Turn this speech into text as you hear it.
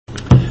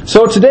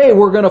So today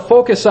we're going to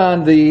focus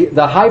on the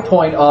high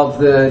point of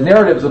the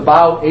narratives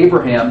about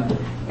Abraham,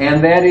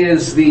 and that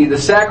is the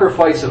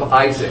sacrifice of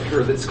Isaac,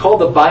 or it's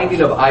called the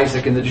binding of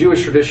Isaac. In the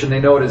Jewish tradition,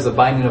 they know it as the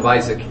binding of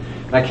Isaac.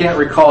 And I can't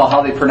recall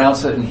how they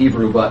pronounce it in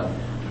Hebrew, but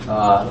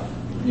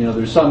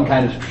there's some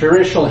kind of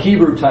traditional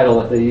Hebrew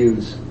title that they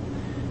use.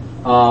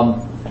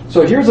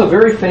 So here's a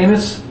very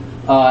famous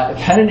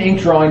pen and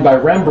ink drawing by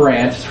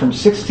Rembrandt from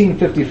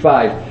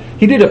 1655.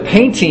 He did a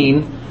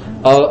painting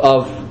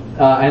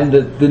and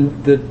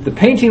the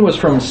painting was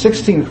from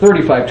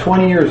 1635,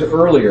 20 years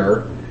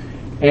earlier,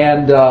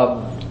 and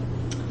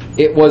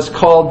it was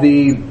called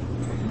the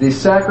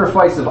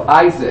Sacrifice of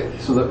Isaac.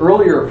 So the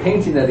earlier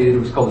painting that he did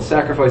was called the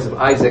Sacrifice of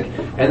Isaac,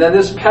 and then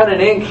this pen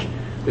and ink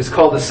is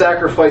called the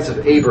Sacrifice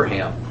of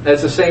Abraham.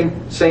 That's the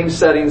same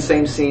setting,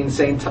 same scene,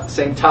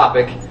 same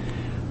topic,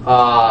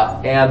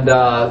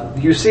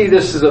 and you see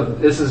this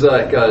is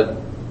like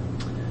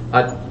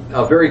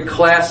a very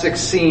classic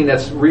scene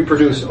that's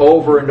reproduced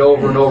over and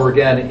over and over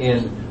again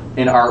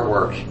in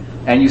artwork.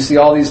 And you see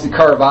all these,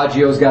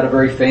 Caravaggio's got a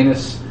very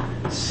famous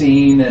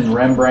scene, and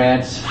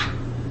Rembrandt,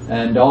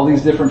 and all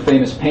these different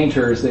famous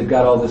painters, they've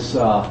got all this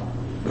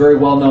very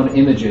well-known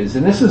images.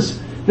 And this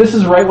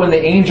is right when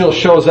the angel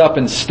shows up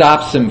and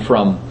stops him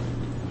from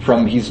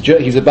he's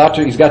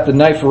got the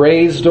knife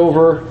raised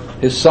over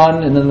his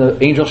son, and then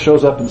the angel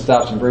shows up and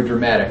stops him. Very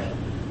dramatic.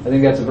 I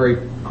think that's a very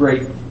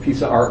great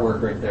piece of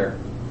artwork right there.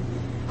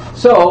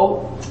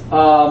 So,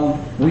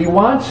 we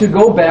want to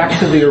go back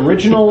to the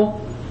original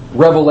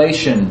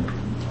revelation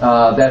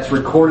that's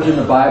recorded in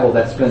the Bible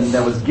that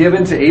was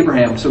given to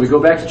Abraham. So we go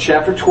back to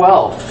chapter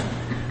 12,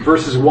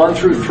 verses 1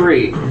 through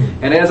 3.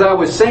 And as I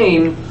was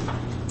saying,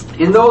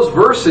 in those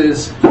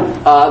verses,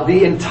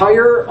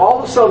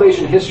 all of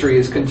salvation history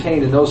is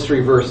contained in those 3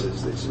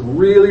 verses. It's a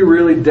really,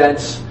 really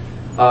dense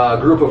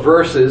group of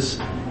verses.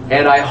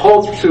 And I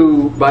hope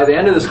by the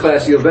end of this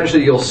class,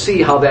 you'll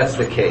see how that's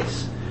the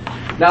case.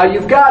 Now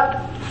you've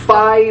got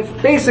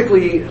 5,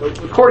 basically,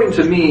 according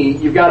to me,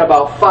 you've got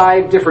about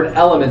 5 different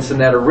elements in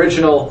that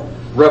original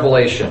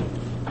revelation.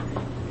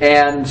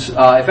 And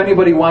if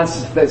anybody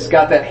that's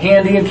got that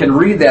handy and can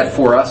read that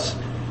for us,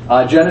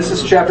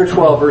 Genesis chapter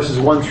 12, verses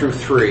 1 through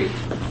 3.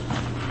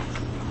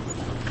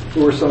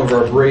 Who are some of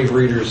our brave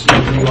readers?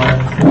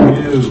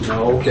 You.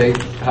 No, okay.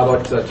 How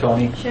about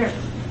Tony? Sure.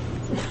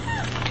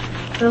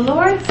 The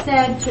Lord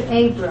said to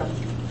Abram,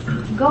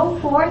 "Go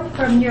forth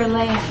from your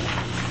land,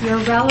 your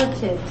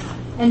relatives,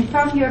 and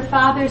from your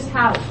father's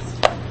house,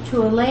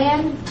 to a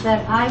land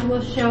that I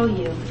will show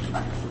you.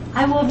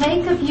 I will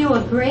make of you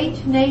a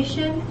great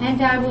nation,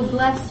 and I will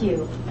bless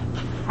you.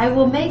 I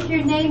will make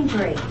your name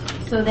great,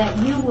 so that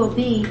you will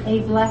be a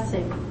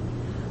blessing.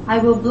 I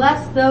will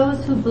bless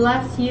those who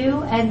bless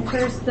you, and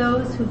curse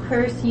those who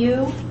curse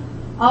you.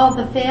 All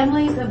the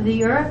families of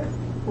the earth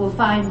will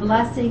find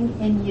blessing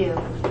in you."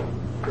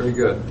 Very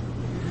good.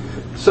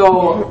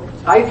 So,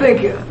 I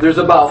think there's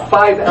about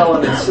 5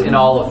 elements in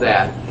all of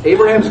that.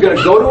 Abraham's going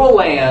to go to a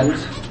land.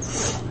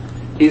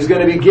 He's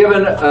going to be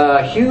given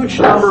a huge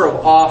number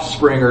of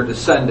offspring or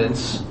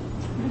descendants.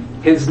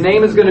 His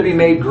name is going to be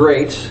made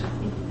great.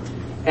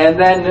 And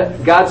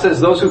then God says,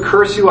 "Those who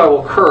curse you, I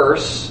will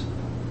curse."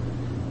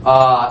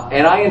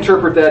 And I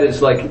interpret that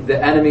as like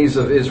the enemies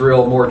of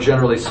Israel, more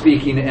generally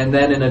speaking. And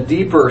then in a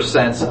deeper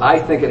sense, I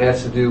think it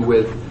has to do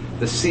with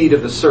the seed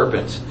of the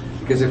serpent.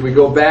 Because if we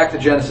go back to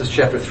Genesis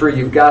chapter 3,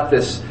 you've got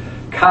this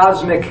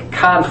cosmic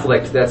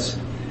conflict that's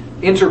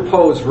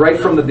interposed right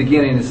from the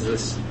beginning. Is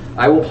this: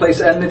 "I will place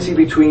enmity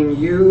between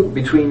you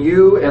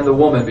and the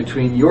woman,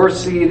 between your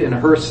seed and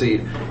her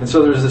seed." And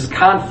so there's this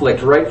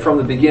conflict right from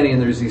the beginning.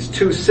 And there's these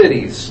 2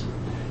 cities,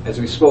 as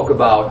we spoke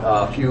about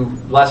a few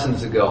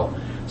lessons ago.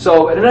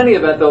 So in any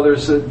event, though,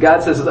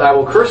 God says, "I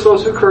will curse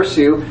those who curse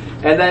you,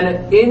 and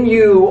then in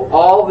you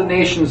all the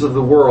nations of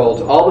the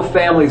world, all the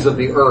families of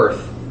the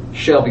earth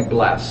shall be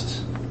blessed."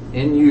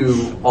 In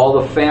you, all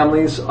the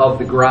families of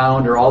the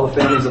ground, or all the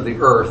families of the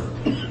earth,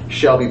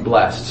 shall be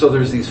blessed. So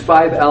there's these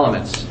 5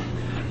 elements.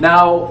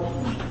 Now,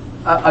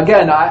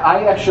 again,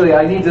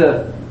 I need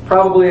to,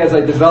 probably as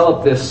I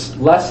develop this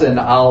lesson,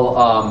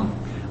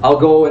 I'll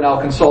go and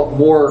I'll consult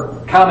more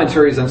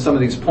commentaries on some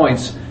of these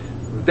points.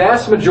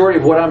 Vast majority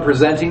of what I'm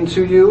presenting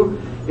to you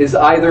is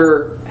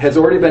either has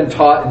already been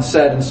taught and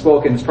said and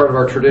spoken as part of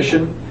our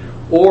tradition,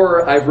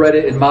 or I've read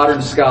it in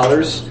modern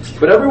scholars.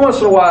 But every once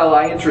in a while,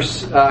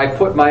 I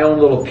put my own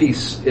little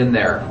piece in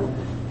there.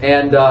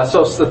 And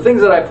so the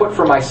things that I put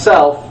for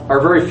myself are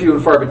very few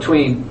and far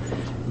between.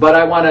 But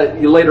I want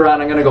to, later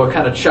on, I'm going to go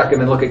kind of check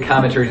them and look at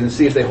commentaries and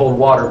see if they hold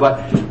water.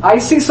 But I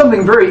see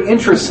something very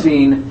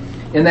interesting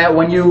in that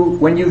when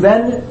you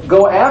then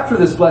go after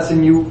this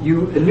blessing,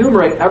 you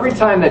enumerate every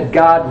time that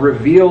God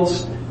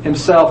reveals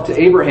Himself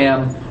to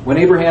Abraham, when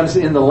Abraham's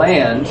in the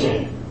land,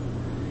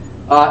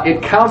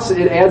 it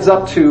adds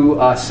up to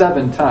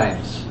 7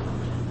 times.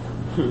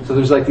 So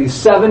there's like these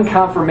 7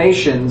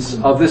 confirmations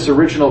of this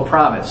original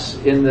promise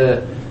in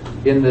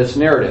this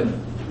narrative.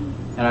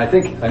 And I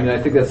think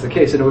that's the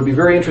case. And it would be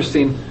very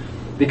interesting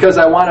because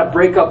I want to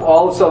break up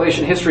all of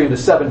salvation history into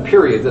 7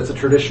 periods. That's a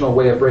traditional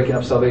way of breaking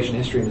up salvation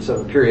history into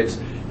 7 periods.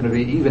 And it'll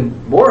be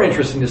even more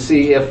interesting to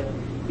see if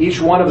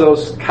each one of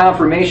those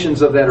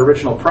confirmations of that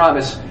original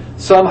promise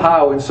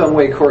somehow in some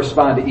way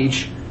correspond to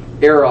each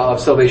era of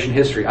salvation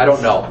history. I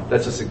don't know.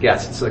 That's just a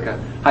guess. It's like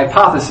a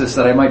hypothesis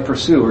that I might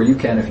pursue, or you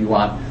can if you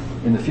want,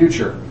 in the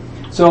future.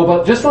 So,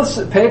 but just let's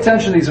pay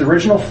attention to these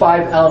original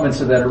 5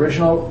 elements of that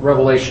original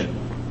revelation.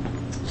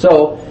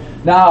 So,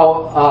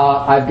 now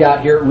I've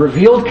got here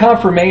revealed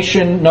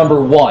confirmation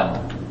number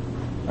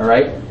 1. All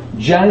right?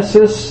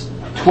 Genesis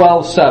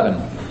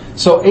 12:7.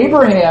 So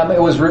Abraham,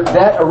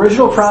 that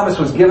original promise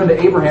was given to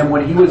Abraham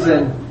when he was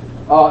in,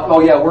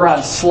 we're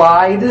on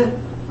slide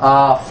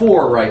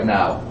 4 right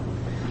now.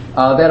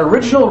 That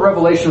original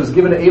revelation was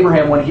given to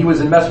Abraham when he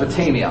was in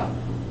Mesopotamia.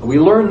 We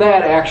learned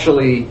that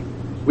actually,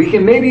 we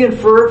can maybe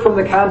infer it from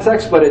the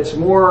context, but it's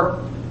more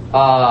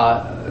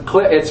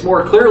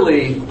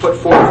clearly put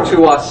forth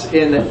to us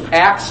in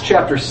Acts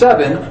chapter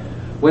 7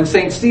 when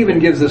St. Stephen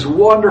gives this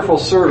wonderful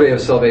survey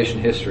of salvation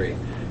history.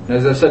 And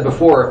as I said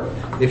before,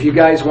 if you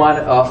guys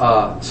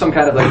want some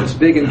kind of like this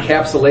big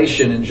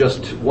encapsulation in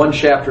just one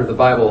chapter of the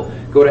Bible,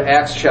 go to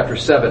Acts chapter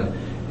 7,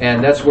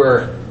 and that's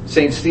where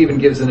St. Stephen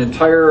gives an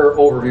entire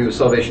overview of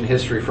salvation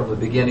history from the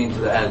beginning to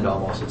the end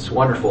almost. It's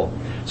wonderful.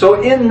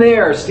 So in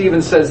there,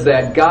 Stephen says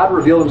that God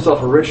revealed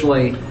himself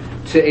originally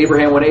to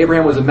Abraham when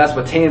Abraham was in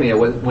Mesopotamia,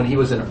 when he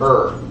was in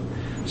Ur.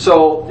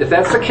 So if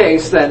that's the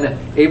case, then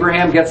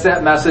Abraham gets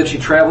that message. He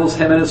travels,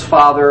 him and his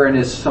father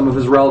and some of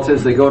his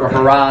relatives. They go to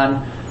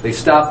Haran. They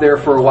stop there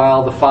for a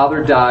while. The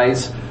father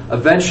dies.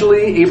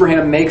 Eventually,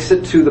 Abraham makes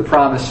it to the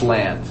promised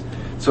land.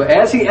 So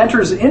as he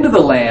enters into the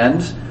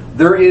land,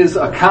 there is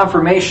a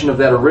confirmation of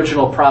that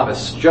original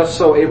promise, just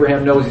so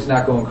Abraham knows he's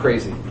not going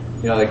crazy.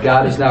 That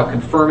God is now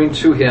confirming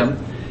to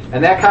him.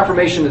 And that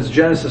confirmation is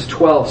Genesis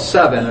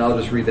 12:7, and I'll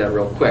just read that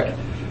real quick.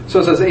 So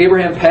it says,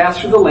 Abraham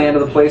passed through the land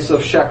of the place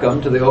of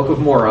Shechem to the oak of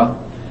Moreh.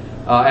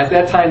 At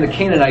that time, the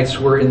Canaanites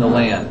were in the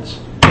land.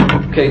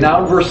 Okay,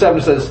 now in verse 7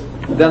 it says,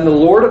 Then the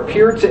Lord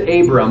appeared to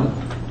Abram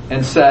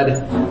and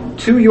said,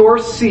 To your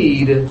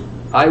seed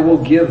I will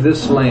give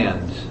this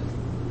land.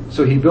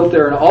 So he built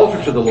there an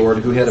altar to the Lord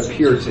who had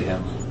appeared to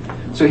him.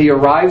 So he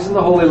arrives in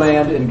the Holy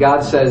Land, and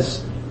God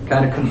says,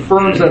 kind of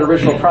confirms that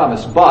original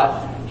promise.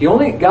 But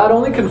God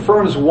only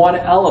confirms one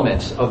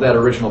element of that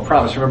original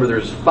promise. Remember,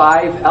 there's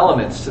 5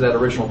 elements to that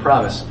original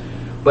promise.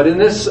 But in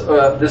this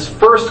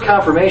first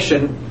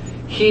confirmation,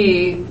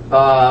 he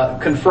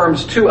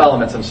confirms 2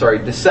 elements.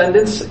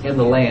 Descendants in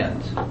the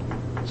land.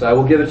 So I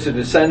will give it to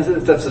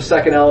descendants. That's the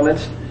second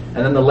element,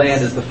 and then the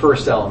land is the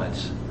first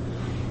element.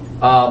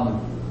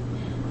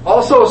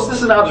 Also, this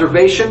is an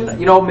observation.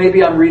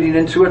 Maybe I'm reading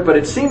into it, but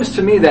it seems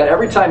to me that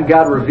every time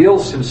God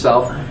reveals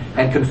himself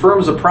and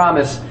confirms a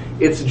promise,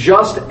 it's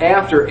just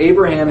after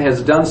Abraham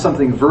has done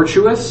something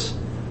virtuous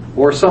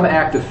or some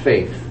act of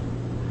faith.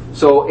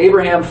 So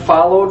Abraham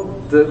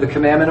followed the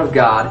commandment of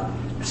God,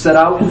 set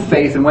out in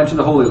faith, and went to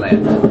the Holy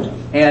Land.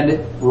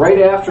 And right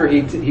after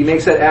he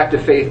makes that act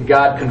of faith,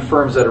 God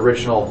confirms that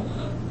original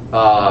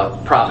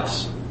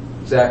promise.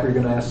 Zach, are you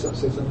going to say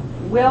something?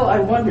 Well, I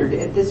wondered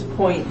at this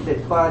point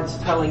that God's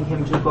telling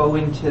him to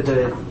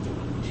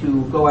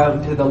go out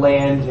into the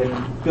land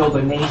and build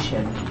a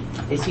nation.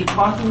 Is he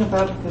talking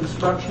about the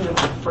construction of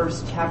the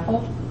first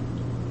temple?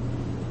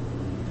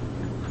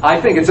 I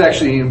think it's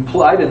actually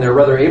implied in there.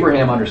 Whether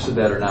Abraham understood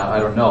that or not, I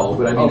don't know.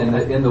 But I mean,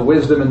 in the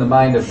wisdom and the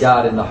mind of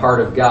God, in the heart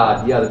of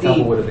God, the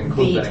temple would have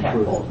included that.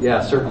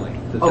 Yeah, certainly.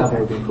 The temple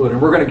would be included.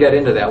 And we're going to get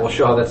into that. We'll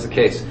show how that's the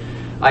case.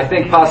 I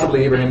think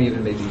possibly Abraham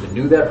even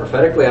knew that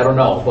prophetically. I don't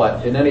know.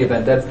 But in any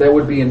event, that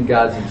would be in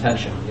God's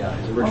intention. Yeah,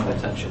 his original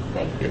intention.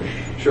 Thank you.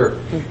 Sure.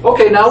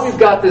 Okay, now we've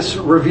got this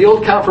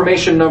revealed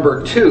confirmation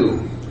number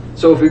 2.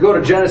 So if we go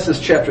to Genesis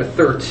chapter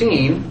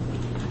 13,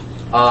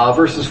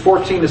 verses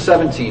 14 to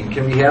 17,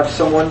 can we have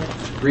someone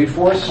read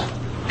for us?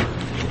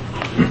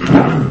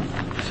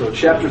 So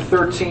chapter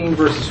 13,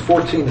 verses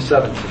 14 to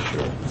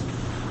 17.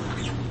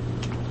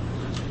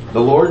 The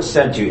Lord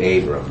said to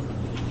Abram,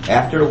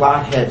 after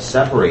Lot had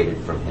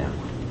separated from him,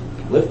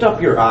 Lift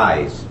up your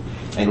eyes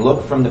and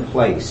look from the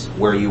place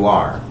where you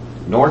are,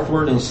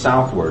 northward and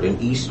southward and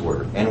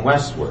eastward and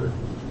westward.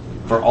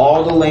 For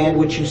all the land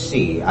which you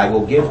see I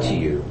will give to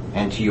you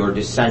and to your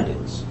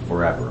descendants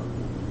forever.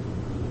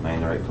 Am I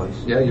in the right place?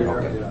 Yeah, you're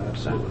okay. right. Yeah,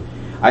 absolutely.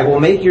 I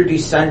will make your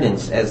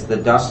descendants as the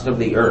dust of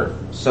the earth,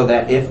 so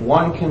that if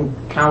one can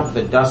count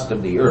the dust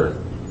of the earth,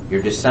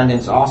 your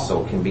descendants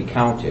also can be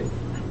counted.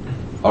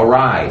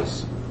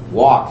 Arise,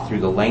 walk through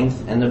the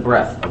length and the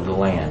breadth of the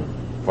land,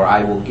 for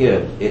I will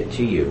give it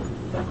to you.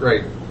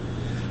 Great.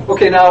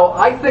 Okay, now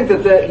I think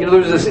that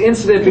there's this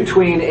incident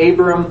between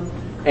Abram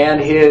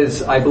and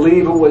his, I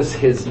believe it was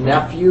his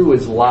nephew,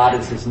 Lot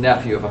is his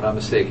nephew, if I'm not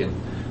mistaken.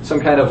 Some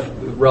kind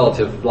of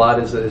relative. Lot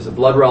is a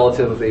blood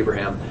relative of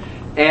Abraham.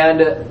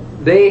 And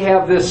they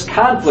have this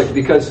conflict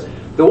because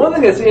the one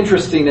thing that's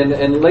interesting,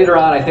 and later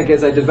on, I think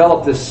as I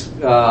develop this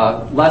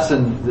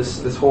lesson,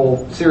 this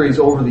whole series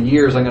over the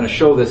years, I'm going to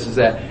show this, is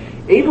that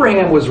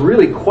Abraham was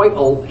really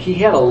he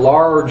had a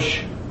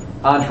large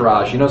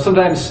entourage.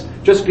 Sometimes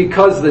just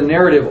because the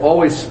narrative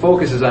always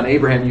focuses on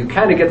Abraham, you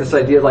kind of get this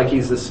idea like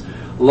he's this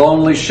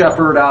lonely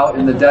shepherd out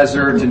in the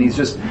desert,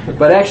 and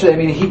but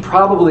actually, he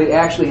probably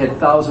actually had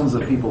thousands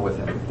of people with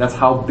him. That's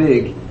how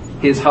big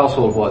his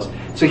household was.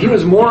 So he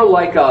was more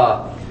like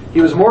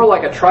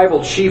a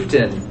tribal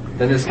chieftain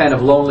than this kind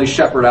of lonely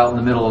shepherd out in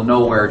the middle of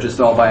nowhere, just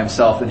all by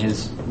himself and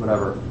his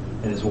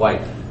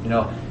wife.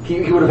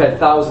 He would have had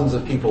thousands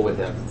of people with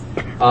him.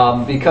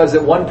 Because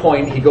at one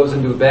point he goes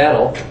into a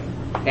battle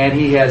and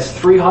he has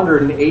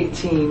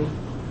 318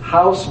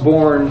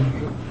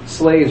 house-born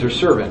slaves or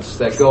servants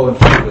that go and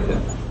fight with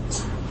him.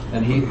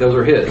 And those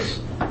are his.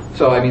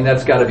 So,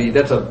 that's got to be,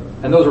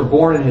 and those were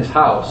born in his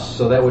house,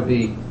 so that would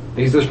be,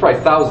 there's probably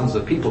thousands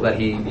of people that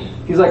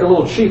he's like a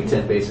little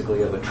chieftain,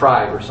 basically, of a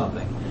tribe or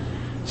something.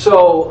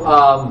 So,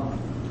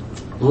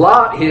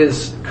 Lot,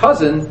 his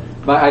cousin,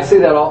 I say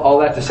that all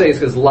that to say is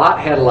because Lot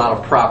had a lot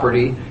of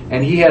property,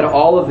 and he had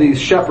all of these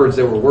shepherds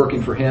that were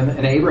working for him,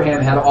 and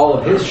Abraham had all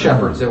of his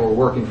shepherds that were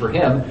working for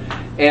him.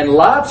 And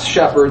Lot's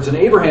shepherds and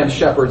Abraham's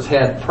shepherds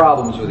had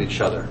problems with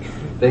each other.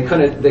 They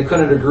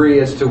couldn't agree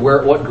as to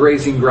what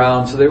grazing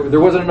ground, so there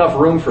wasn't enough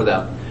room for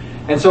them.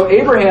 And so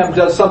Abraham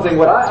does something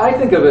what I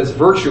think of as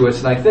virtuous,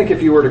 and I think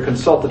if you were to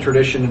consult the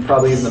tradition and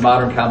probably even the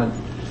modern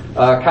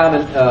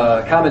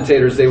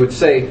commentators, they would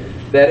say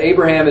that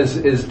Abraham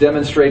is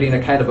demonstrating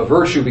a kind of a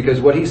virtue, because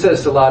what he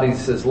says to Lot, he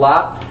says,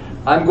 Lot,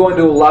 I'm going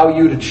to allow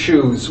you to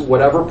choose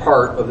whatever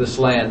part of this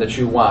land that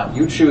you want.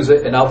 You choose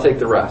it and I'll take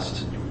the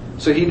rest.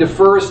 So he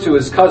defers to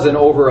his cousin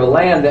over a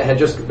land that had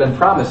just been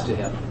promised to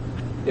him.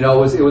 It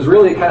was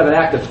really kind of an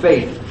act of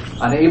faith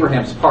on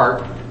Abraham's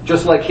part,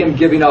 just like him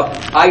giving up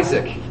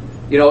Isaac.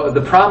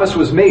 The promise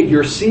was made,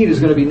 your seed is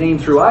going to be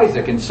named through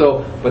Isaac, and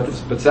so,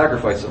 but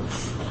sacrifice him.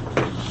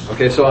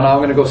 Okay, so now I'm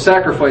going to go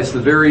sacrifice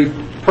the very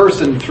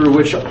person through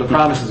which the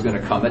promise is going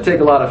to come. That take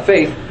a lot of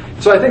faith.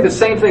 So I think the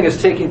same thing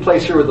is taking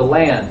place here with the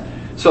land.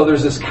 So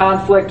there's this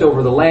conflict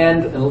over the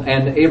land,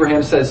 and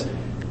Abraham says,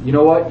 you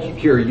know what,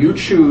 here, you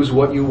choose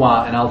what you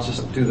want, and I'll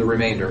just do the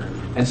remainder.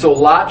 And so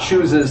Lot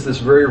chooses this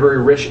very,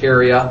 very rich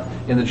area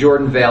in the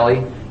Jordan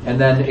Valley, and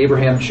then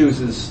Abraham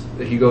chooses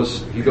that he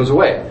goes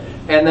away.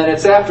 And then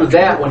it's after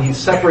that, when he's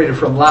separated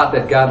from Lot,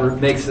 that God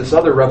makes this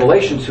other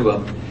revelation to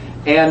him.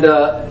 And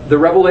the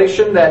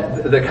revelation,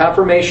 that the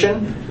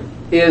confirmation,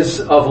 is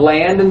of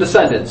land and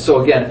descendants.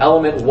 So again,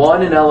 element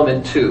 1 and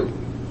element 2.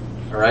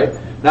 All right?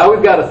 Now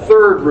we've got a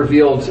third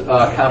revealed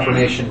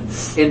confirmation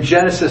in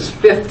Genesis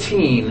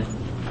 15,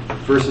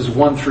 verses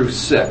 1 through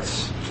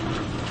 6.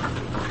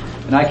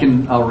 And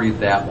I'll read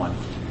that one.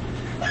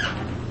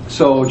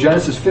 So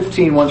Genesis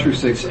 15, 1 through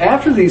 6.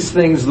 After these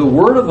things, the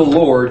word of the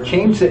Lord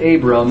came to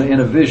Abram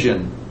in a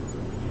vision.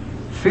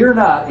 Fear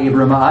not,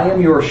 Abram, I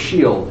am your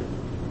shield.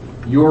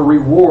 Your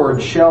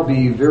reward shall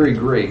be very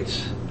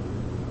great.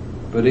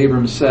 But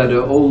Abram said,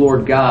 O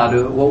Lord God,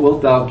 what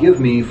wilt thou give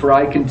me? For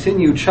I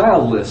continue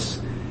childless,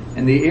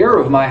 and the heir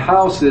of my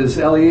house is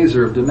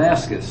Eliezer of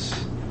Damascus.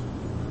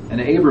 And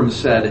Abram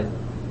said,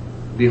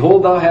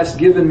 Behold, thou hast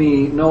given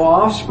me no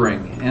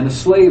offspring, and a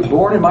slave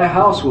born in my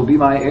house will be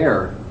my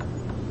heir.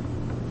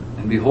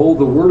 And behold,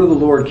 the word of the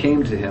Lord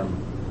came to him.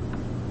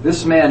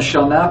 This man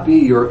shall not be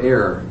your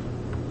heir.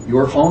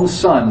 Your own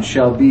son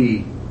shall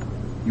be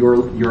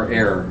your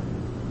heir.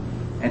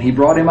 And he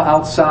brought him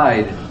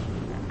outside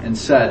and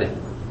said,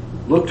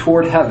 Look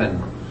toward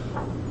heaven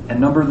and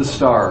number the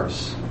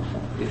stars,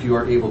 if you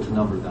are able to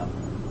number them.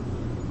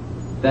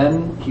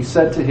 Then he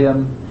said to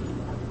him,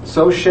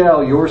 So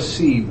shall your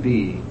seed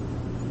be.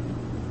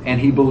 And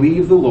he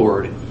believed the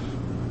Lord,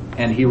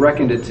 and he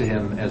reckoned it to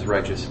him as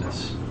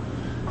righteousness.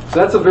 So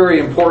that's a very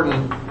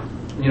important,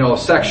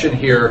 section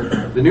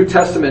here. The New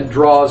Testament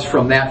draws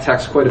from that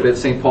text quite a bit.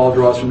 St. Paul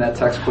draws from that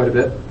text quite a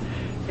bit.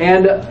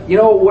 And,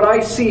 what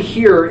I see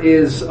here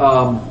is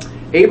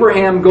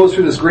Abraham goes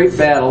through this great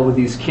battle with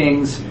these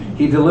kings.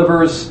 He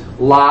delivers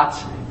Lot,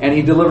 and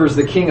he delivers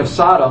the king of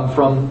Sodom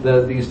from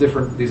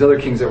these other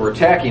kings that were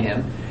attacking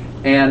him.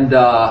 And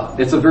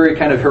it's a very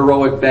kind of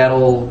heroic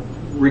battle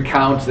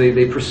recount.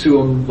 They pursue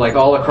him like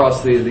all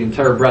across the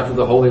entire breadth of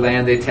the Holy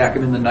Land. They attack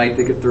him in the night.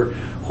 They get their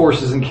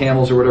horses and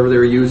camels or whatever they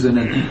were using.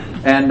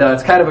 And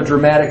it's kind of a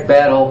dramatic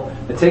battle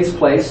that takes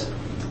place.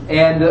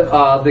 And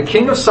the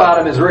king of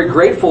Sodom is very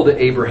grateful to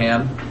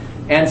Abraham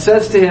and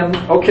says to him,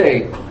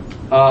 okay,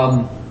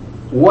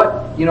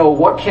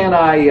 what can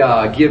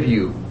I give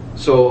you?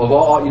 So of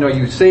all,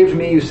 you saved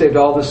me, you saved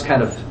all this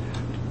kind of,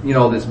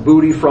 this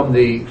booty from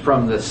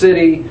the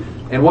city,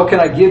 and what can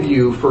I give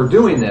you for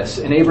doing this?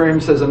 And Abraham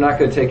says, I'm not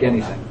going to take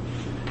anything.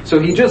 So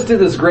he just did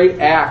this great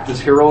act,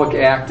 this heroic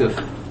act of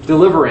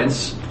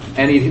deliverance,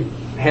 and he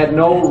had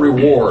no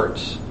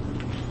rewards.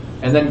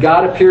 And then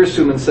God appears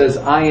to him and says,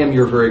 I am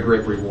your very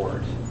great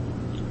reward.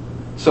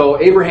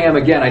 So Abraham,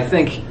 again, I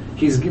think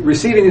he's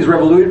receiving these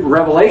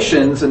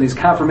revelations and these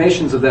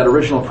confirmations of that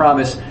original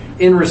promise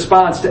in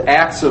response to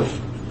acts of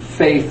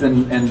faith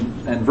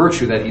and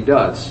virtue that he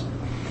does.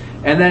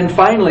 And then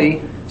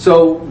finally,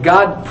 so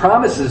God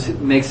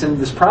makes him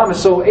this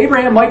promise. So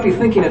Abraham might be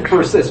thinking at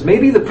first this,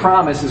 maybe the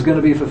promise is going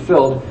to be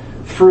fulfilled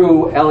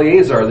through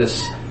Eleazar,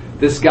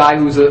 this guy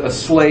who's a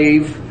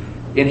slave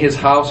in his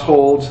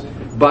household,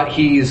 but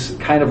he's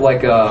kind of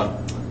like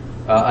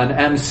an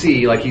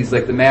MC, like he's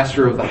like the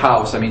master of the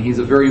house. I mean, he's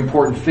a very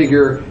important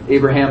figure.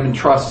 Abraham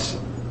entrusts,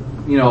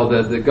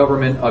 the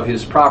government of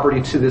his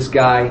property to this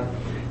guy.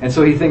 And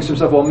so he thinks to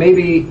himself, well,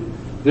 maybe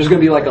there's going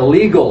to be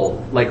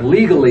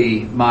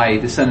legally my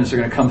descendants are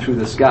going to come through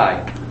this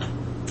guy.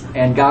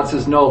 And God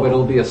says, no, but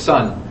it'll be a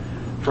son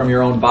from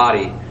your own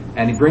body.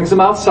 And he brings them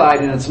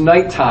outside, and it's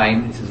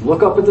nighttime. He says,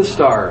 look up at the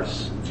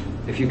stars,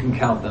 if you can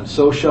count them.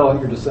 So shall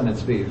your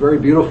descendants be. Very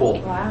beautiful.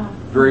 Wow.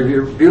 Very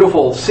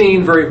beautiful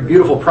scene, very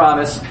beautiful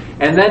promise.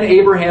 And then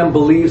Abraham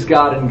believes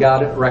God, and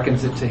God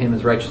reckons it to him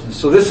as righteousness.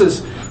 So this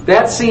is,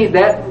 that scene,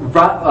 that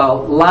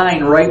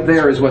line right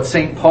there is what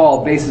St.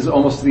 Paul bases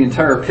almost the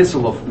entire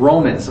epistle of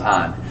Romans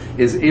on,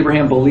 is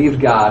Abraham believed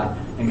God,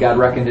 and God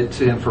reckoned it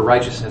to him for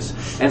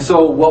righteousness. And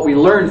so what we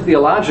learn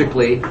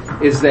theologically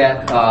is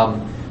that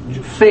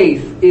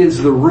faith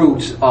is the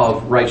root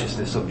of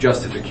righteousness, of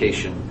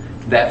justification.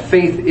 That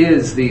faith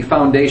is the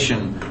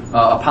foundation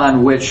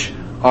upon which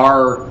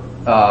our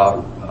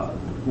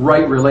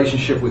right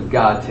relationship with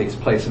God takes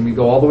place. And we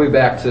go all the way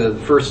back to the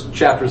first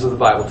chapters of the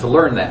Bible to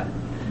learn that.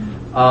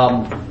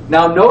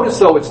 Now notice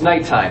though it's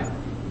nighttime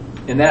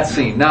in that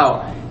scene.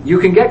 Now you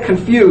can get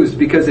confused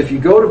because if you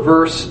go to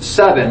verse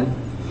 7,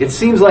 it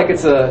seems like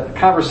it's a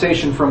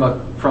conversation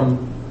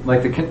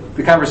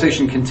the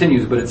conversation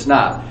continues, but it's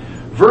not.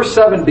 Verse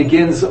 7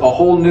 begins a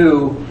whole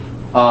new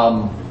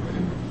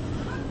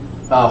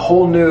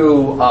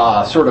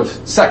sort of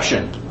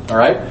section. All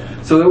right,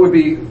 so that would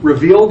be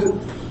revealed.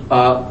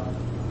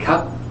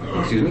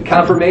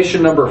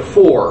 Confirmation number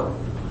 4.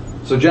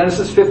 So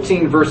Genesis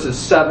 15 verses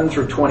 7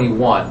 through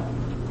 21.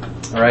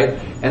 All right,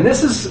 and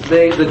this is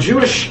the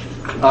Jewish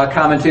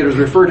commentators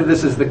refer to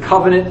this as the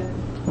covenant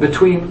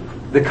between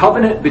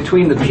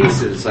the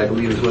pieces, I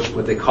believe is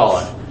what they call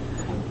it.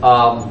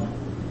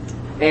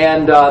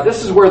 And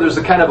this is where there's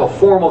a kind of a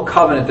formal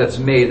covenant that's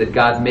made that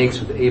God makes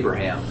with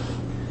Abraham.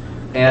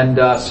 And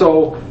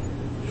so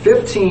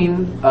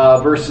 15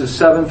 verses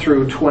 7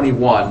 through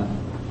 21.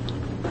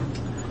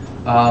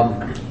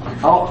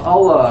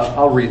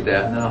 I'll read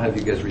that, and then I'll have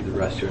you guys read the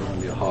rest here. I don't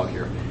want to be a hog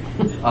here.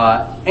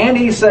 And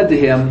he said to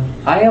him,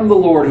 I am the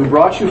Lord who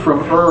brought you from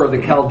Ur of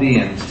the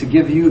Chaldeans to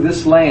give you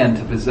this land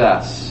to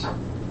possess.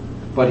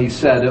 But he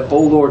said, O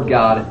Lord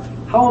God,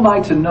 how am I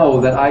to know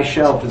that I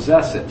shall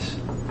possess it?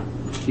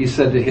 He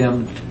said to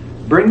him,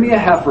 bring me a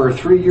heifer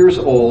 3 years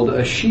old,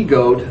 a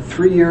she-goat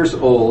 3 years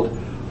old,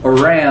 a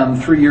ram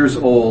 3 years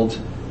old,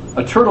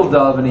 a turtle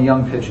dove, and a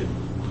young pigeon.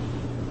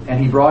 And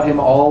he brought him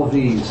all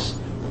these,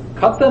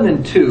 cut them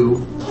in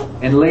two,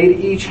 and laid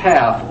each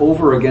half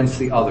over against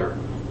the other.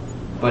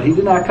 But he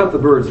did not cut the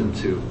birds in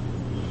two.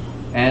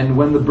 And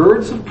when the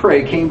birds of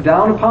prey came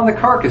down upon the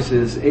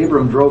carcasses,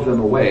 Abram drove them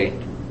away.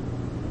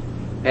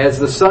 As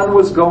the sun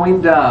was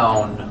going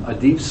down, a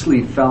deep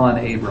sleep fell on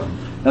Abram.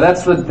 Now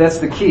that's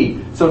the key.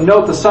 So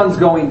note the sun's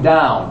going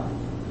down.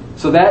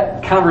 So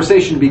that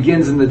conversation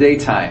begins in the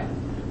daytime.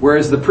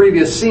 Whereas the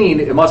previous scene,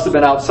 it must have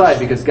been outside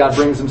because God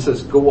brings him and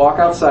says, go walk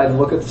outside and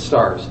look at the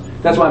stars.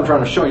 That's why I'm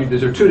trying to show you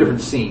these are two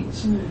different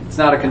scenes. It's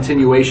not a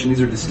continuation.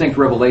 These are distinct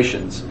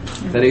revelations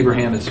that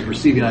Abraham is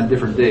receiving on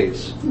different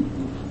days.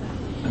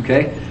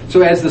 Okay?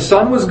 So as the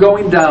sun was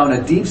going down,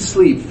 a deep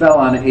sleep fell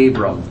on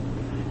Abram.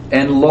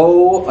 And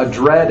lo, a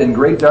dread and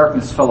great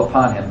darkness fell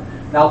upon him.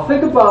 Now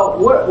think about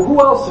who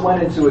else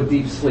went into a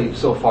deep sleep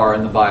so far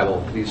in the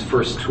Bible, these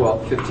first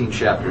 15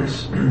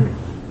 chapters?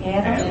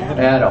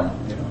 Adam.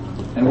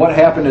 And what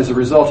happened as a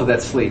result of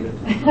that sleep?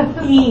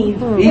 Eve.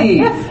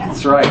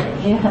 That's right.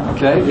 Yeah.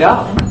 Okay,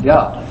 yeah.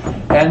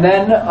 And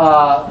then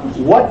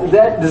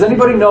does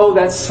anybody know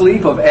that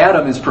sleep of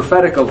Adam is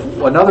prophetic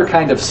of another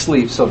kind of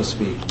sleep, so to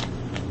speak?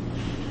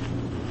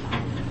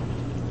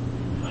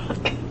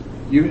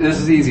 This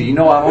is easy. I'm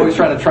always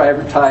trying to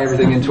tie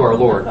everything into our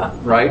Lord,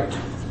 right?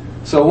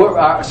 So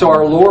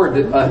our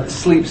Lord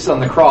sleeps on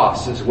the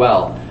cross as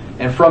well.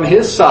 And from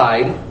his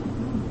side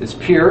is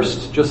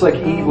pierced, just like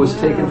Eve was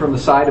taken from the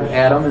side of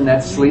Adam in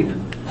that sleep.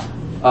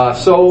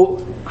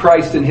 So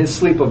Christ in his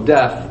sleep of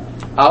death,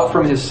 out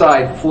from his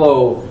side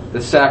flow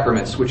the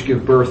sacraments which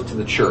give birth to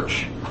the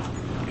church.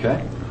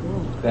 Okay?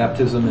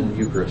 Baptism and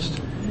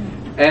Eucharist.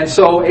 And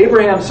so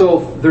Abraham,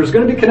 there's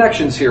going to be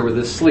connections here with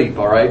this sleep,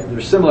 all right?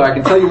 They're similar. I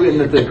can tell you in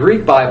the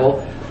Greek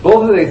Bible,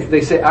 both of them,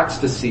 they say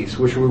ecstasies,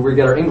 which we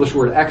get our English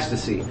word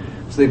ecstasy.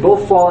 So they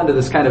both fall into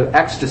this kind of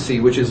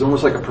ecstasy, which is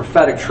almost like a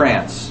prophetic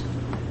trance,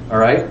 all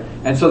right?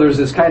 And so there's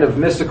this kind of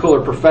mystical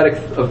or prophetic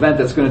event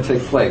that's going to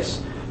take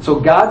place. So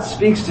God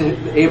speaks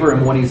to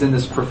Abraham when he's in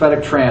this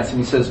prophetic trance, and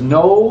he says,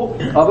 know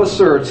of a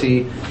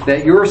surety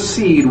that your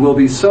seed will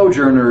be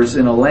sojourners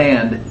in a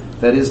land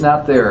that is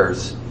not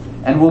theirs,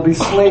 and will be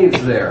slaves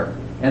there,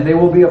 and they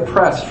will be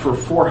oppressed for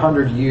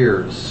 400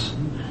 years.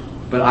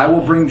 But I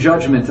will bring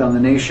judgment on the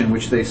nation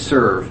which they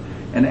serve,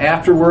 and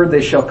afterward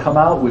they shall come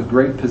out with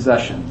great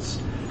possessions.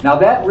 Now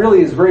that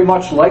really is very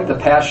much like the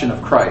Passion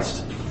of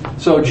Christ.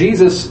 So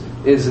Jesus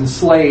is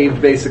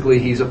enslaved, basically,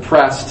 he's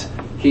oppressed,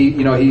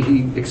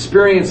 he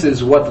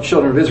experiences what the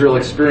children of Israel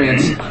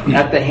experienced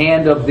at the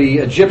hand of the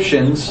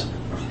Egyptians.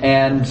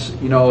 And,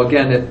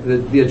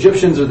 again, the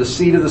Egyptians are the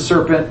seed of the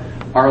serpent.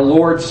 Our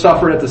Lord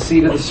suffered at the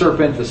seed of the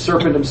serpent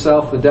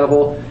himself, the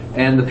devil,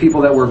 and the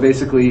people that were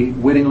basically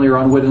wittingly or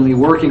unwittingly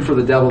working for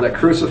the devil that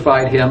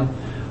crucified him.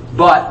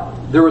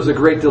 But there was a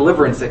great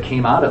deliverance that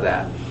came out of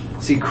that.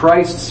 See,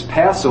 Christ's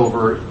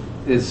Passover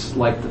is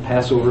like the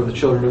Passover of the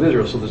children of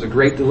Israel. So there's a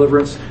great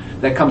deliverance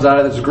that comes out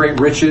of it. There's great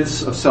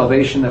riches of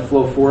salvation that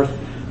flow forth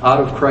out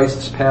of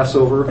Christ's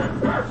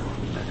Passover.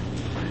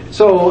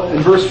 So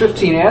in verse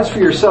 15, as for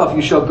yourself,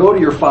 you shall go to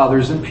your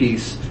fathers in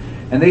peace,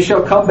 and they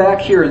shall come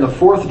back here in the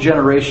 4th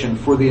generation,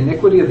 for the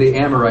iniquity of the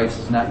Amorites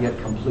is not yet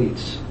complete.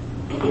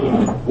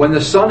 When the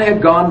sun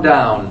had gone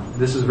down,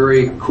 this is a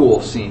very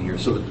cool scene here.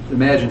 So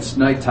imagine it's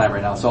nighttime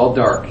right now. It's all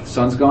dark. The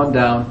sun's gone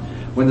down.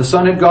 When the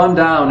sun had gone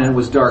down and it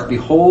was dark,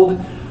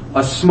 behold,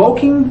 a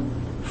smoking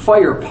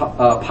fire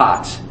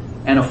pot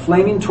and a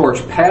flaming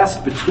torch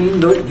passed between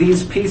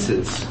these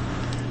pieces.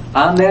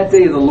 On that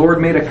day the Lord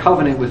made a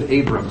covenant with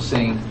Abram,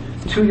 saying,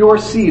 to your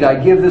seed I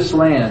give this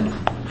land,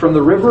 from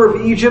the river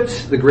of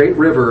Egypt, the great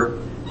river,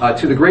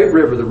 to the great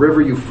river, the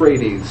river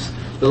Euphrates,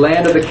 the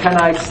land of the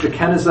Kenites, the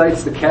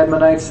Kenizzites, the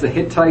Cadmonites, the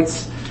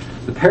Hittites,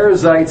 the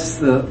Perizzites,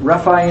 the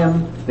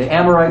Rephaim, the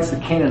Amorites, the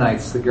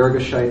Canaanites, the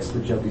Girgashites,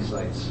 the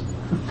Jebusites.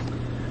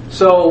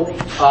 So,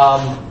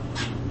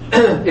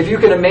 if you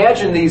can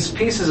imagine these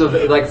pieces of,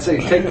 like, say,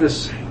 take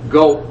this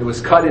goat, it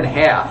was cut in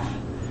half,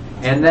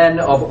 and then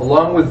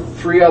along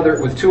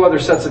with two other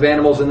sets of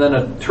animals, and then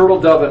a turtle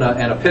dove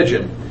and a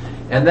pigeon,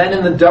 and then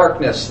in the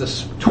darkness,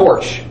 this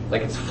torch,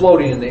 like it's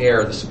floating in the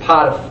air, this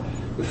pot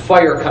with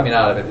fire coming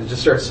out of it. It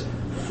just starts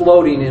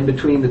floating in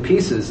between the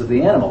pieces of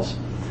the animals.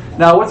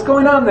 Now, what's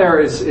going on there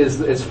is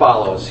as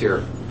follows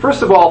here.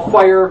 First of all,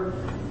 fire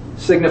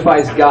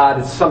signifies God.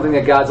 It's something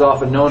that God's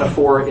often known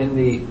for in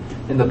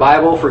the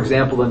Bible. For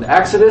example, in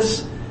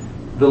Exodus,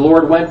 the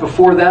Lord went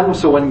before them.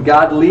 So when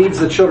God leads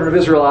the children of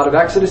Israel out of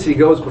Exodus, He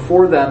goes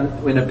before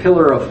them in a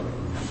pillar of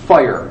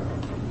fire.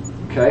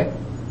 Okay?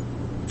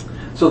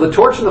 So the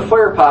torch and the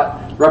fire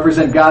pot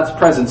represent God's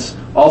presence.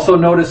 Also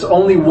notice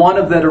only one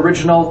of that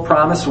original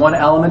promise, one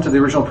element of the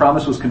original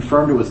promise was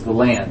confirmed. It was the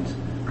land.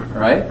 All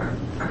right?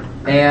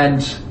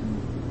 And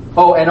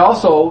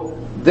also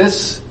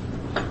this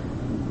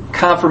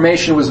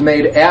confirmation was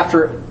made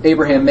after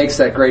Abraham makes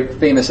that great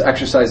famous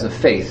exercise of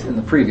faith in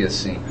the previous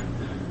scene.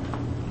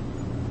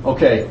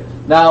 Okay,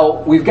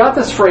 now we've got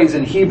this phrase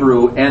in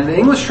Hebrew, and the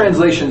English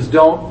translations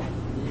don't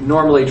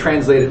normally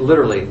translate it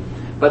literally.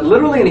 But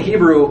literally in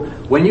Hebrew,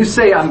 when you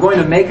say, I'm going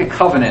to make a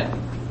covenant,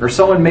 or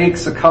someone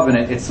makes a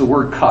covenant, it's the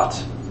word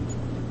cut.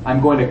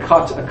 I'm going to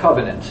cut a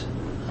covenant.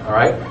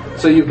 Alright?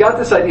 So you've got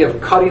this idea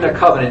of cutting a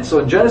covenant. So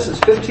in Genesis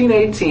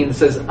 15:18 it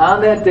says,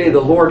 on that day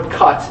the Lord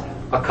cut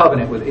a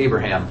covenant with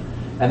Abraham.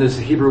 And there's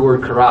the Hebrew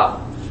word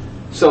karab.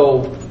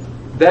 So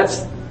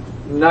that's,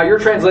 now your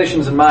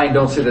translations and mine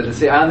don't say that. They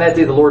say, on that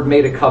day the Lord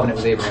made a covenant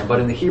with Abraham.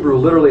 But in the Hebrew,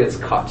 literally it's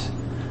cut.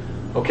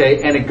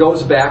 Okay, and it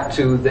goes back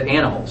to the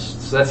animals.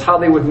 So that's how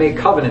they would make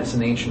covenants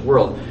in the ancient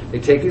world. They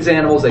take these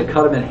animals, they'd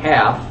cut them in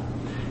half,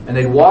 and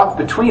they'd walk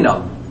between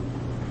them.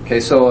 Okay,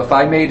 so if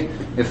I made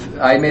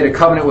a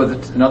covenant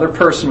with another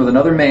person, with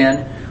another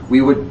man,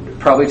 we would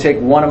probably take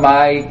one of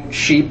my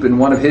sheep and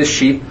one of his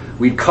sheep.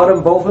 We'd cut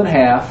them both in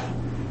half,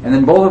 and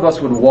then both of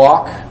us would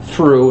walk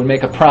through and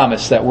make a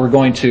promise that we're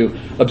going to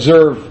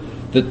observe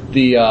the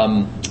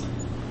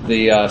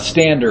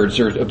standards,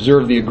 or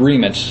observe the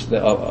agreements,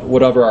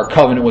 whatever our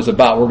covenant was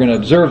about. We're going to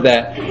observe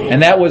that,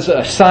 and that was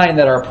a sign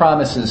that our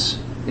promise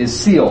is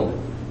sealed.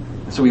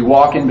 So we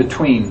walk in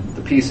between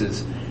the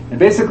pieces. And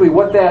basically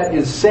what that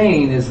is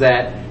saying is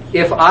that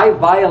if I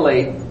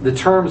violate the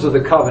terms of the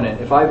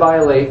covenant, if I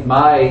violate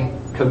my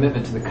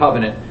commitment to the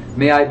covenant,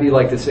 may I be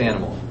like this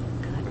animal.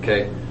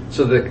 Okay?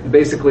 So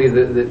basically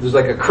there's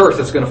like a curse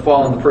that's going to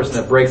fall on the person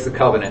that breaks the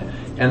covenant.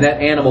 And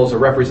that animal is a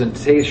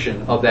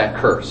representation of that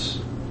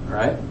curse. All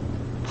right?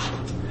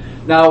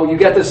 Now, you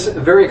get this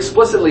very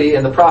explicitly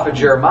in the prophet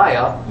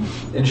Jeremiah.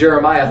 In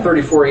Jeremiah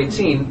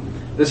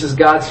 34:18, this is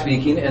God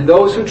speaking. And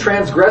those who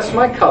transgressed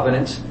my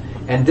covenant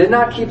and did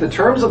not keep the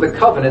terms of the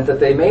covenant that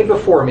they made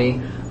before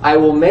me, I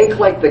will make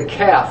like the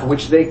calf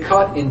which they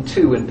cut in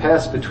two and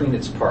pass between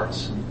its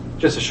parts.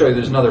 Just to show you,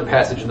 there's another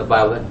passage in the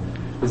Bible that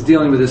is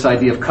dealing with this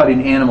idea of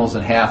cutting animals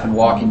in half and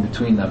walking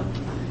between them.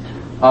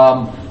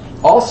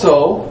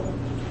 Also,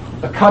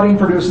 a cutting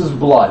produces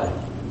blood.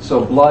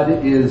 So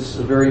blood is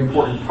a very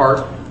important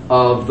part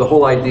of the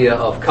whole idea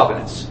of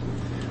covenants.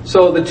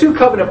 So the two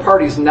covenant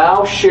parties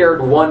now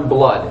shared one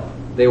blood.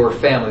 They were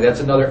family.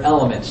 That's another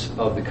element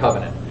of the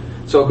covenant.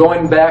 So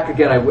going back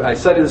again, I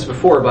cited this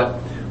before, but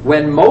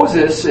when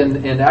Moses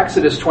in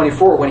Exodus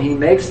 24, when he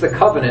makes the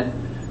covenant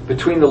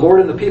between the Lord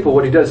and the people,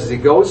 what he does is he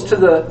goes to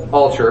the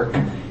altar.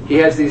 He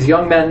has these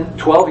young men,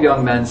 12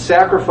 young men,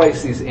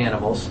 sacrifice these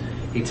animals.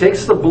 He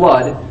takes the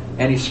blood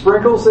and he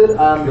sprinkles it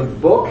on the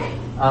book,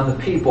 on the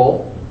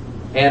people,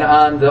 and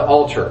on the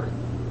altar.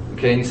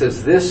 Okay, and he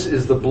says, this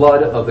is the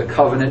blood of the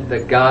covenant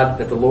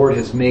that the Lord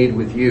has made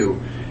with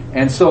you.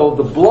 And so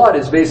the blood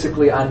is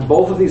basically on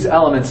both of these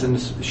elements and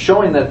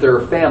showing that they're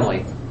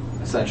family,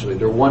 essentially.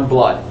 They're one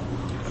blood.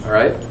 All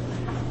right?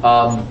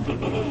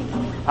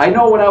 I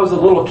know when I was a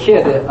little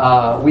kid,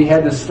 we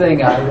had this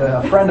thing,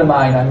 a friend of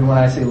mine, I mean, when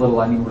I say little,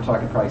 I mean we're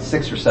talking probably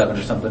 6 or 7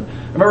 or something.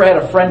 I remember I had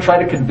a friend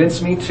try to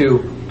convince me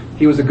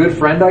he was a good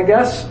friend, I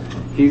guess.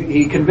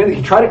 He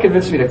tried to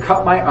convince me to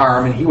cut my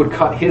arm, and he would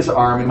cut his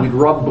arm, and we'd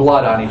rub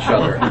blood on each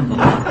other,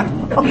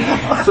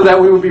 so that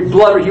we would be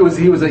blood.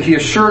 He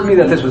assured me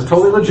that this was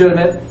totally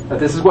legitimate, that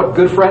this is what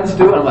good friends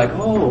do. And I'm like,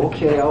 oh,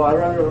 okay,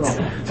 I don't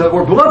know. So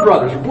we're blood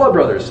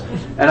brothers.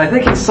 And I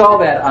think he saw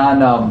that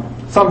on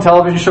some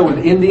television show with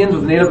Indians,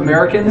 with Native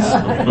Americans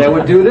that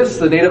would do this.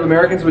 The Native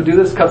Americans would do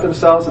this, cut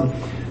themselves. And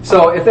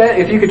so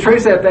if you could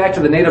trace that back to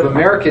the Native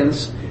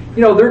Americans.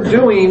 They're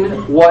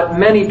doing what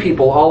many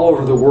people all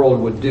over the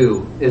world would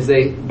do.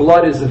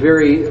 Blood is a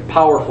very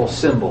powerful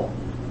symbol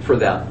for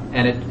them,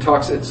 and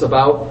it's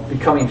about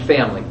becoming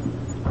family.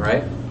 All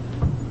right.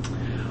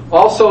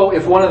 Also,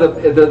 if one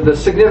of the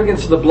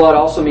significance of the blood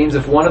also means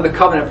if one of the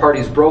covenant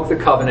parties broke the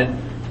covenant,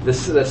 the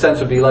sense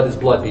would be let his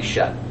blood be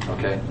shed.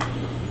 Okay.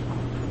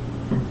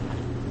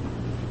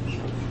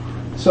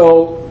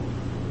 So,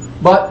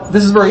 but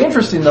this is very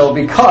interesting though,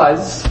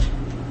 because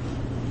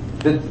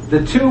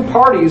the two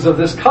parties of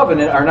this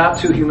covenant are not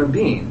two human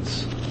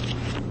beings.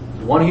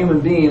 One human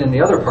being and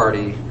the other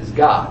party is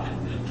God.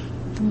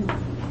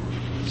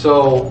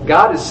 So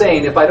God is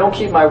saying, if I don't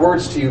keep my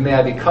words to you, may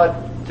I be cut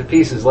to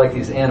pieces like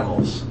these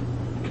animals.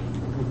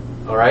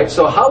 All right?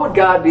 So how would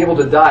God be able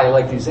to die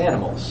like these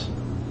animals?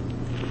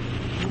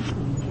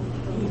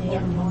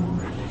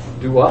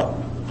 Do what?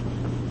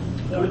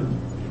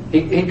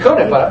 He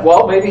couldn't, but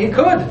maybe he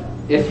could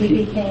if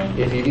he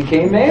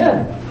became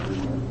man.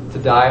 To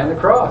die on the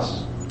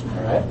cross.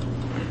 All right?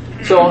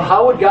 So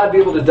how would God be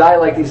able to die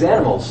like these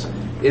animals?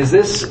 Is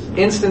this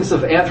instance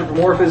of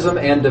anthropomorphism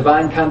and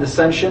divine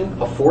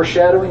condescension a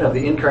foreshadowing of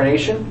the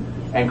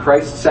incarnation and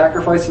Christ's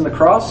sacrifice on the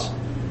cross?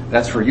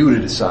 That's for you to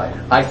decide.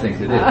 I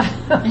think it is.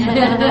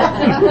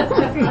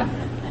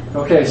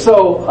 Okay,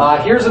 so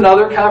here's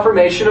another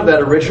confirmation of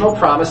that original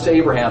promise to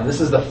Abraham. This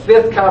is the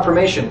 5th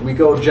confirmation. We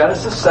go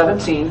Genesis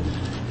 17,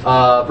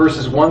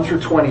 verses 1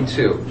 through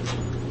 22.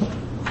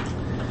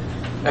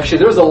 Actually,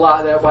 there's a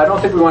lot there, but I don't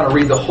think we want to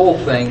read the whole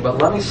thing, but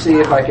let me see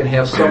if I can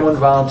have someone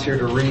volunteer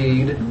to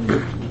read.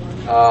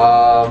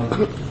 How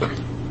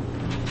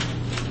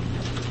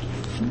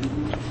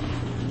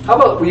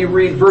about we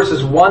read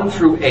verses 1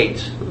 through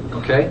 8?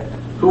 Okay?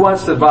 Who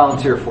wants to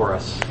volunteer for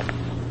us?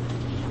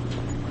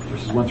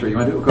 Verses 1 through 8. You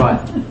want to do it? Go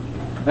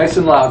ahead. Nice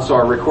and loud so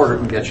our recorder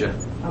can get you.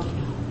 Okay.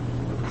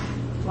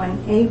 When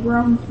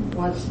Abram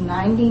was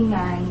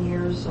 99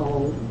 years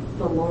old,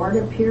 the Lord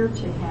appeared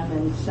to him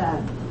and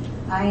said,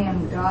 I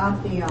am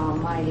God the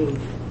Almighty.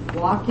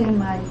 Walk in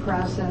my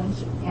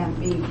presence and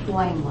be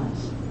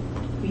blameless.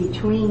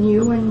 Between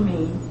you and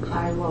me,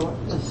 I will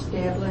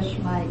establish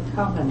my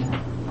covenant,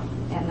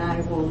 and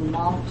I will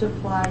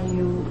multiply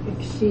you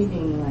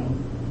exceedingly.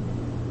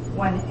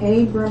 When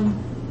Abram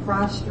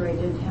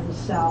prostrated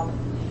himself,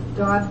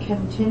 God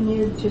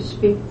continued to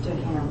speak to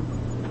him.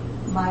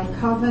 My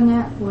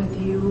covenant with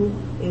you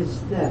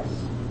is this.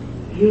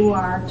 You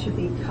are to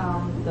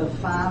become the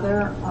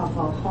father of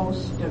a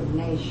host of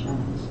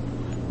nations.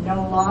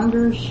 No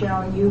longer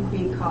shall you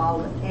be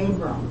called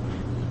Abram.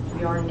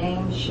 Your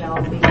name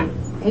shall be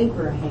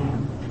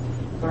Abraham,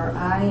 for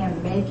I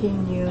am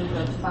making you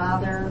the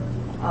father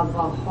of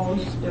a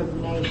host of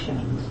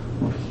nations.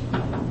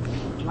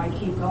 Do I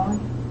keep going?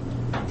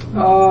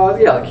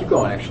 Yeah, keep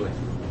going actually.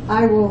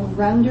 I will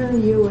render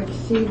you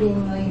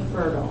exceedingly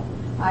fertile.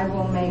 I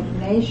will make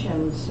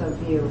nations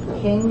of you.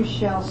 Kings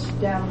shall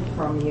stem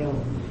from you.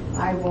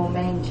 I will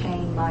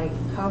maintain my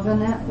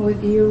covenant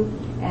with you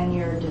and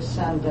your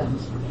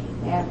descendants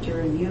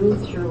after you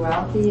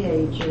throughout the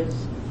ages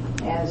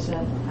as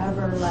an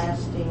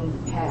everlasting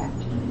pact,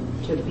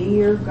 to be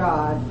your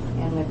God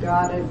and the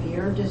God of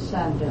your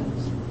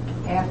descendants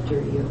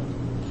after you.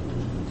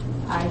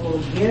 I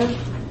will give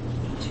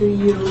to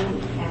you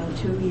and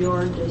to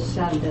your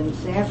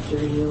descendants after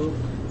you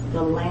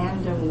the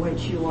land in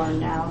which you are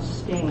now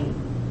staying,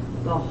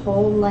 the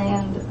whole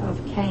land of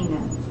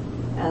Canaan,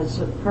 as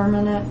a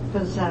permanent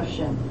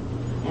possession,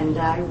 and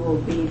I will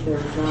be their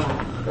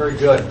God. Very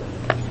good.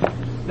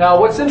 Now,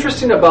 what's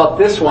interesting about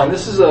this one,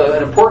 this is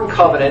an important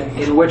covenant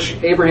in which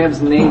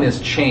Abraham's name is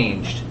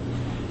changed.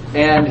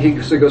 And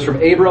so he goes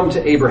from Abram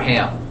to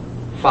Abraham,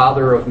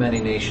 father of many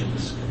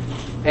nations.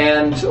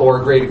 Or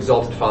great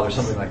exalted father,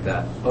 something like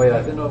that. Oh yeah,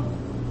 I didn't know.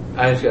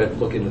 I just got to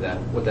look into that,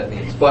 what that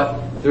means. But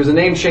there's a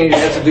name change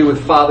that has to do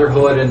with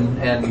fatherhood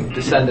and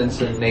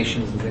descendants and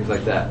nations and things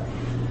like that.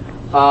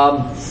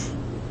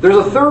 There's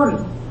a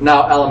third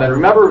now element.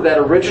 Remember that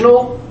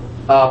original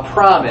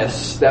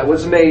promise that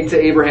was made to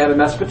Abraham in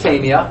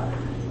Mesopotamia.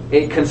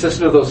 It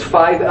consisted of those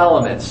 5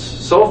 elements.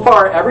 So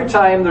far, every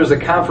time there's a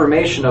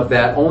confirmation of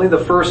that, only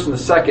the first and the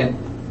second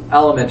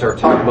element are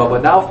talked about.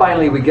 But now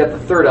finally we get the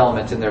third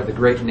element in there, the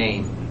great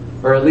name.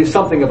 Or at least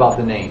something about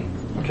the name.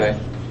 Okay?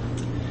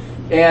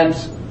 And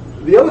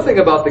the other thing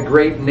about the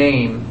great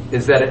name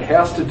is that it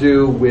has to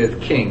do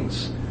with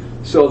kings.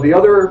 So the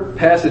other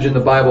passage in the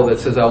Bible that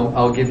says,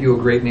 I'll give you a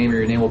great name, or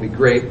your name will be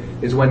great,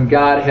 is when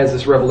God has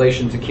this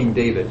revelation to King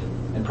David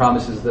and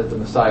promises that the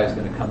Messiah is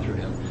going to come through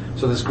him.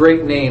 So this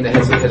great name that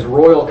has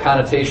royal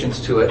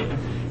connotations to it.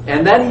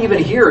 And then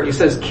even here, he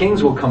says,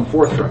 kings will come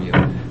forth from you.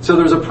 So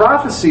there's a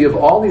prophecy of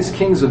all these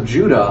kings of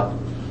Judah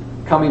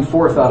coming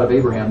forth out of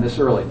Abraham this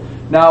early.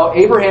 Now,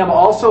 Abraham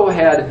also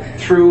had,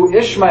 through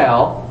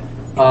Ishmael,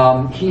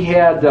 he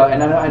had,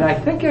 and I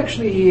think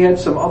actually he had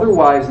some other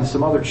wives and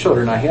some other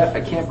children.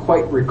 I can't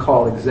quite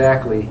recall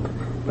exactly,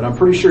 but I'm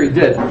pretty sure he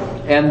did.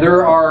 And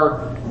there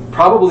are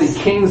probably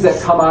kings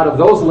that come out of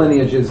those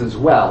lineages as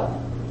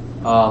well.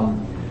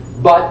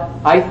 But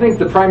I think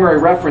the primary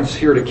reference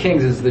here to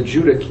kings is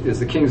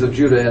the kings of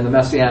Judah and the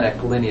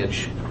Messianic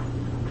lineage.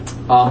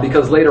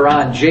 Because later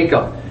on,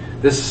 Jacob,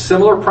 this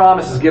similar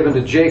promise is given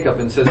to Jacob,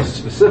 and says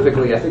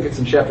specifically, I think it's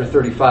in chapter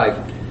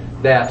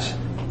 35, that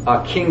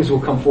kings will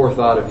come forth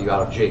out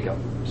of Jacob.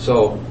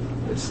 So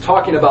it's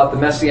talking about the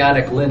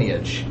Messianic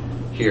lineage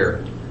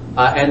here.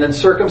 And then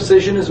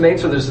circumcision is made,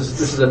 so this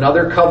is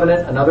another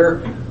covenant,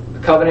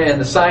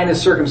 and the sign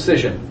is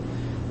circumcision.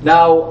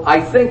 Now,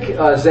 I think,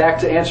 Zach,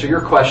 to answer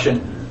your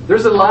question,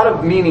 there's a lot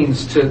of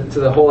meanings to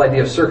the whole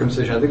idea of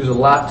circumcision. I think there's a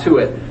lot to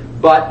it.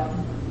 But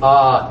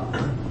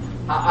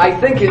I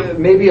think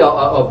maybe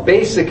a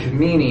basic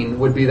meaning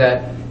would be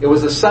that it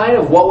was a sign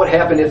of what would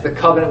happen if the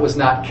covenant was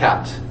not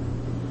kept.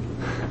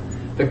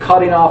 The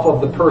cutting off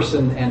of the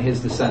person and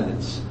his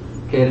descendants.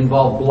 Okay, it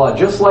involved blood.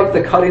 Just like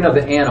the cutting of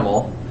the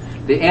animal.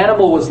 The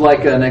animal was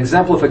like an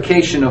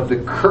exemplification of the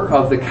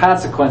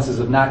consequences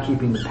of not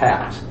keeping the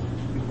pact,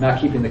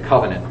 not keeping the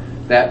covenant.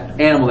 That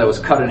animal that was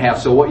cut in half.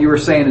 So what you were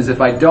saying is, if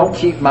I don't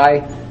keep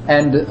my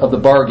end of the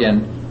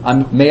bargain,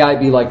 may I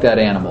be like that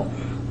animal.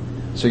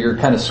 So you're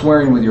kind of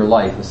swearing with your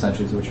life,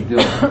 essentially, is what you're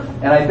doing.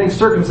 And I think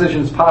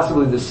circumcision is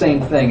possibly the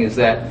same thing, is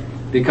that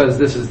because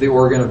this is the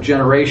organ of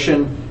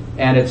generation,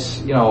 and it's,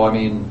 it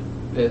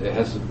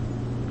has,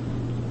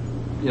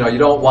 you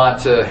don't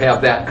want to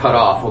have that cut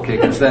off, okay,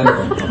 because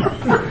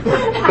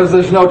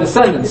there's no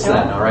descendants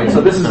then, all right?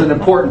 So this is an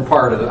important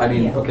part of it.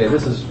 Okay,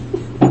 this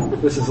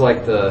is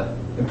like the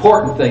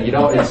important thing,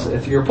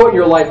 if you're putting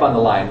your life on the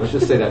line, let's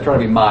just say that, I'm trying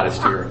to be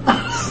modest here.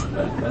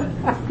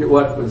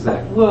 What was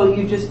that? Well,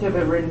 you just have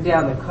it written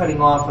down, the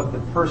cutting off of the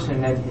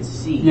person and his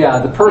seed. Yeah,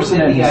 the person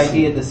and the his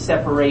idea of the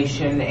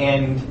separation,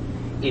 and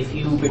if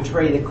you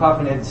betray the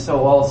covenant,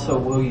 so also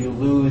will you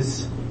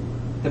lose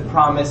the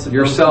promise of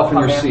yourself and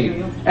your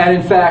seed. And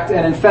in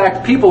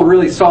fact, people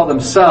really saw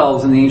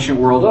themselves in the ancient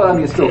world.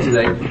 Still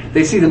today,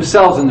 they see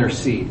themselves in their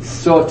seed.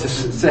 So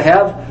to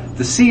have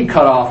the seed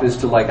cut off is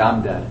to, like,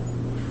 I'm dead.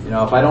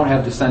 If I don't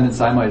have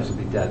descendants, I might as well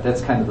be dead. That's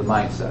kind of the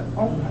mindset.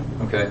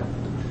 Okay.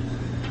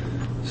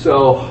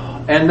 So,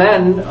 and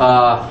then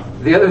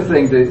the other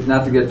thing,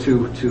 not to get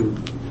too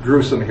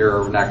gruesome here,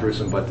 or not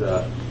gruesome,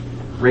 but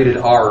rated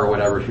R or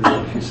whatever,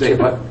 if you say.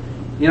 But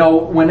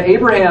when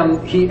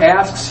Abraham, he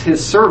asks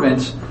his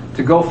servant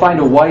to go find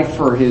a wife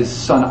for his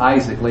son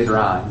Isaac later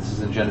on. This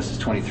is in Genesis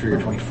 23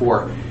 or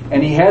 24,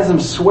 and he has them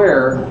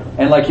swear,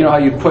 and how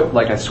you put,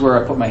 I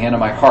swear I put my hand on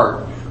my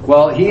heart.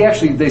 Well,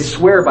 they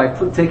swear by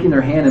taking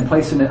their hand and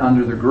placing it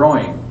under their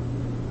groin.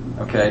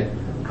 Okay?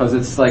 Because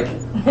it's this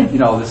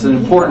is an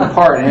important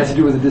part. It has to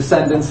do with the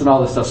descendants and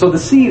all this stuff. So the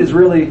seed is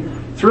really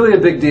a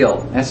big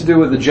deal. It has to do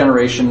with the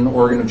generation,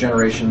 organ of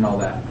generation, and all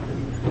that.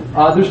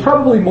 There's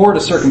probably more to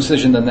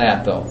circumcision than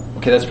that, though.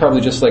 Okay, that's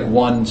probably just like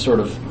one sort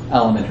of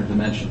element or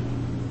dimension.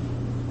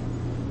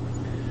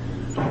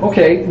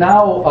 Okay,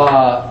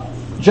 now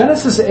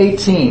Genesis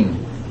 18.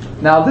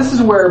 Now, this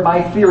is where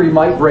my theory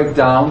might break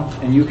down,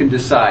 and you can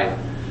decide.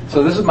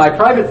 So this is my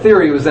private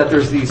theory, was that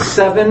there's these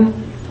 7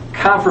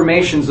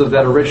 confirmations of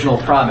that original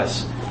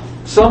promise.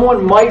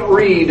 Someone might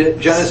read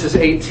Genesis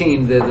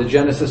 18, the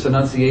Genesis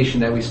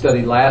Annunciation that we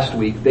studied last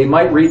week. They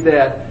might read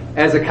that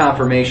as a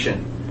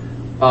confirmation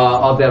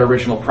of that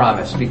original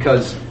promise,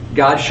 because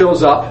God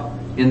shows up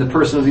in the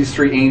person of these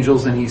 3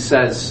 angels, and he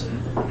says,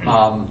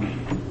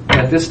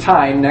 at this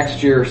time,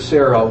 next year,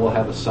 Sarah will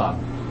have a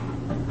son.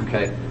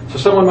 Okay? So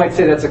someone might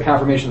say that's a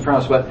confirmation of the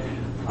promise, but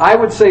I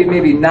would say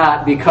maybe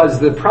not, because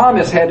the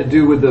promise had to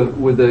do with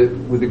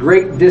the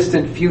great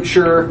distant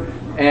future,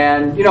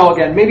 and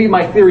again, maybe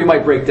my theory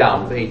might break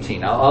down with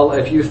 18.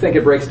 If you think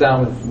it breaks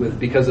down with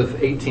because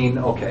of 18,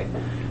 okay.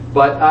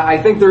 But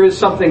I think there is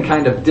something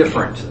kind of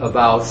different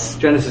about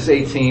Genesis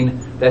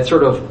 18 that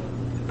sort of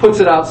puts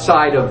it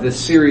outside of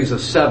this series of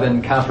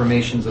 7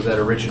 confirmations of that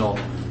original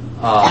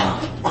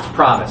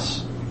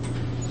promise.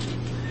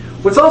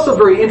 What's also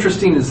very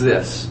interesting is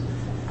this.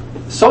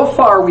 So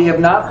far, we have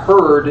not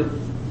heard...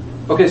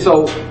 Okay,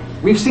 so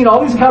we've seen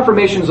all these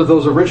confirmations of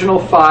those original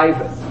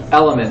 5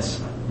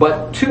 elements,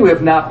 but 2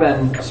 have not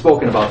been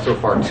spoken about so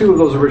far. 2 of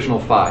those original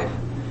 5.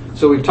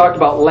 So we've talked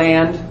about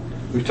land,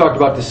 we've talked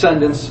about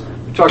descendants,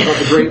 we've talked about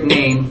the great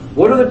name.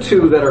 What are the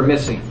 2 that are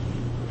missing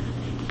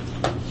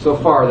so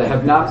far that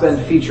have not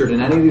been featured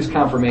in any of these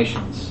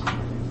confirmations?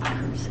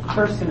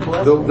 Curse and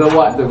bless. The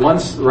what? The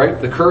ones, right?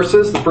 The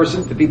curses,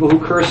 the people who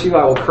curse you,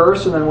 I will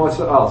curse, and then what's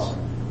else?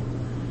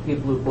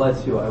 People who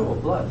bless you, I will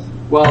bless.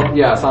 Well,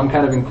 yes, I'm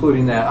kind of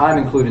including that. I'm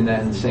including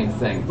that in the same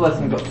thing.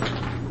 Blessing goes.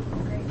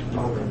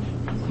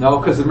 No,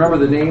 because remember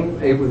the name,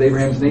 with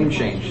Abraham's name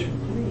change.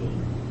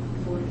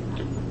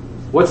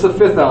 What's the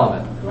fifth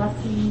element?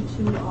 Blessing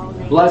to all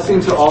nations.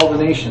 Blessing to all the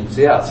nations.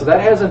 Yeah, so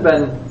that hasn't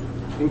been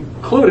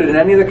included in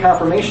any of the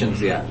confirmations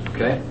yet.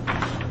 Okay,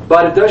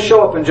 but it does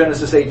show up in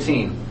Genesis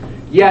 18.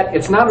 Yet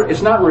it's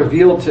not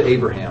revealed to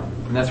Abraham,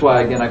 and that's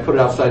why again I put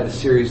it outside the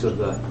series of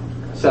the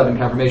 7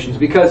 confirmations,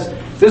 because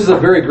this is a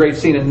very great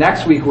scene. And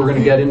next week we're going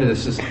to get into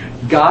this. Is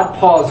God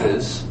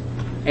pauses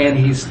and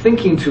he's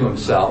thinking to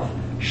himself,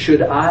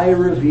 should I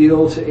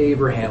reveal to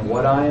Abraham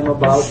what I am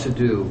about to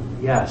do?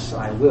 Yes,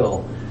 I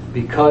will.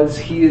 Because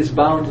he is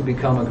bound to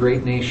become a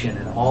great nation,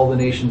 and all the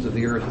nations of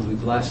the earth will be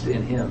blessed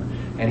in him.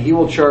 And he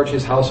will charge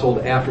his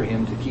household after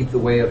him to keep the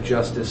way of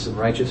justice and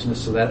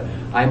righteousness, so that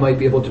I might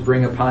be able to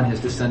bring upon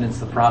his descendants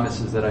the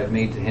promises that I've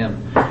made to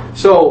him.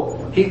 So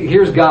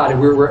here's God.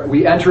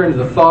 We enter into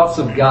the thoughts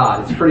of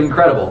God. It's pretty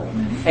incredible.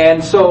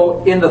 And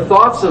so in the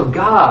thoughts of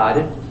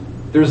God,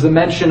 there's the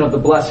mention of the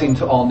blessing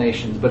to all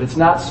nations, but it's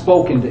not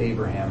spoken to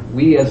Abraham.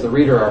 We as the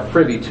reader are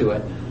privy to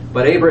it.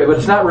 But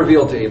it's not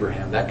revealed to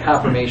Abraham. That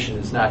confirmation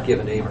is not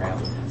given to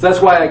Abraham. So that's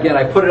why, again,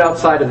 I put it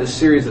outside of this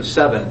series of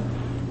 7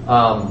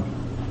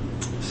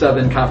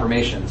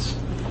 confirmations.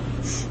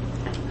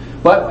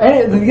 But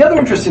the other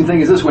interesting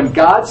thing is this: when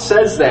God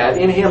says that,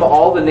 in him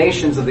all the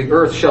nations of the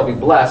earth shall be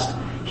blessed,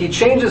 he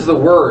changes the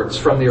words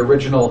from the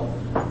original,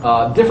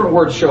 different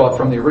words show up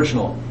from the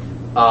original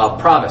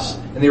promise.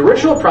 And the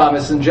original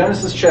promise in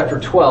Genesis chapter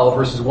 12,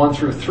 verses 1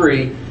 through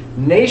 3,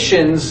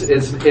 nations,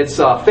 it's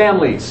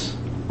families.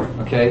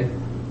 Okay,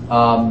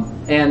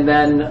 and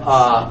then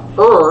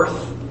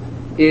earth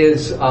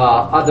is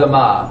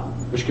Adamah,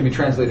 which can be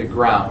translated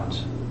ground,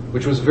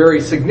 which was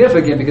very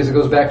significant because it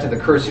goes back to the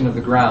cursing of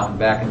the ground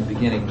back in the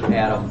beginning to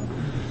Adam.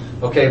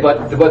 Okay,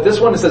 but this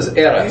one says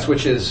Eretz,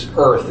 which is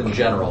earth in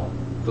general,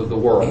 the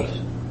world,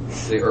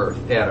 the earth,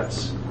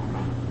 Eretz.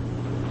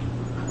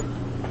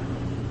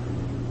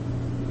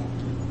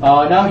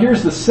 Now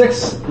here's the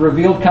 6th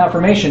revealed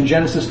confirmation,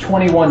 Genesis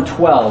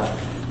 21:12.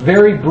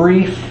 Very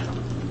brief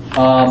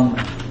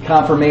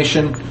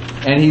confirmation,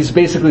 and he's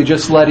basically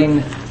just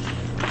letting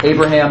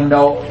Abraham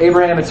know,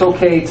 Abraham, it's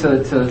okay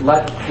to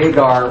let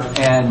Hagar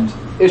and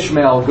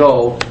Ishmael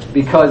go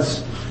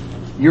because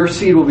your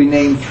seed will be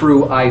named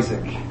through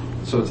Isaac.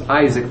 So it's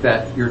Isaac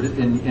that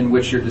in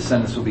which your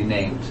descendants will be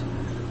named.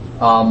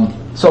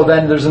 So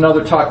then there's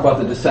another talk about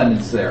the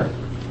descendants there.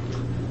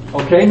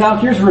 Okay, now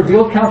here's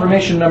revealed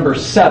confirmation number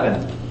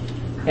 7,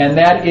 and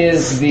that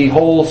is the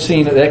whole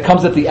scene that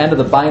comes at the end of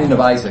the binding of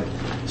Isaac.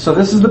 So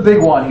this is the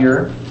big one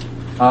here.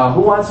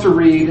 Who wants to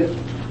read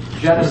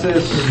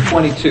Genesis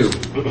 22?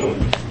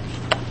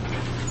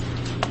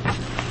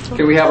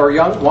 Can we have a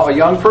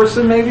young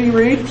person maybe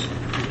read?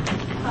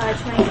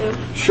 22.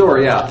 Sure,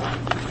 yeah.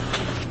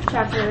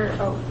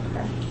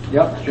 Okay.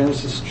 Yep,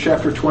 Genesis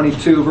chapter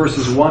 22,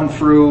 verses 1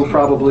 through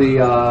probably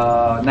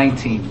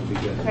 19 would be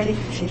good. Ready?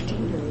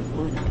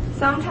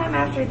 Sometime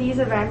after these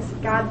events,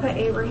 God put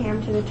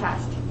Abraham to the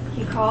test.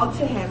 He called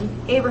to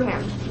him,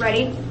 Abraham,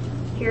 ready?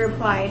 He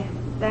replied.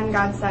 Then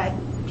God said,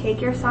 take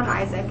your son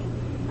Isaac,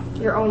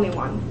 your only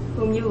one,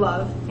 whom you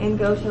love, and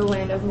go to the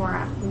land of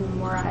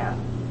Moriah.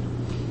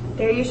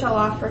 There you shall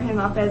offer him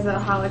up as a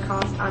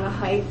holocaust on a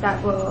height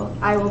that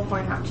I will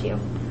point out to you.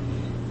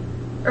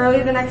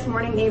 Early the next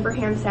morning,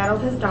 Abraham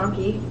saddled his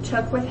donkey,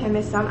 took with him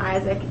his son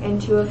Isaac and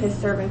 2 of his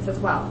servants as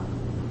well,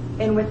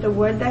 and with the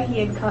wood that he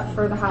had cut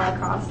for the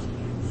holocaust,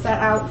 set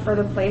out for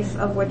the place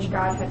of which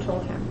God had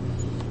told him.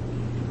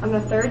 On the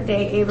 3rd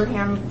day,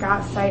 Abraham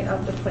got sight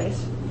of the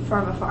place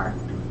from afar.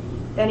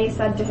 Then he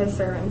said to his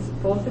servants,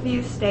 both of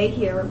you stay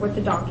here with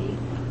the donkey,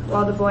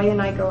 while the boy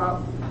and I go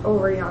out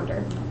over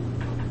yonder.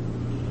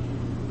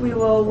 We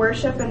will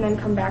worship and then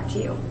come back to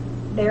you.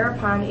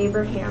 Thereupon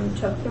Abraham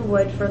took the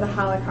wood for the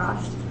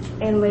holocaust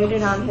and laid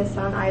it on his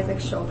son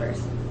Isaac's shoulders,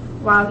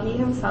 while he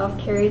himself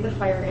carried the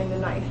fire and the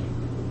knife.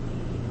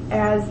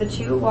 As the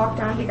 2 walked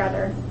on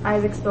together,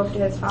 Isaac spoke to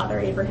his father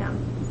Abraham.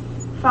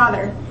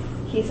 Father,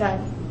 he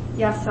said.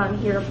 Yes, son,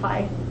 he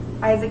replied.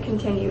 Isaac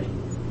continued,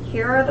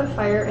 here are the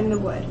fire and the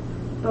wood,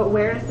 but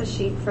where is the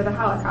sheep for the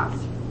holocaust?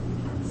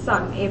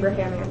 Son,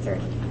 Abraham answered,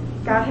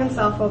 God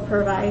himself will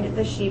provide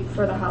the sheep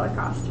for the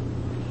holocaust.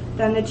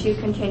 Then the 2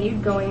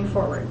 continued going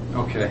forward.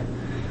 Okay.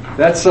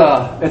 It's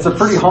a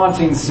pretty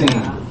haunting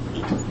scene.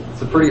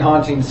 It's a pretty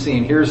haunting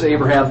scene. Here's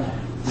Abraham.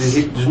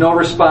 There's no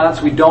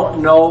response. We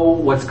don't know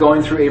what's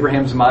going through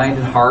Abraham's mind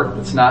and heart.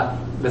 That's not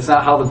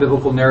how the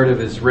biblical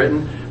narrative is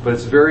written, but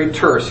it's very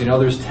terse.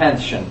 There's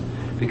tension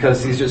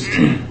because he's just,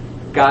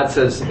 God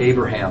says,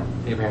 Abraham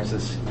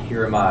says,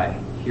 here am I,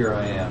 here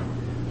I am.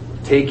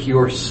 Take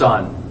your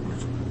son,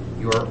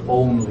 your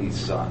only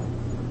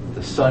son,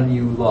 the son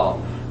you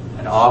love,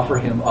 and offer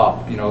him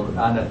up,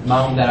 on the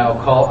mountain that I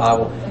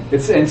will.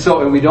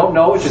 And we don't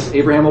know, it's just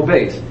Abraham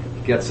obeys.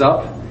 He gets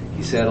up,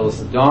 He saddles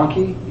the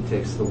donkey. He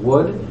takes the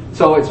wood.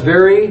 So it's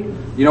very,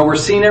 we're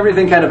seeing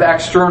everything kind of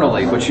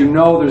externally, but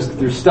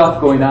there's stuff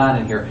going on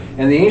in here.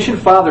 And the ancient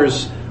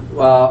fathers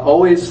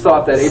always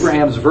thought that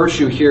Abraham's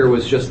virtue here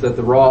was just that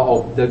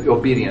the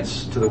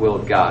obedience to the will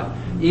of God,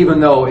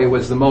 even though it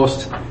was the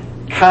most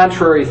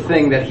contrary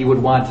thing that he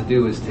would want to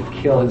do is to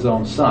kill his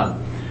own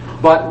son.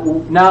 But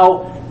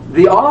now,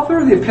 the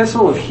author of the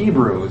Epistle of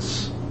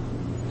Hebrews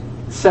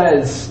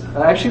says,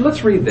 actually,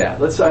 let's read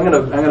that. I'm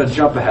going to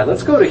jump ahead.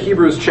 Let's go to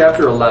Hebrews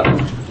chapter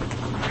 11.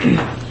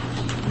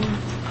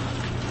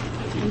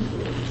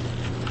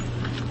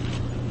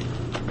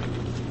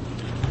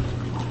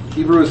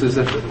 Hebrews is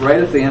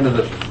right at the end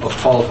of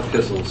Paul's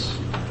epistles.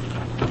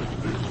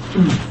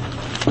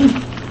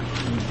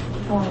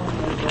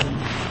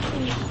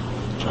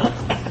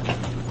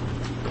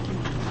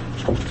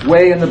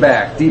 Way in the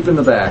back, deep in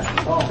the back.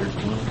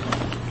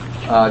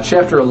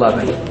 Chapter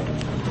 11.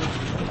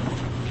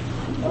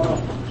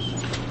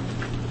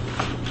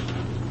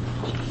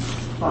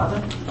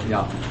 Father?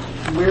 Yeah.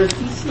 Where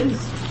he says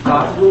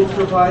God will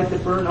provide the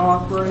burnt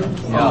offering,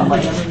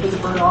 land for the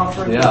burnt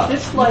offering, Yeah. is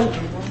this like,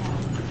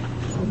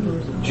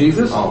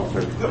 Jesus?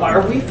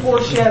 are we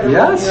foreshadowing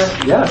here?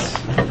 Yes,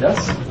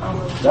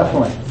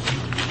 definitely.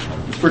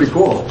 It's pretty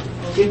cool.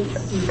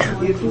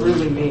 It's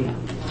really neat.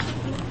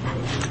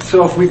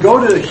 So if we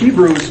go to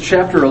Hebrews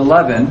chapter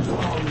 11,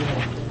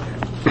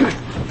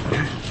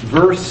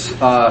 verse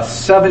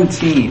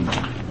 17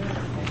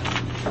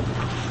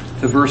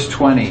 to verse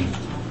 20.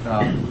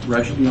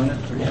 Reggie, do you want it?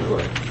 Yeah, go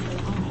ahead.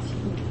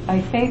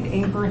 By faith,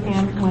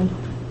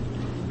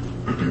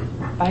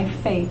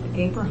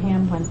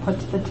 Abraham, when put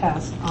to the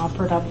test,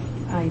 offered up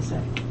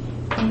Isaac.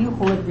 He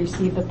who had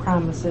received the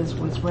promises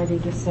was ready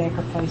to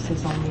sacrifice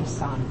his only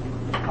son,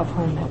 of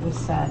whom it was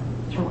said,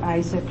 "Through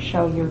Isaac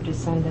shall your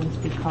descendants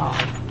be called."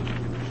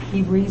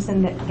 He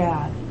reasoned that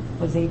God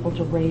was able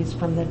to raise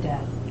from the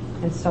dead,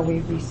 and so he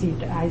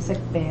received Isaac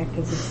back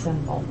as a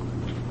symbol.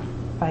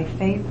 By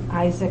faith,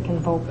 Isaac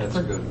invoked... That's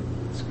good.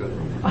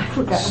 I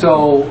forgot.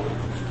 So,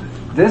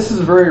 this is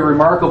a very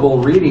remarkable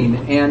reading,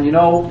 and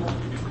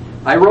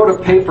I wrote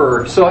a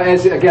paper. So,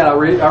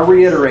 I'll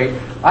reiterate.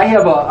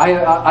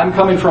 I'm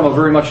coming from a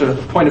very much a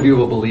point of view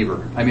of a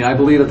believer. I mean, I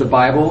believe that the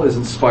Bible is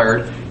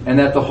inspired, and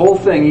that the whole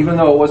thing, even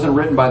though it wasn't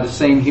written by the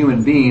same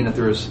human being, that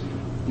there's,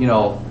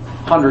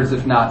 hundreds,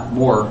 if not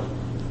more,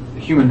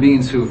 human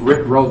beings who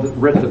wrote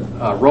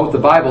the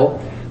Bible,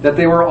 that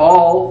they were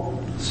all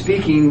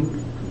speaking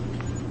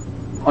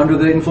under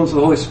the influence of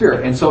the Holy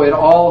Spirit. And so it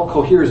all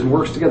coheres and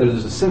works together.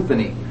 There's a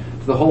symphony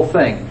to the whole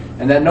thing.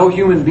 And that no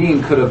human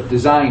being could have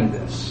designed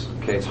this.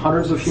 Okay, it's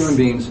hundreds of human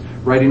beings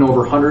writing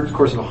over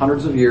course of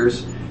hundreds of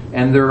years.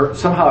 And they're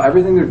somehow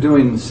everything they're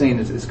doing and saying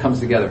is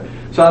comes together.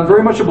 So I'm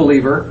very much a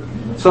believer.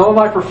 Some of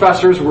my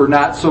professors were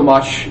not so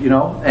much,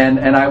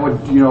 and I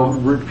would,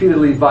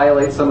 repeatedly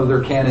violate some of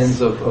their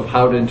canons of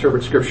how to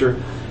interpret Scripture.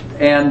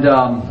 And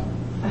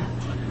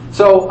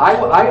so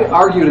I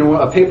argued in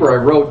a paper I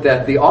wrote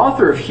that the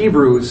author of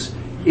Hebrews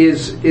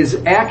is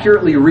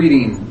accurately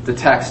reading the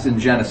text in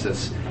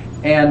Genesis.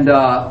 And,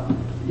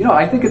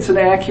 I think it's an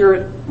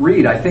accurate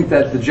read. I think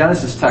that the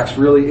Genesis text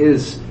really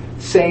is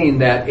saying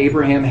that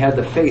Abraham had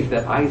the faith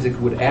that Isaac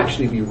would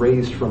actually be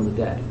raised from the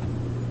dead.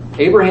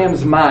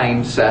 Abraham's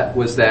mindset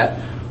was that,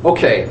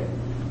 okay,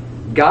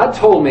 God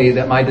told me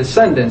that my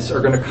descendants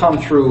are going to come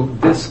through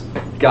this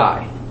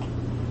guy.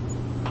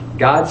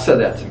 God said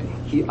that to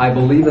me. I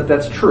believe that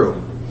that's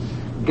true.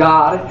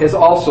 God has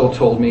also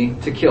told me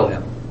to kill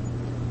him.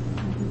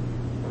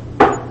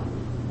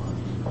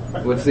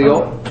 What's the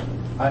deal?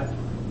 I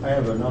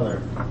have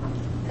another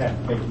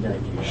half-baked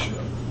idea.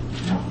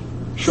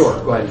 Sure,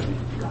 go ahead.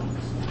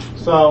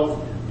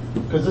 So,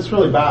 because this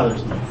really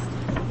bothers me.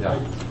 Yeah.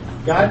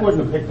 God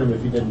wouldn't have picked him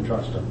if he didn't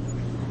trust him.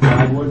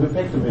 God wouldn't have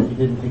picked him if he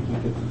didn't think he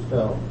could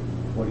fulfill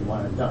what he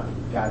wanted done.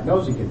 God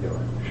knows he can do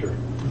it. Sure.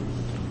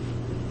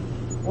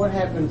 What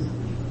happens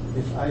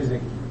if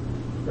Isaac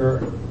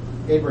or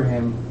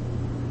Abraham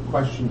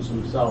questions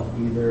himself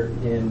either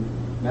in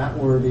not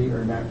worthy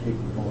or not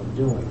capable of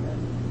doing it?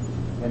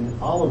 And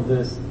all of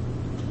this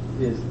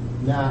is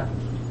not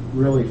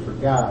really for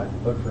God,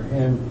 but for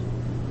him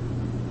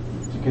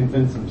to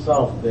convince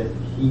himself that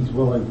he's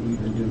willing to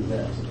even do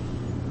this.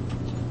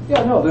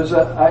 Yeah, no,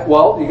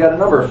 you got a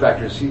number of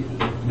factors.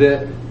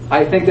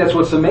 I think that's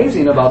what's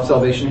amazing about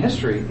salvation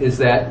history is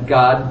that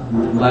God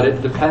let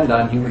it depend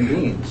on human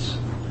beings.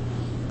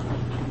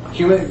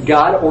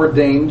 God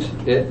ordained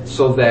it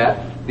so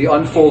that the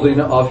unfolding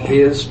of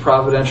His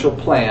providential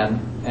plan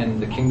and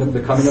the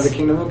coming of the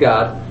kingdom of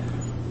God,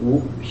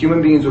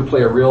 human beings would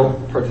play a real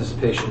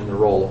participation in the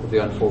role of the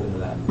unfolding of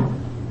that.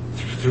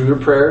 Through their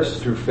prayers,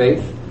 through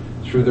faith,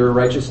 through their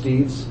righteous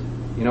deeds.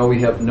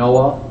 We have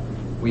Noah,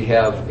 we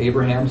have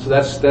Abraham, so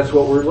that's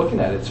what we're looking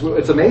at.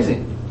 It's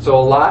amazing.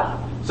 So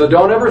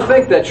don't ever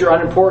think that you're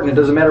unimportant. It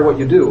doesn't matter what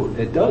you do.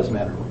 It does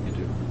matter what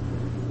you do.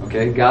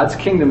 Okay, God's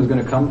kingdom is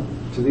going to come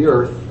to the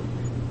earth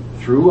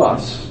through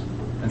us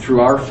and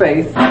through our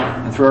faith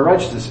and through our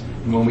righteousness.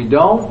 And when we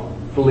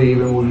don't believe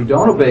and when we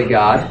don't obey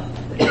God,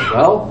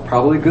 well,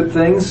 probably good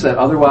things that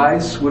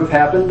otherwise would have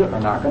happened are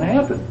not going to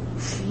happen.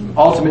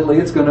 Ultimately,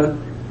 it's going to,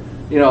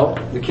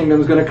 the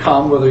kingdom's going to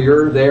come whether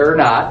you're there or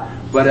not.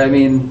 But I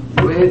mean,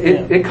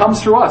 it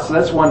comes through us. So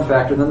that's one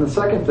factor. And then the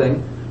second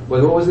thing,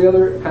 what was the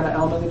other kind of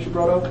element that you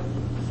brought up?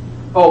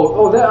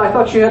 I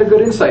thought you had a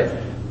good insight.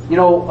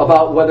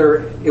 About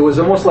whether it was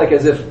almost like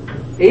as if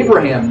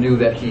Abraham knew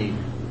that he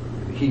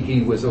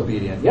was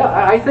obedient. Yeah,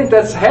 I think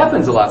that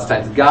happens a lot of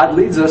times. God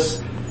leads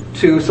us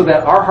so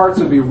that our hearts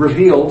would be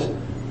revealed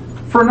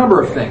for a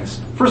number of things.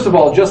 First of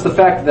all, just the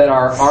fact that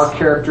our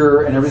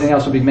character and everything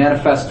else would be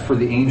manifest for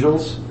the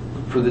angels,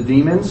 for the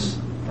demons,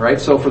 right?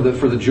 So for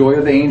the joy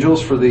of the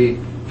angels, for the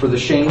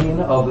shaming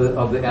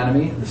of the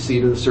enemy, the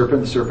seed of the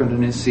serpent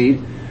and his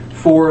seed,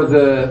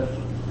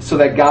 so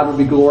that God would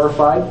be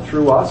glorified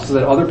through us, so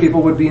that other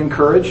people would be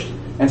encouraged,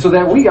 and so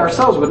that we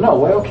ourselves would know,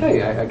 well,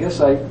 okay, I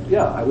guess I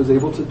was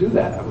able to do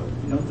that.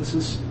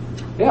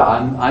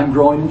 I'm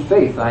growing in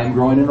faith. I am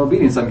growing in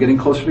obedience. I'm getting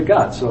closer to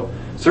God. So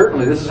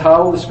certainly, this is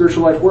how the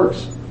spiritual life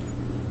works.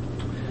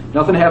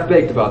 Nothing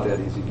half-baked about that,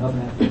 easy.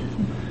 Nothing half-baked.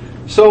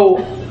 So,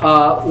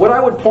 what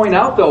I would point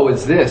out, though,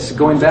 is this,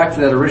 going back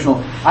to that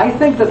original, I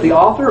think that the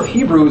author of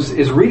Hebrews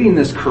is reading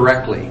this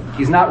correctly.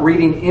 He's not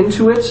reading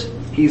into it.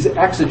 He's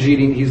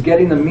exegeting. He's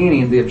getting the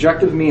meaning, the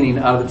objective meaning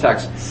out of the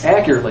text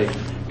accurately.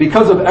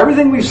 Because of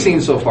everything we've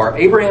seen so far,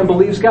 Abraham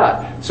believes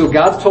God. So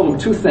God's told him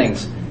two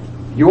things.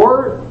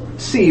 Your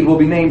seed will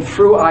be named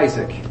through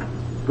Isaac.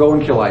 Go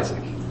and kill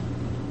Isaac.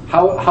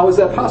 How is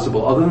that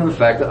possible, other than the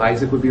fact that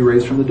Isaac would be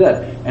raised from the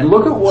dead? And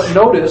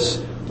notice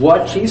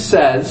what he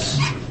says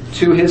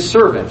to his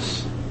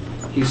servants.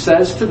 He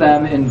says to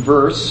them in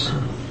verse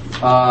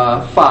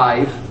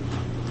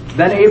 5,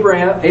 Then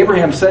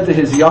Abraham said to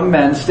his young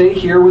men, Stay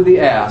here with the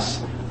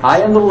ass.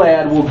 I and the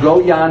lad will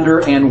go yonder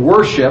and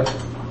worship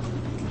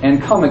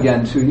and come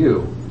again to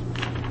you.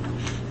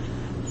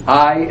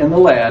 I and the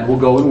lad will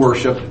go and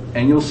worship,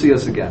 and you'll see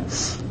us again.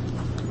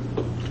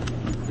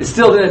 It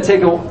still didn't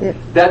take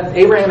that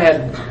Abraham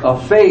had a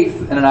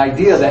faith and an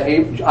idea that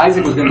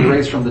Isaac was going to be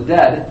raised from the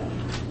dead.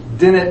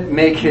 Didn't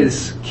make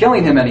his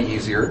killing him any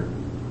easier.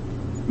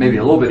 Maybe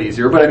a little bit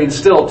easier, but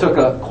still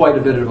took quite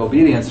a bit of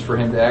obedience for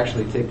him to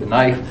actually take the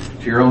knife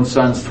to your own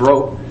son's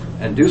throat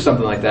and do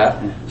something like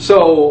that.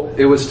 So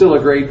it was still a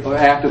great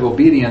act of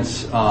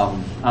obedience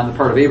on the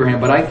part of Abraham.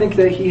 But I think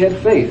that he had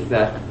faith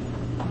that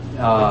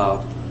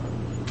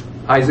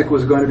Isaac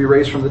was going to be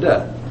raised from the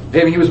dead.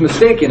 Maybe he was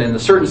mistaken in a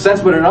certain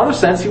sense, but in another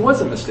sense he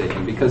wasn't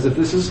mistaken, because if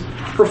this is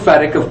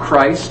prophetic of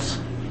Christ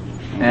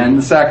and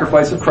the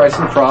sacrifice of Christ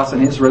on the cross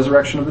and his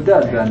resurrection of the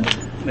dead, then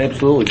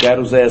absolutely. God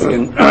was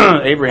asking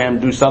Abraham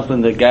to do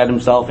something that God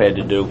himself had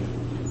to do.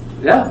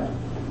 Yeah,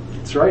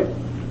 that's right.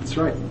 That's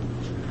right.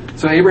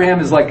 So Abraham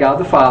is like God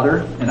the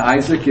Father, and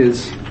Isaac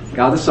is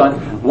God the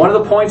Son. One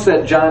of the points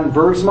that John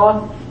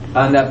Bergsma,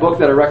 on that book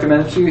that I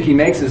recommended to you, he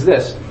makes is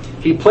this.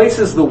 He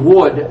places the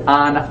wood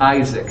on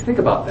Isaac. Think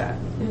about that.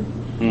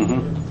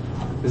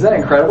 Mm-hmm. Isn't that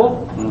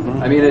incredible?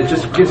 Mm-hmm. It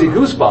just gives you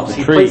goosebumps.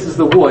 He places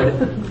the wood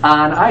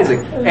on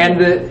Isaac,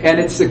 and in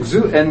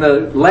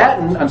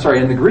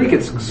the Greek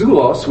it's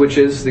xoulos, which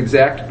is the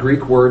exact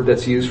Greek word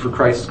that's used for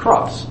Christ's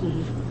cross.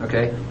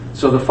 Okay,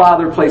 so the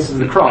Father places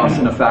the cross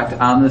in effect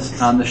on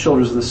the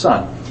shoulders of the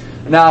Son.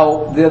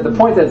 Now, the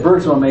point that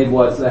Bergsma made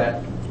was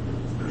that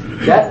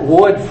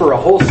wood for a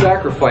whole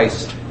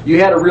sacrifice,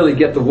 you had to really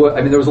get the wood.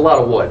 There was a lot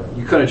of wood.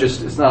 You couldn't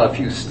it's not a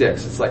few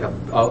sticks. It's like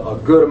a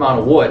good amount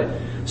of wood.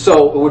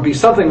 So it would be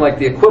something like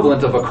the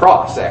equivalent of a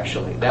cross,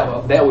 actually.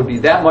 That would be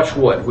that much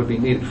wood would be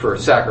needed for a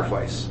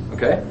sacrifice.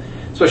 Okay,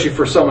 especially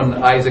for someone.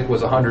 Isaac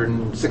was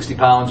 160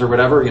 pounds or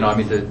whatever.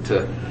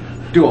 To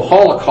do a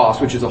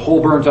holocaust, which is a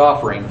whole burnt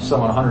offering, of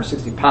someone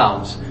 160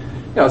 pounds.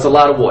 It's a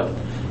lot of wood.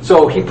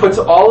 So he puts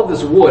all of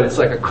this wood. It's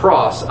like a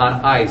cross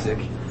on Isaac,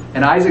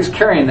 and Isaac's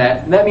carrying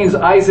that. And that means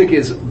Isaac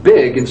is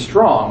big and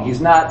strong.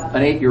 He's not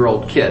an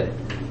 8-year-old kid.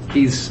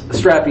 He's a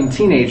strapping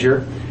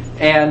teenager,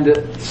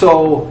 and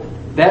so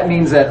that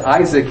means that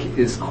Isaac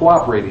is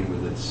cooperating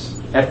with this.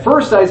 At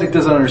first, Isaac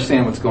doesn't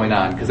understand what's going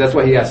on, because that's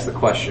why he asks the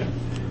question.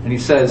 And he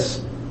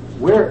says,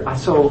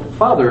 so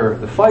Father,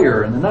 the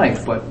fire and the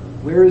knife, but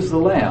where is the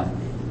lamb?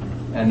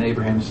 And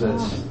Abraham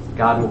says,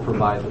 God will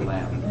provide the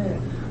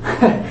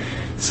lamb.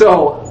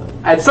 So,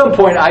 at some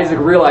point, Isaac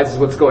realizes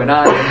what's going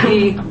on, and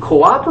he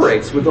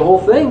cooperates with the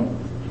whole thing.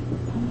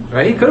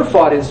 Right? He could have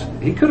fought.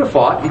 He could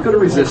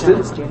have resisted.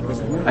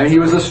 He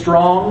was a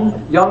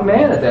strong young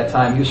man at that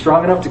time. He was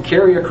strong enough to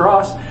carry a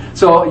cross.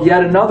 So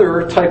yet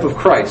another type of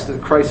Christ.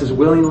 That Christ is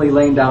willingly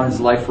laying down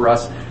his life for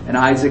us, and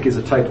Isaac is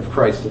a type of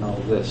Christ in all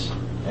of this.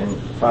 And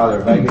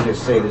Father, if I could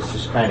just say, this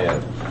just kind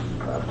of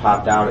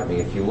popped out at me.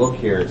 If you look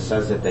here, it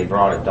says that they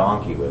brought a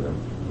donkey with them,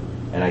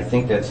 and I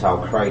think that's how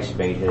Christ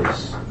made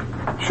his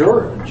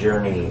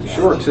journey.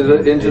 Sure,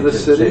 into the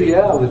city.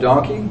 Yeah, the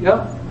donkey.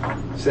 Yeah.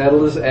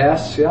 Saddled his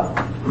ass, yeah.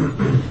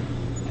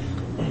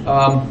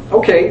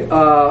 Okay.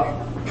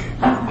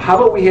 How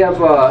about we have?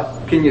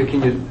 Can you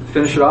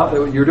finish it off?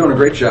 You're doing a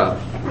great job.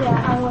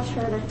 Yeah, I almost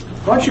heard it.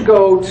 Why don't you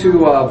go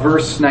to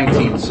verse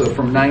 19? So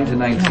from 9 to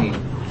 19.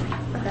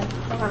 Okay.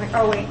 found it.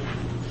 Oh, wait.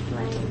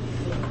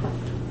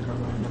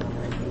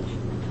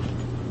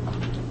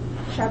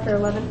 Chapter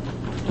 11.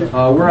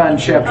 We're on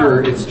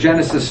it's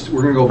Genesis.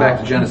 We're going to go back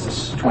to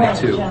Genesis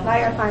 22. Now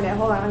I gotta find it.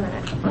 Hold on a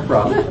minute. No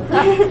problem.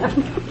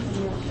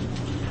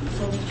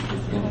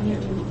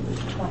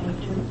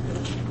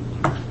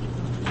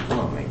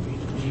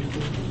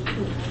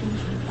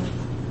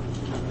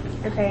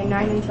 Okay,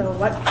 9 until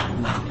what?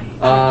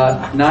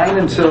 9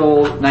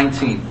 until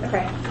 19.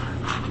 Okay.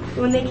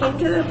 When they came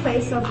to the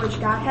place of which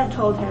God had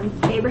told him,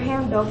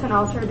 Abraham built an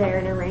altar there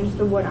and arranged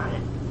the wood on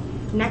it.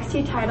 Next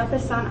he tied up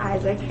his son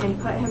Isaac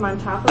and put him on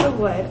top of the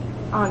wood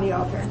on the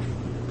altar.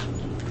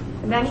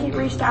 And then he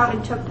reached out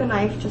and took the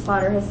knife to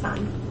slaughter his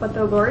son. But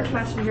the Lord's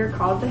messenger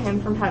called to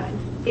him from heaven,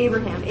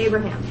 Abraham,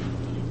 Abraham.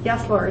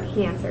 Yes, Lord,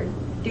 he answered.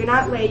 Do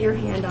not lay your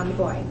hand on the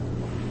boy,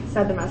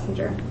 said the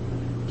messenger.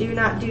 Do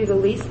not do the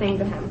least thing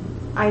to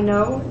him. I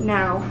know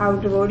now how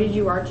devoted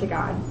you are to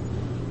God,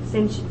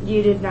 since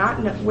you did not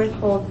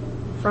withhold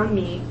from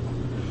me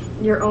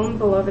your own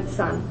beloved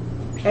son.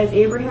 As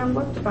Abraham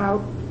looked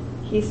about,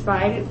 he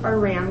spied a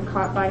ram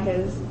caught by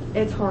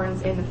its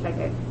horns in the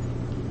thicket.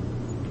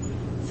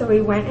 So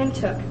he went and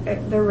took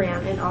the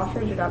ram and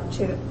offered it up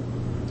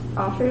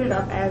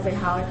as a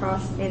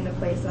holocaust in the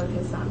place of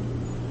his son.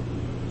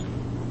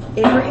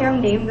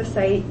 Abraham named the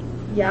site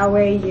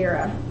Yahweh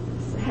Yireh.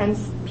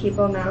 Hence,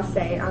 people now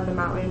say, on the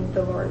mountain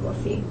the Lord will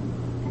see.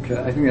 Okay,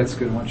 I think that's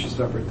good. Why don't you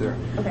stop right there?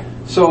 Okay.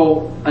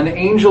 So, an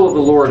angel of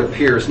the Lord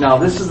appears. Now,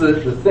 this is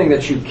the thing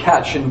that you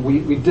catch, and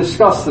we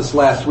discussed this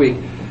last week.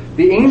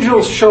 The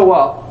angels show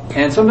up,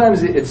 and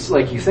sometimes it's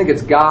like you think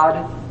it's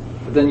God,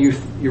 but then you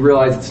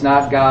realize it's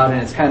not God,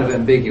 and it's kind of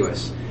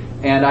ambiguous.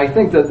 And I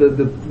think that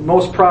the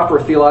most proper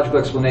theological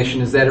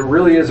explanation is that it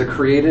really is a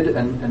created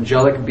and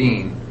angelic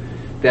being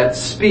that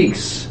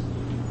speaks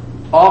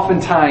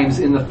oftentimes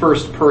in the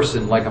first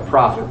person like a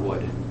prophet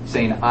would,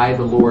 saying, I,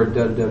 the Lord,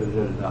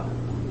 da-da-da-da-da-da.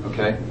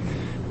 Okay?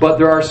 But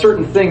there are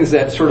certain things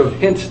that sort of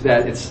hint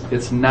that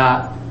it's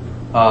not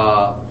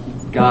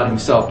God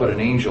himself, but an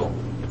angel.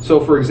 So,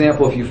 for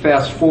example, if you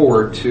fast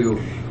forward to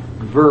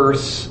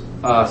verse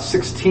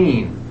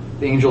 16,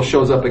 the angel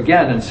shows up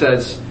again and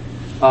says,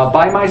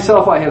 by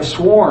myself I have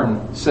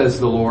sworn, says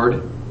the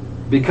Lord,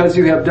 because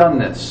you have done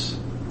this.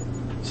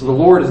 So the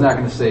Lord is not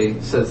going to say,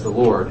 says the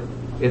Lord.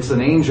 It's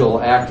an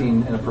angel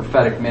acting in a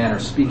prophetic manner,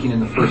 speaking in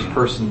the first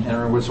person, and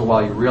every once in a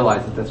while you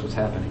realize that that's what's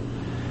happening.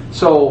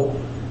 So,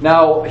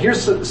 now,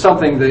 here's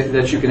something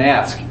that you can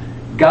ask.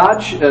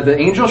 The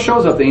angel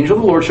shows up, the angel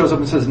of the Lord shows up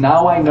and says,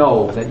 now I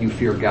know that you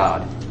fear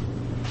God.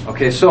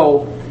 Okay,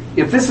 so,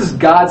 if this is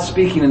God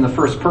speaking in the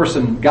first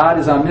person, God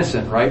is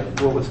omniscient, right?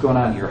 Well, what's going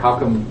on here? How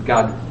come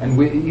God, and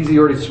we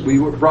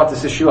brought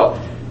this issue up.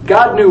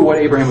 God knew what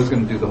Abraham was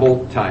going to do the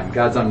whole time.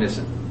 God's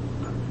omniscient.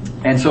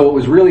 And so it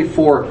was really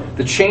for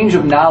the change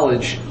of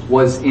knowledge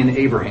was in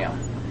Abraham.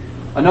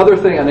 Another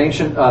thing, an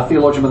ancient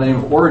theologian by the name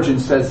of Origen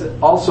says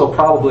also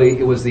probably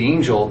it was the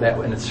angel that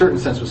in a certain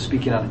sense was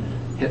speaking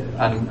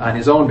on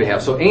his own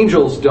behalf. So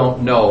angels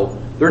don't know.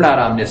 They're not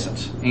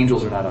omniscient.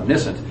 Angels are not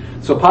omniscient.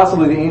 So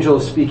possibly the angel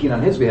is speaking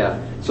on his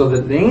behalf. So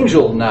that the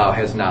angel now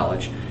has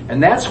knowledge.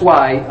 And that's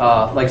why,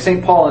 like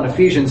St. Paul in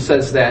Ephesians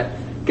says that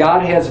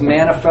God has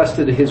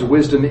manifested his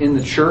wisdom in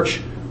the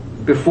church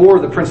before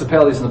the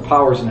principalities and the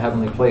powers in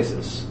heavenly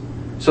places.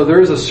 So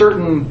there is a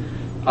certain,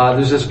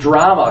 there's this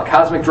drama,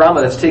 cosmic drama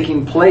that's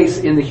taking place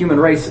in the human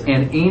race,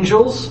 and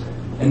angels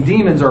and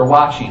demons are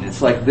watching.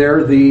 It's like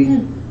they're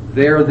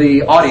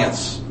the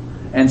audience.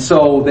 And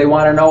so they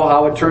want to know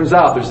how it turns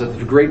out. There's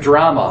a great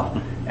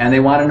drama. And they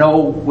want to know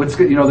what's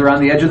good. They're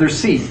on the edge of their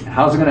seat.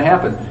 How's it going to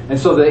happen? And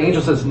so the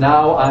angel says,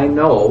 now I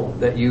know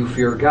that you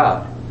fear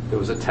God. There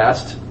was a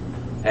test,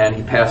 and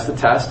he passed the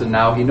test, and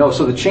now he knows.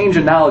 So the change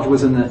in knowledge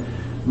was in the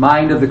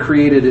mind of the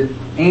created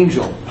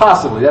angel.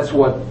 Possibly. That's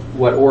what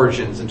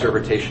Origen's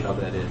interpretation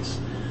of that is.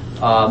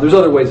 There's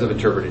other ways of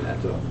interpreting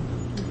that, though.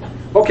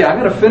 Okay, I'm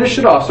going to finish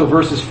it off. So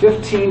verses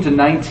 15 to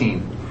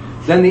 19.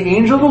 Then the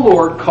angel of the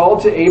Lord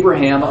called to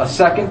Abraham a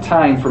second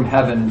time from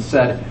heaven and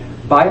said,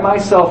 by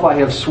myself I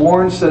have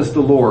sworn, says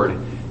the Lord,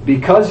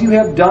 because you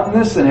have done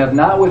this and have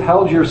not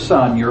withheld your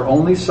son, your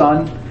only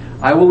son,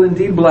 I will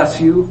indeed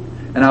bless you,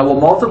 and I will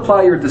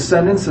multiply your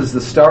descendants as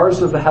the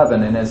stars of the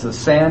heaven and as the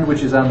sand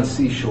which is on the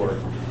seashore.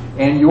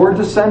 And your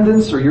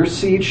descendants or your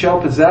seed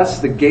shall possess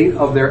the gate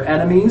of their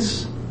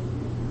enemies,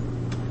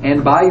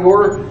 and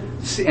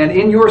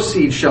in your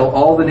seed shall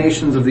all the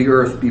nations of the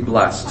earth be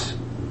blessed,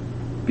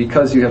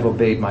 because you have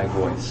obeyed my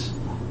voice.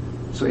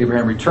 So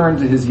Abraham returned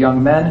to his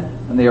young men,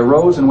 and they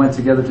arose and went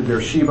together to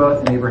Beersheba,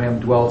 and Abraham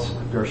dwelt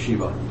at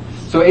Beersheba.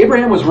 So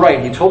Abraham was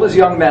right. He told his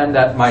young men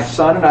that my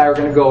son and I are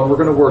going to go and we're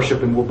going to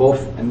worship, and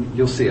and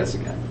you'll see us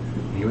again.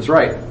 And he was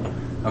right.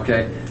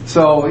 Okay.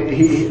 So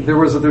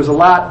there's a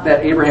lot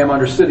that Abraham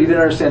understood. He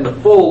didn't understand the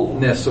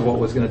fullness of what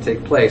was going to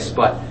take place,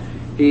 but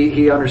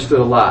he understood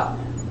a lot.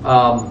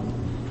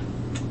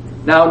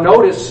 Now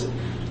notice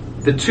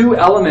the two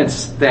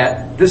elements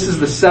that this is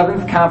the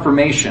seventh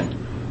confirmation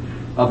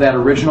of that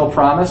original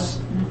promise.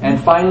 And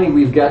finally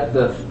we've got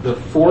the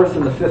fourth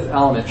and the fifth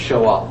element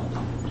show up.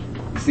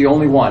 It's the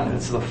only one.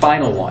 It's the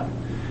final one.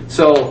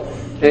 So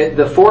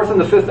the fourth and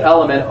the fifth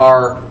element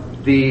are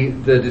the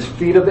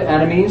defeat of the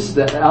enemies.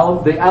 The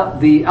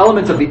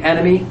element of the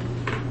enemy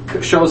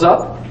shows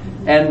up,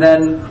 and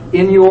then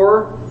in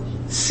your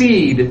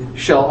seed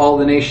shall all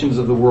the nations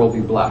of the world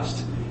be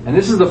blessed. And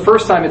this is the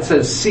first time it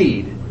says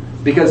seed,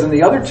 because in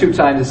the other two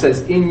times it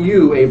says, in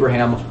you,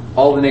 Abraham,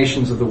 all the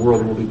nations of the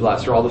world will be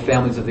blessed, or all the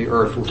families of the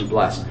earth will be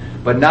blessed.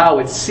 But now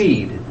it's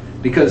seed,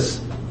 because,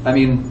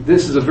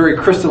 this is a very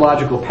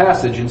Christological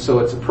passage, and so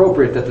it's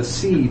appropriate that the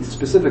seed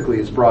specifically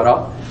is brought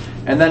up.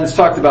 And then it's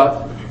talked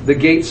about the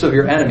gates of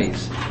your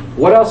enemies.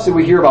 What else did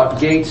we hear about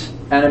gate,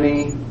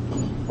 enemy?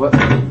 What?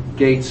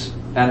 Gates,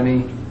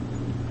 enemy.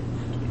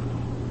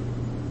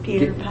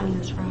 Peter upon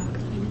this rock.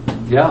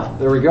 Yeah,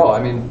 there we go.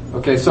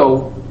 Okay,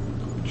 so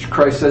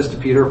Christ says to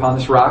Peter, upon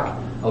this rock,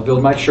 I'll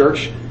build my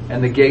church,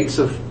 and the gates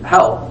of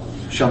hell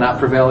shall not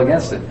prevail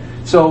against it.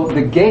 So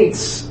the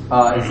gates,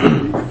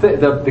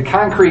 the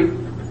concrete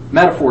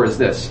metaphor is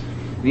this.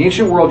 In the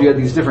ancient world, you had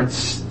these different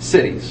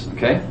cities,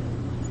 okay?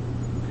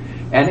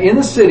 And in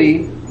the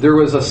city, there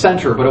was a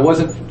center, but it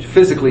wasn't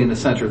physically in the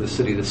center of the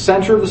city. The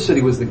center of the city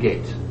was the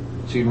gate.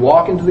 So you'd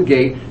walk into the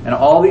gate, and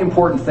all the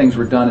important things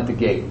were done at the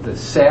gate. The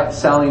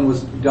selling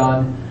was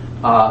done,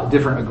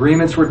 different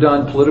agreements were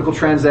done, political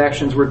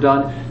transactions were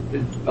done,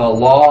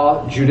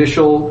 law,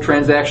 judicial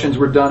transactions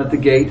were done at the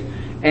gate,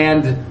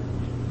 and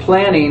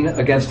planning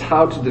against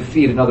how to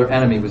defeat another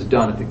enemy was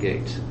done at the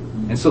gate.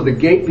 And so the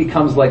gate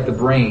becomes like the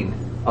brain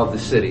of the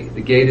city.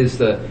 The gate is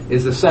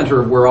the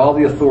center of where all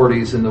the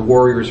authorities and the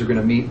warriors are going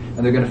to meet, and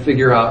they're going to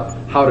figure out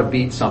how to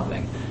beat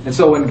something. And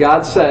so when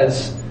God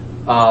says,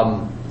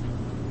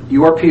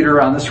 you are Peter,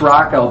 on this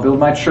rock I'll build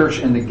my church,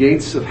 and the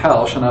gates of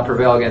hell shall not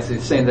prevail against it,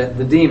 he's saying that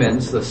the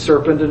demons, the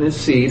serpent and his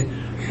seed,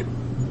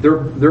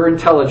 their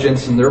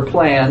intelligence and their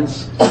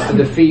plans to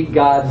defeat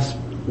God's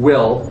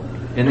will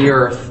in the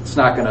earth, it's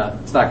not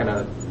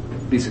gonna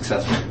be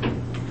successful.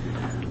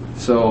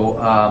 So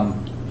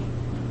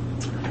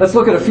let's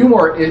look at a few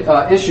more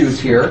issues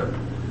here.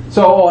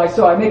 So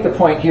I make the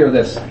point here.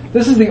 This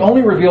is the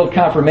only revealed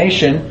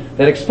confirmation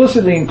that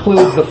explicitly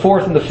includes the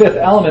fourth and the fifth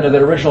element of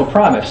that original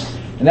promise,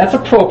 and that's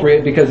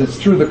appropriate because it's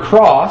through the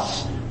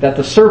cross that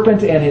the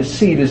serpent and his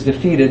seed is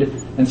defeated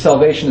and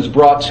salvation is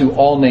brought to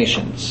all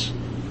nations.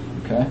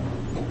 Okay.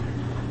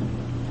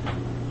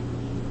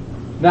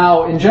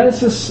 Now, in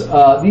Genesis,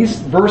 these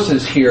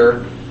verses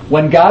here,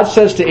 when God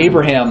says to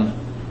Abraham,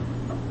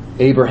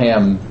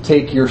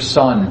 take your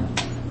son,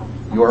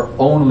 your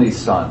only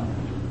son.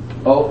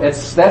 Oh,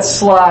 that's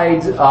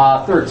slide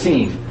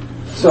 13.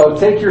 So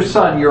take your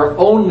son, your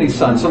only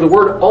son. So the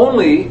word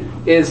only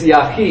is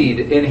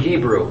Yahid in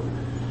Hebrew.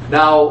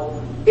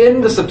 Now,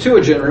 in the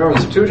Septuagint, remember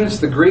the Septuagint is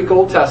the Greek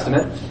Old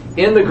Testament.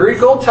 In the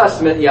Greek Old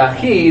Testament,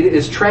 Yahid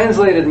is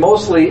translated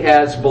mostly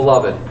as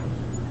beloved.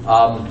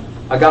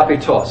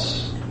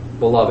 Agapetos,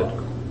 beloved,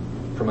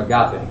 from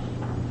agape.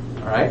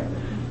 Alright?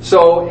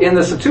 So in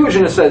the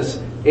Septuagint it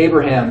says,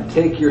 Abraham,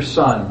 take your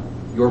son,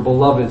 your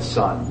beloved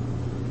son.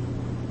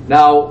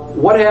 Now,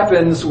 what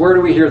happens, where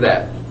do we hear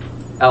that?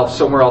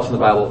 Somewhere else in the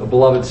Bible, a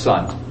beloved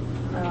son.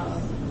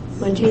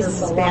 When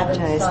Jesus is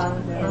baptized.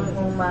 In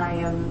whom I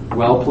am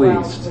well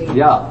pleased.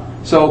 Yeah.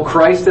 So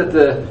Christ at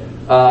the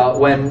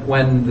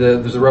when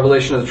there's a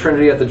revelation of the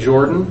Trinity at the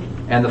Jordan,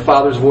 and the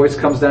Father's voice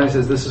comes down and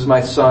says, "This is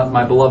my son,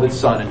 my beloved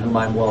son, in whom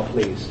I am well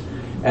pleased."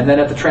 And then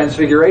at the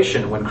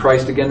Transfiguration, when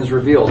Christ again is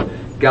revealed,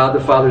 God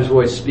the Father's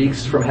voice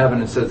speaks from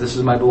heaven and says, "This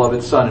is my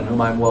beloved son, in whom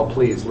I am well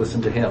pleased.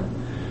 Listen to him."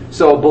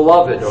 So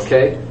beloved,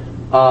 okay.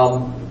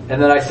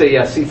 And then I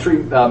say, see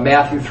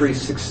Matthew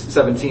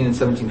 3:17 and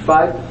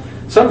 17:5.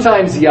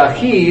 Sometimes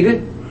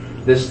Yahid,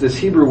 this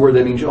Hebrew word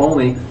that means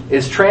only,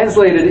 is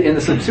translated in the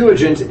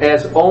Septuagint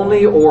as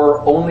only or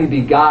only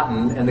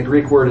begotten, and the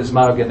Greek word is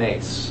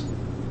monogenes.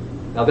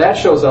 Now that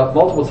shows up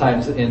multiple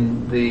times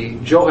in the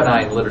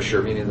Johannine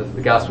literature, meaning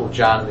the Gospel of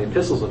John and the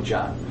Epistles of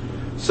John.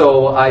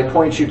 So I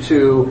point you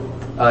to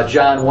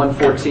John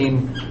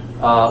 1:14,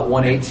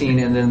 1:18,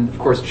 and then of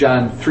course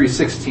John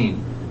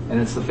 3:16. And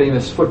it's the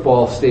famous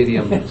football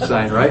stadium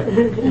sign, right?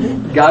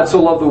 God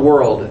so loved the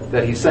world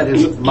that he sent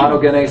his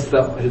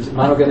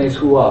monogenes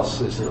huos,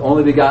 his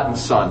only begotten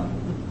son.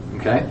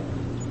 Okay?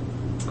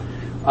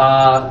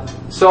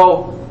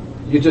 So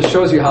it just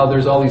shows you how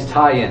there's all these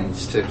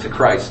tie-ins to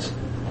Christ.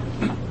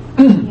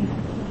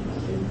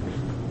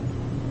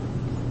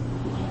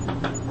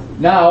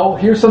 Now,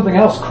 here's something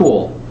else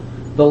cool.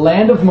 The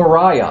land of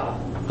Moriah.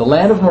 The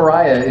land of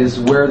Moriah is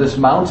where this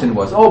mountain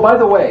was. Oh, by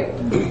the way,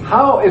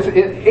 God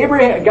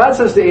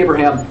says to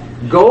Abraham,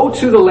 go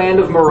to the land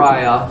of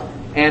Moriah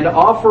and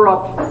offer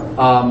up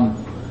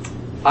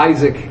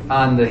Isaac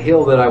on the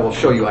hill that I will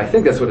show you. I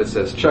think that's what it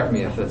says. Check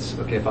me if that's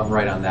okay, if I'm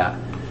right on that.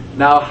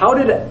 Now, how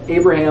did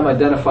Abraham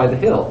identify the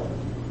hill?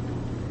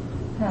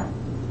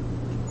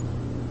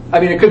 I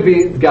mean, it could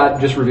be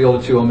God just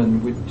revealed it to him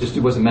and it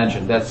wasn't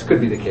mentioned. That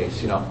could be the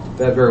case,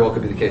 That very well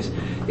could be the case.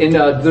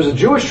 There's a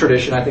Jewish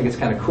tradition, I think it's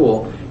kind of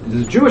cool.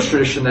 There's a Jewish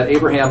tradition that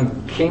Abraham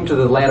came to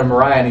the land of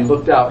Moriah and he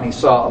looked out and he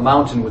saw a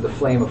mountain with a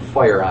flame of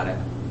fire on it.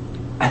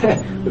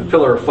 the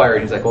pillar of fire.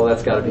 And he's like, well,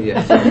 that's got to be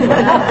it.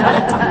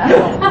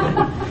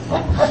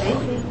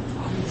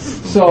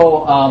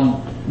 So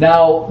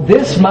now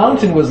this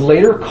mountain was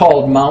later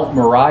called Mount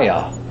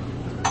Moriah.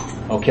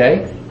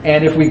 Okay?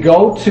 And if we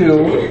go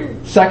to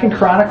 2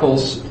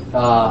 Chronicles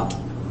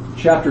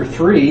chapter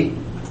 3,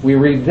 we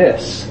read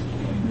this.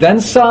 Then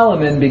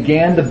Solomon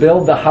began to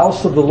build the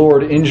house of the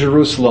Lord in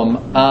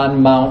Jerusalem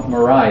on Mount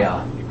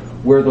Moriah,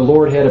 where the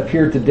Lord had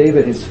appeared to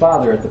David his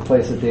father at the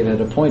place that David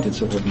had appointed,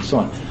 so forth and so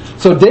on.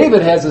 So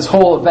David has this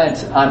whole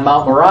event on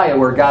Mount Moriah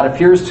where God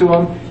appears to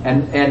him,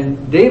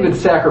 and David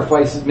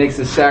makes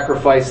this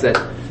sacrifice that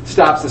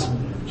stops this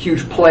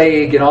huge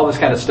plague and all this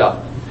kind of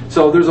stuff.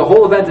 So there's a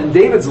whole event in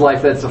David's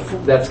life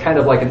that's kind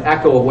of like an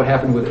echo of what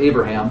happened with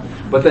Abraham.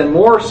 But then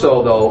more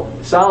so, though,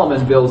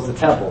 Solomon builds the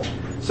temple.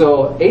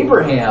 So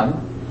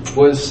Abraham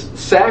was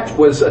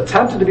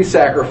attempted to be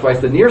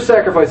sacrificed. The near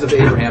sacrifice of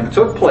Abraham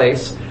took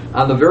place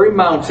on the very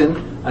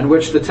mountain on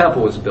which the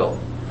temple was built.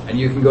 And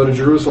you can go to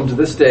Jerusalem to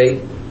this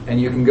day, and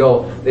you can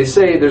go. They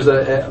say there's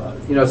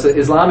it's an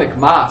Islamic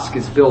mosque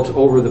is built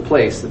over the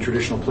place, the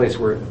traditional place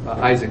where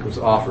Isaac was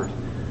offered.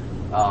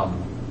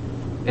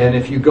 And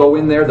if you go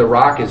in there, the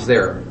rock is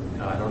there.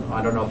 I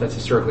don't know if that's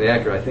historically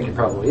accurate. I think it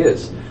probably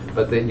is.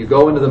 But then you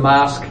go into the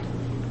mosque,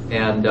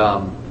 and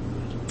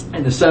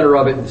in the center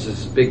of it is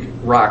this big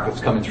rock that's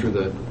coming through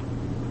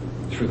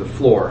the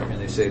floor, and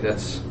they say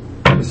this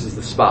is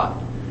the spot.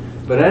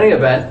 But in any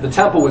event, the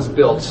temple was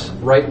built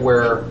right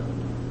where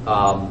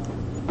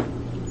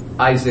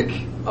Isaac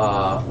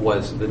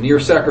was, the near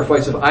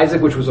sacrifice of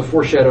Isaac, which was a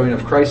foreshadowing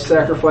of Christ's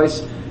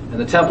sacrifice, and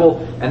the temple,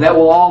 and that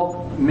will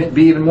all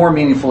be even more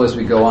meaningful as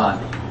we go on.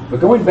 But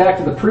going back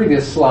to the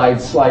previous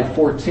slide, slide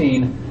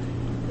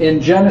 14,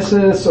 in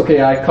Genesis,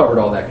 okay, I covered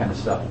all that kind of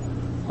stuff.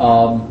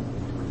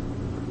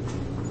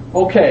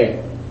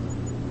 Okay.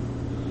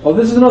 Oh,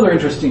 this is another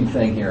interesting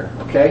thing here,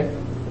 okay?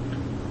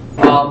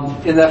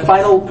 In that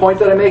final point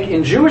that I make,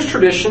 in Jewish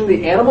tradition,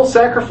 the animal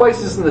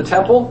sacrifices in the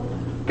temple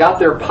got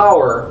their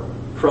power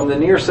from the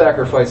near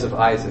sacrifice of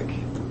Isaac.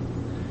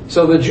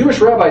 So the Jewish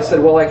rabbi said,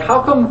 well, like,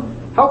 how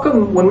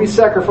come when we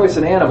sacrifice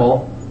an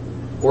animal,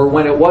 or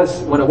when it was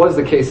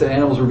the case that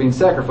animals were being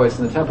sacrificed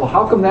in the temple,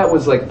 how come that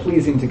was like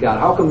pleasing to God?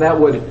 How come that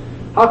would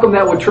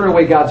turn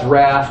away God's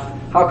wrath?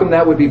 How come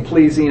that would be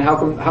pleasing?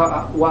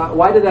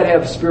 Why did that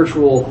have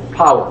spiritual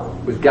power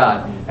with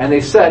God? And they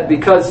said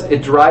because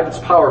it derived its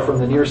power from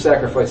the near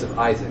sacrifice of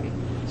Isaac.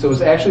 So it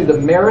was actually the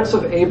merits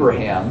of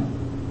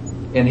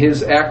Abraham in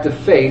his act of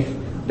faith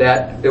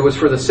that it was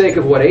for the sake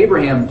of what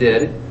Abraham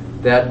did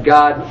that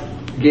God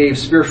gave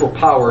spiritual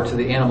power to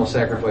the animal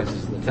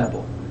sacrifices in the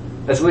temple.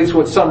 That's at least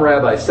what some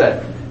rabbis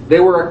said.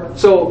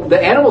 So the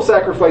animal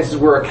sacrifices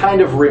were a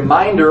kind of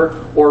reminder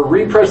or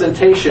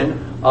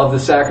representation of the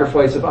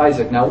sacrifice of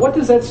Isaac. Now, what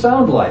does that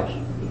sound like?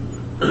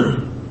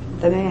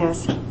 The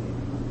Mass.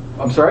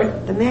 I'm sorry?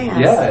 The Mass.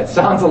 Yeah, it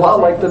sounds a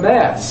lot like the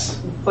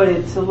Mass. But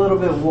it's a little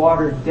bit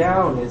watered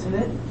down, isn't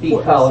it?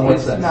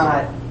 Because it's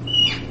not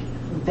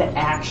the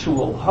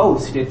actual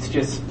host. It's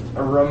just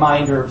a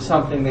reminder of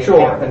something that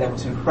happened that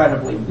was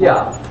incredibly important.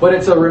 Yeah, but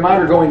it's a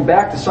reminder going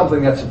back to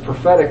something that's a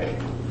prophetic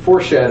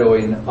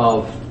foreshadowing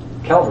of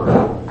Calvary,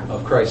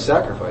 of Christ's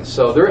sacrifice.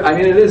 So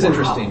it is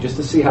interesting just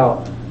to see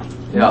how,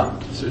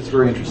 it's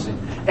very interesting.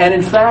 And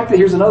in fact,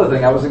 here's another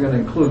thing. I wasn't going to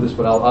include this,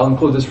 but I'll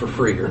include this for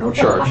free here, no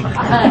charge.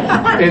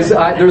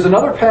 There's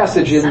another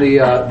passage in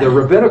the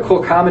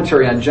rabbinical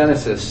commentary on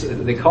Genesis.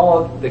 They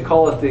call it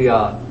the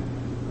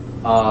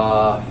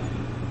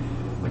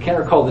I can't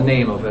recall the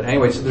name of it.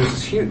 Anyway, so there's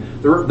this huge.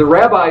 The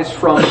rabbis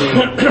from the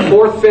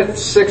 4th, 5th,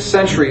 6th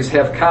centuries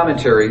have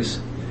commentaries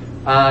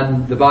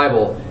on the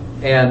Bible,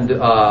 and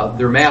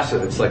they're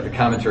massive. It's like the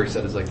commentary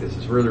set is like this.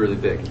 It's really, really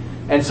big.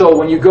 And so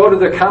when you go to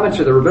the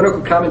commentary, the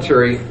rabbinical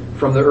commentary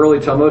from the early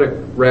Talmudic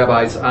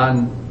rabbis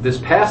on this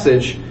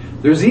passage,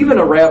 there's even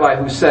a rabbi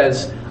who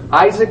says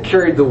Isaac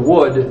carried the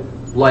wood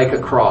like a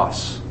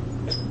cross.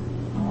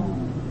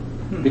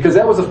 Because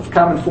that was a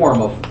common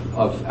form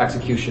of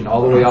execution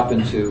all the way up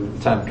into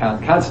the time of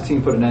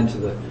Constantine put an end to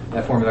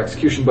that form of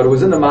execution, but it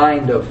was in the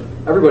mind of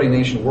everybody in the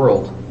ancient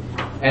world.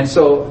 And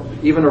so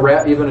even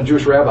a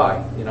Jewish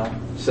rabbi,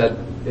 said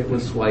it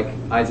was like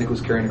Isaac was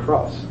carrying a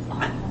cross.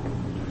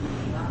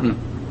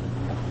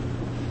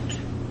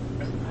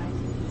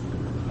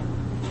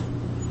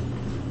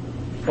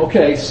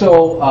 Okay,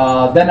 so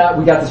then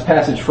we got this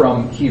passage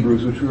from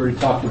Hebrews, which we already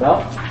talked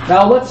about.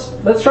 Now let's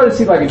try to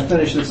see if I can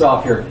finish this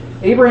off here.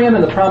 Abraham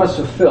and the promise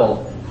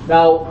fulfilled.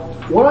 Now,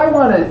 what I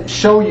want to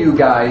show you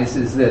guys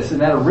is this. In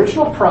that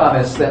original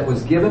promise that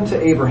was given to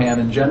Abraham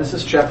in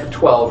Genesis chapter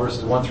 12,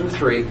 verses 1 through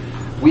 3,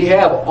 we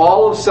have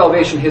all of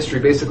salvation history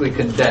basically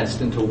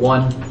condensed into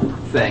one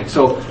thing.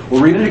 So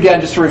we'll read it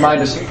again just to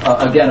remind us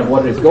again of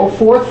what it is. Go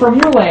forth from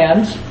your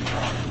land.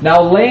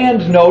 Now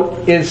land,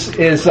 note, is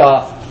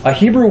a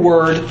Hebrew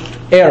word,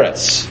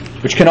 eretz,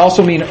 which can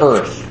also mean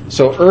earth.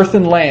 So earth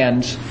and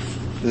land,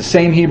 the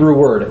same Hebrew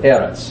word,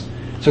 eretz.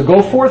 So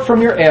go forth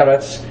from your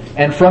eretz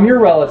and from your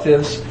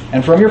relatives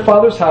and from your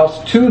father's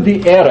house to the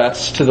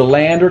eretz, to the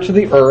land or to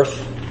the earth,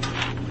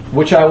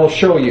 which I will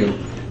show you.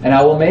 And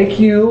I will make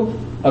you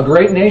a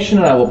great nation,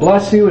 and I will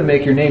bless you and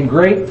make your name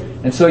great.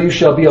 And so you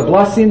shall be a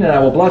blessing, and I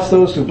will bless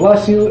those who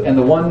bless you, and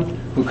the one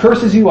who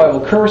curses you I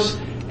will curse.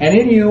 And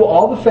in you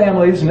all the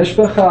families,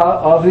 mishpacha,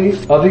 of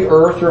the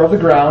earth or of the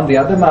ground, the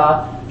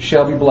Adamah,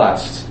 shall be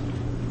blessed.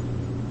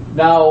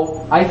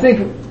 Now, I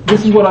think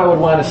this is what I would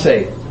want to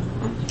say.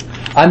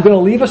 I'm going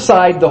to leave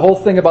aside the whole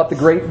thing about the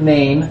great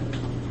name,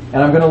 and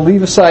I'm going to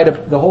leave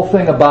aside the whole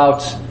thing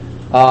about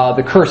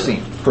the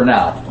cursing for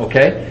now,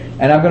 okay?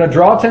 And I'm going to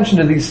draw attention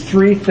to these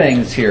three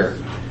things here.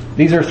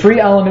 These are three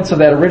elements of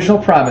that original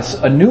promise: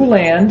 a new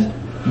land,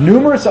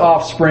 numerous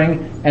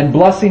offspring, and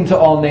blessing to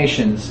all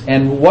nations.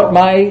 And what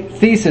my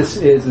thesis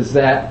is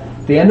that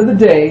at the end of the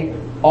day,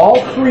 all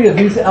three of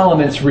these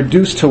elements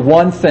reduce to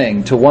one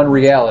thing, to one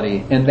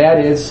reality, and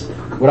that is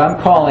what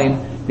I'm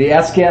calling the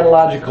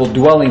eschatological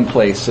dwelling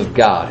place of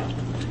God.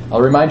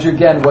 I'll remind you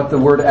again what the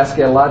word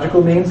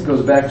eschatological means. It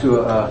goes back to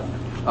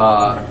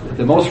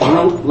the most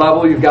root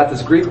level. You've got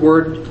this Greek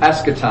word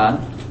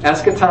eschaton.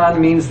 Eschaton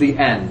means the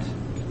end.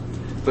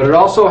 But it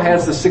also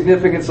has the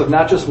significance of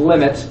not just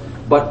limit,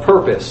 but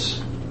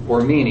purpose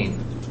or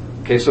meaning.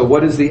 Okay, so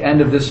what is the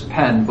end of this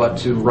pen but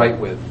to write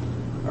with?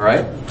 All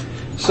right?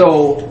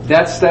 So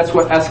that's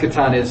what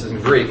eschaton is in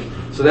Greek.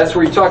 So that's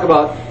where you talk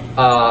about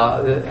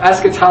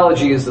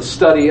eschatology is the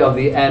study of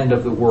the end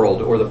of the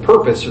world, or the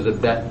purpose, or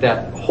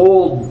that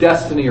whole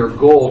destiny or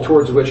goal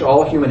towards which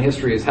all human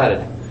history is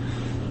headed.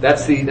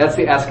 That's the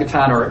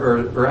eschaton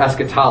or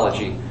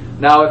eschatology.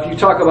 Now, if you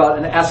talk about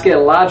an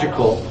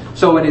eschatological,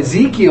 so in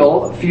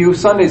Ezekiel, a few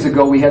Sundays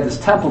ago, we had this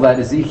temple that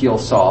Ezekiel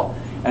saw,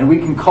 and we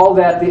can call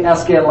that the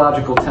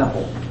eschatological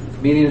temple,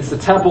 meaning it's the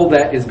temple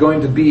that is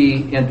going to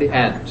be at the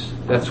end.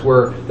 That's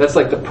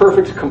like the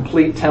perfect,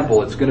 complete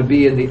temple. It's going to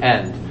be in the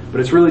end, but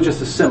it's really just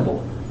a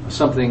symbol,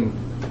 something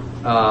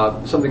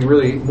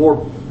really more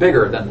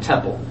bigger than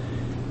temple.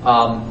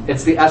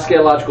 It's the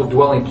eschatological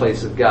dwelling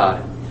place of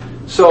God.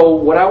 So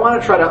what I want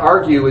to try to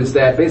argue is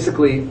that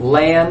basically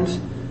land,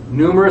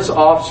 numerous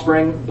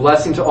offspring,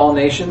 blessing to all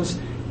nations,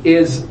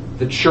 is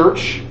the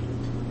church,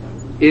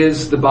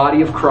 is the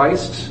body of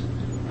Christ,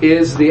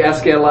 is the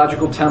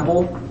eschatological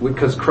temple,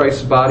 because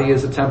Christ's body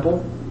is a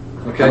temple.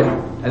 Okay?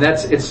 And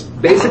it's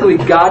basically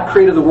God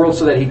created the world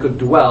so that He could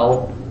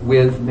dwell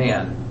with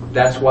man.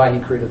 That's why He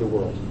created the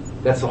world.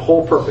 That's the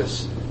whole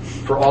purpose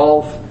for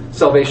all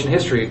salvation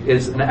history,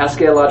 is an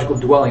eschatological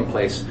dwelling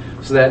place,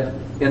 so that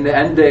in the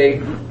end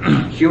day,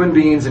 human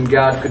beings and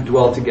God could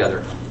dwell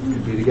together,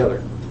 could be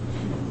together.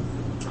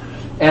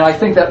 And I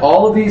think that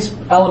all of these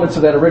elements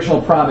of that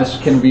original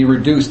promise can be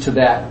reduced to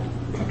that.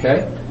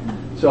 Okay?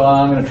 So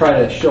I'm going to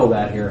try to show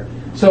that here.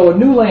 So a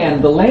new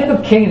land, the land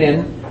of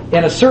Canaan,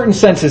 in a certain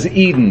sense, is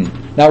Eden.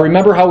 Now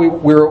remember how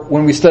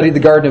when we studied the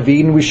Garden of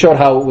Eden, we showed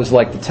how it was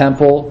like the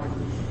temple.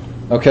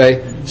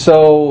 Okay?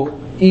 So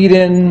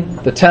Eden,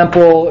 the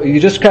temple, you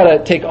just got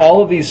to take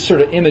all of these sort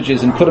of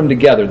images and put them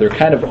together. They're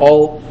kind of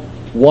all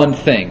one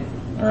thing.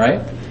 All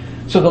right?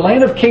 So the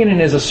land of Canaan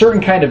is a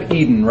certain kind of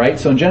Eden, right?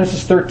 So in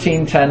Genesis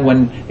 13:10,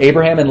 when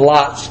Abraham and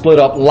Lot split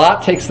up,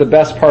 Lot takes the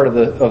best part of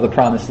the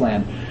promised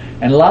land.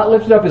 And Lot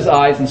lifted up his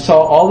eyes and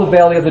saw all the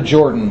valley of the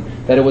Jordan,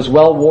 that it was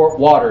well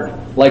watered,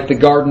 like the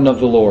garden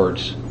of the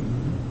Lord.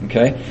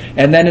 Okay?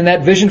 And then in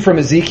that vision from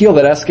Ezekiel,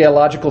 that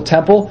eschatological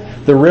temple,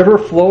 the river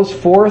flows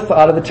forth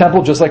out of the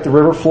temple, just like the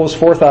river flows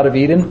forth out of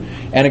Eden,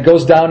 and it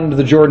goes down into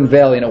the Jordan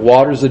Valley, and it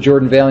waters the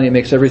Jordan Valley, and it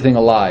makes everything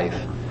alive.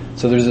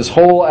 So there's this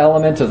whole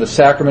element of the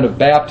sacrament of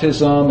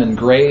baptism and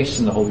grace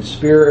and the Holy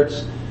Spirit.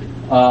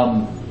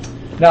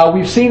 Now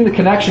we've seen the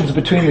connections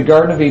between the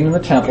Garden of Eden and the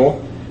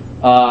temple.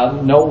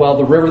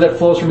 The river that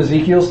flows from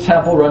Ezekiel's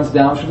temple runs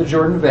down through the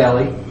Jordan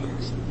Valley.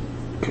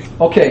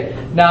 Okay,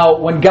 now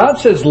when God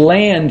says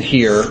land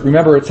here,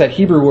 remember it's that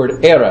Hebrew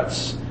word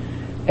eretz.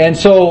 And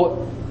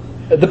so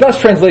the best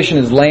translation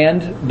is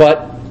land,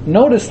 but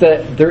notice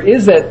that there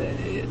is that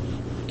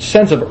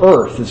sense of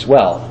earth as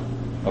well.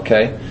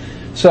 Okay?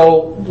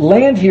 So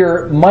land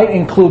here might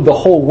include the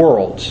whole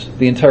world,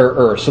 the entire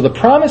earth. So the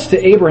promise to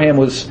Abraham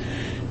was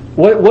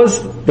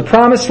the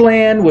promised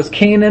land was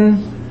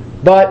Canaan,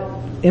 but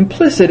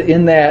implicit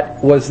in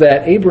that was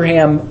that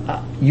Abraham,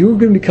 you're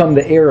going to become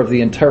the heir of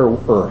the entire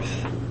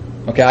earth.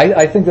 Okay,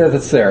 I think that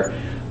it's there.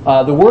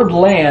 The word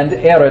land,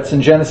 eretz,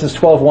 in Genesis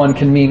 12:1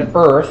 can mean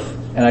earth,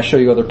 and I show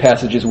you other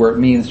passages where it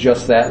means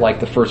just that,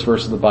 like the first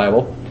verse of the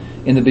Bible.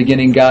 In the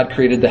beginning, God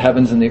created the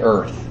heavens and the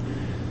earth.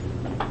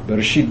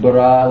 Bereshit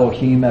bara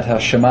Elohim et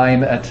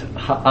hashamayim et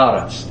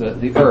haaretz,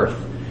 the earth.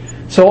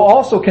 So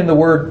also can the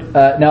word,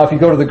 now if you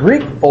go to the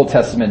Greek Old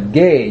Testament,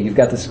 gay, you've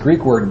got this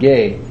Greek word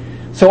gay.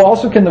 So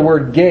also can the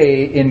word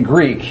gay in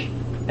Greek,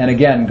 and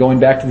again, going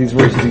back to these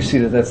verses, you see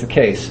that that's the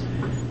case.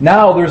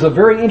 Now there's a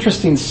very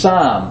interesting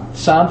psalm,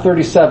 Psalm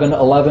 37,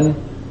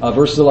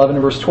 verses 11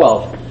 and verse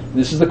 12.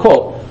 This is the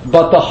quote.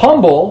 But the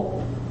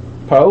humble,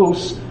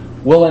 paus,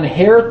 will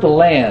inherit the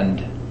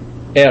land,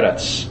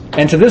 eretz.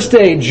 And to this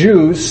day,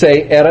 Jews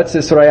say Eretz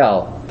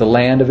Israel, the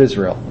land of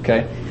Israel.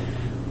 Okay,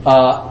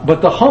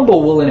 but the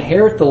humble will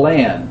inherit the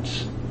land.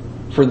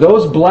 For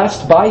those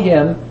blessed by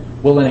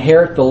Him will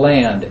inherit the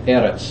land,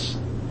 Eretz.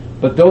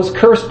 but those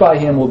cursed by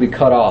him will be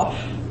cut off.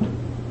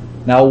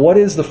 Now, what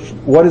is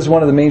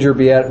one of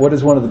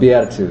the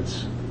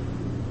Beatitudes?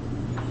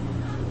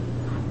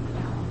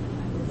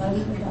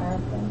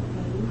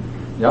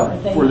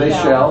 Yep, for they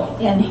shall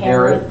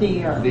inherit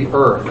the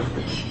earth.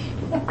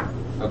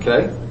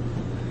 Okay?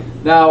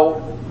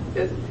 Now,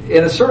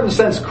 in a certain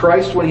sense,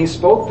 Christ, when he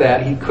spoke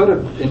that, he could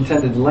have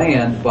intended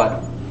land,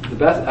 but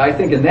I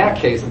think in that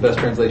case, the best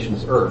translation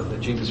is earth,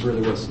 that Jesus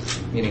really was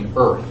meaning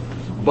earth.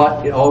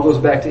 But it all goes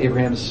back to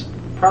Abraham's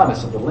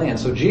promise of the land.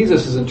 So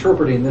Jesus is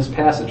interpreting this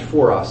passage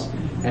for us,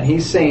 and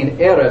he's saying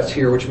eretz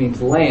here, which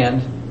means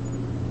land,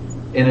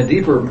 in a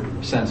deeper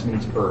sense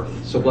means earth.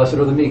 So blessed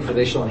are the meek, for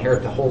they shall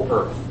inherit the whole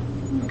earth.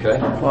 Okay?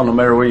 Well, no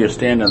matter where you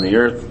stand on the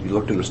earth, you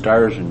look to the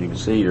stars and you can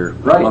see you're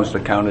amongst the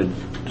counted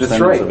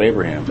descendants of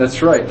Abraham.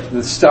 That's right.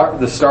 The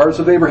stars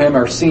of Abraham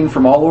are seen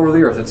from all over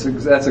the earth.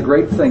 That's a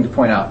great thing to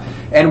point out.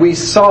 And we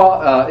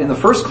saw in the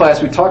first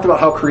class, we talked about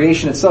how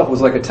creation itself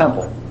was like a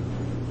temple.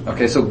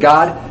 Okay, so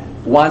God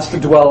wants to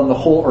dwell in the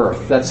whole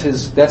earth. That's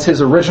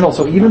his original.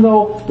 So even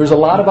though there's a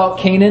lot about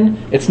Canaan,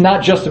 it's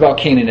not just about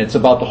Canaan, it's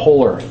about the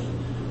whole earth.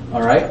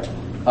 All right?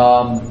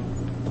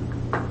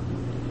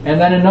 And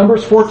then in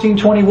Numbers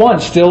 14:21,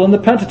 still in the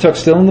Pentateuch,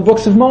 still in the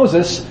books of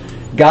Moses,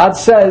 God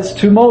says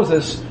to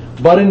Moses,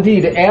 "But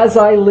indeed, as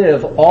I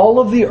live, all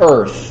of the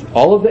earth,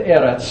 all of the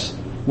eretz,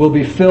 will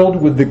be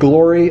filled with the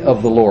glory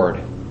of the Lord."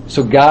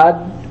 So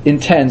God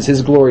intends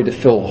his glory to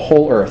fill the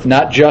whole earth,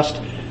 not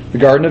just the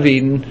Garden of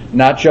Eden,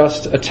 not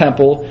just a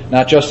temple,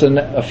 not just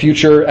a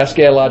future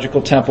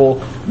eschatological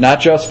temple,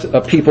 not just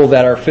a people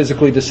that are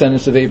physically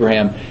descendants of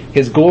Abraham.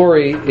 His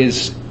glory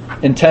is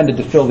intended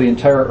to fill the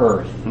entire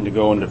earth. And to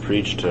go and to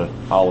preach to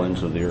all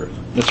ends of the earth.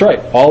 That's right.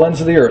 All ends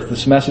of the earth.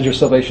 This message of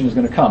salvation is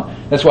going to come.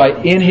 That's why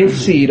in his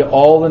seed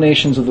all the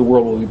nations of the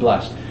world will be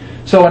blessed.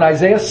 So in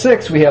Isaiah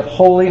 6 we have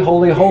holy,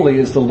 holy, holy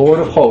is the Lord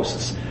of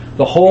hosts.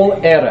 The whole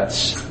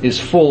eretz is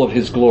full of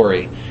his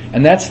glory.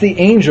 And that's the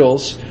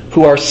angels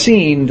who are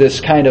seeing this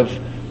kind of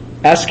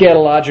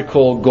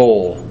eschatological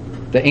goal.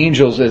 The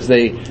angels, as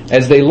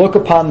they look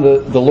upon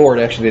the Lord,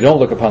 actually they don't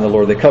look upon the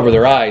Lord, they cover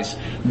their eyes,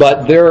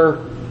 but they're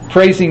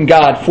praising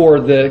God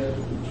for the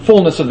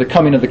fullness of the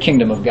coming of the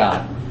kingdom of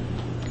God.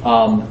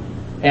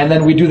 And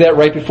then we do that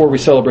right before we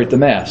celebrate the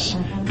Mass.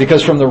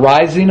 Because from the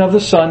rising of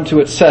the sun to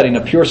its setting,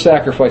 a pure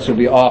sacrifice will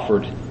be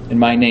offered in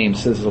my name,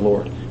 says the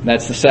Lord. And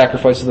that's the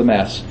sacrifice of the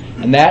Mass.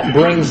 And that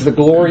brings the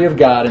glory of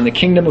God and the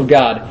kingdom of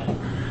God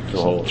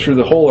through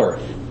the whole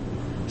earth.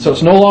 So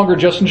it's no longer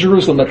just in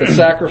Jerusalem that the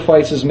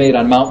sacrifice is made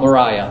on Mount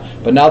Moriah,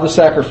 but now the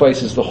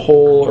sacrifice is the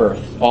whole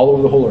earth, all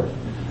over the whole earth.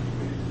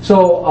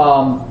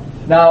 So,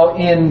 now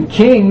in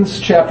Kings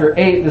chapter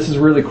 8, this is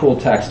a really cool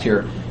text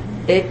here.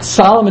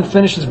 Solomon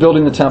finishes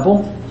building the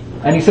temple,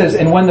 and he says,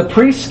 "And when the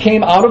priests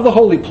came out of the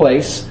holy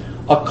place,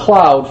 a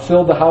cloud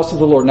filled the house of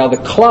the Lord." Now the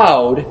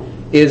cloud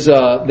is,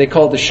 they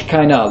call it the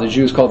Shekinah. The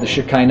Jews call it the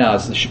Shekinah.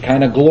 It's the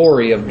Shekinah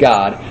glory of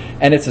God,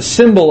 and it's a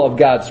symbol of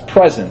God's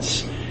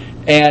presence.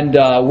 And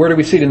where do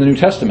we see it in the New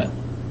Testament?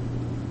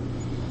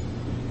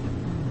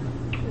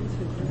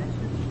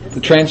 The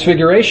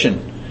Transfiguration.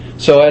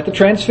 So at the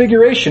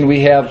Transfiguration,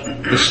 we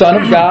have the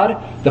Son of God,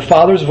 the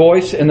Father's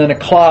voice, and then a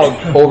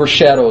cloud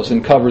overshadows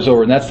and covers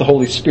over, and that's the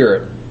Holy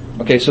Spirit.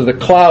 Okay, so the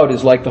cloud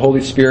is like the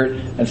Holy Spirit,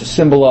 and it's a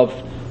symbol of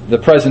the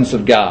presence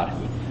of God.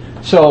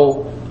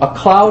 So a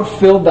cloud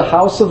filled the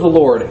house of the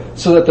Lord,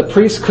 so that the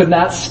priests could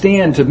not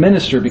stand to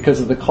minister because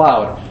of the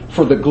cloud,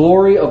 for the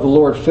glory of the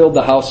Lord filled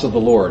the house of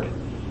the Lord.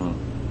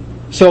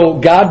 So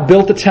God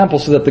built the temple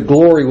so that the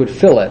glory would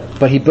fill it,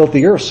 but he built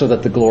the earth so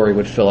that the glory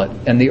would fill it,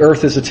 and the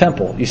earth is a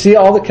temple. You see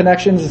all the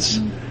connections?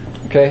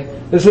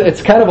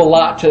 It's kind of a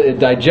lot to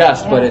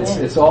digest, but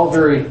it's all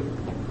very,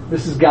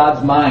 this is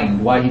God's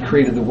mind, why he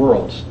created the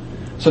worlds.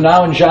 So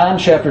now in John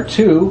chapter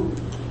 2,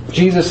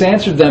 Jesus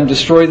answered them,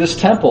 "Destroy this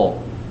temple,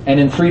 and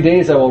in 3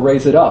 days I will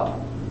raise it up."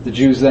 The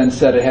Jews then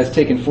said, "It has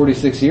taken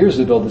 46 years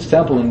to build this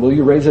temple, and will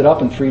you raise it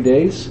up in 3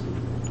 days?"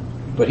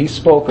 But he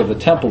spoke of the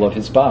temple of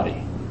his body.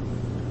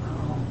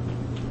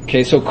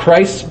 Okay, so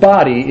Christ's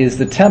body is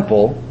the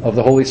temple of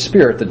the Holy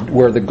Spirit,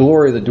 where the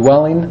glory, the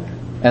dwelling,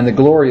 and the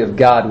glory of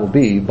God will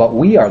be. But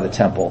we are the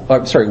temple.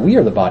 We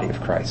are the body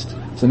of Christ.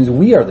 So it means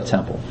we are the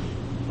temple.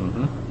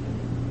 Mm-hmm.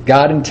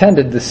 God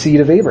intended the seed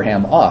of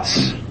Abraham,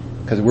 us,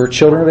 because we're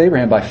children of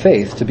Abraham by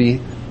faith, to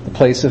be the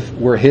place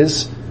where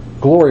his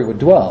glory would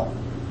dwell.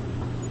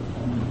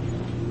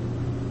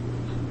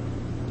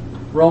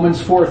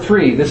 Romans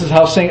 4:3. This is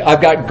how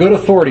I've got good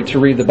authority to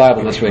read the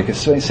Bible this way, because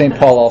St.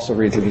 Paul also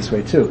reads it this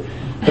way too.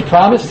 The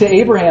promise to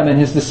Abraham and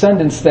his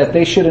descendants that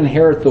they should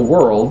inherit the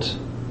world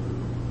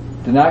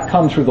did not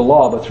come through the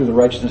law, but through the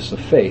righteousness of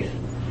faith.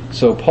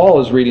 So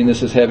Paul is reading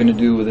this as having to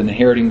do with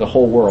inheriting the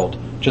whole world.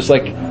 Just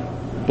like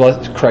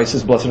Christ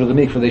is blessed are the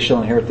meek, for they shall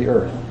inherit the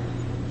earth.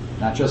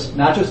 Not just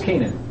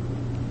Canaan.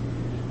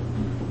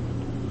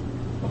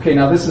 Okay,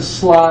 now this is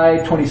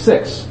slide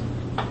 26.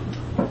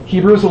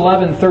 Hebrews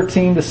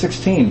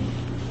 11:13-16.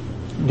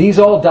 These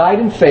all died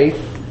in faith,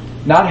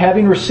 not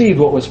having received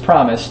what was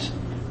promised,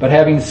 but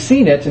having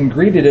seen it and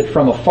greeted it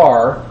from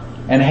afar,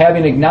 And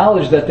having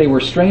acknowledged that they were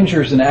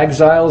strangers and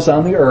exiles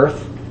on the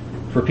earth,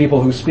 for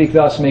people who speak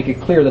thus make it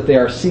clear that they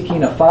are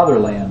seeking a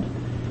fatherland.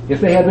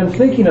 If they had been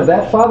thinking of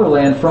that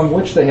fatherland from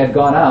which they had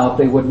gone out,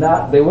 they would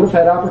have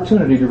had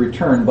opportunity to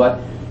return. But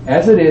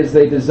as it is,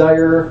 they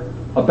desire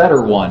a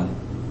better one,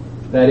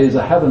 that is,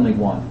 a heavenly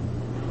one.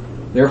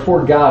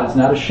 Therefore God is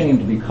not ashamed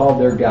to be called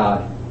their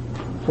God,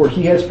 for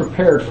he has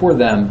prepared for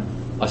them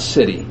a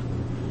city.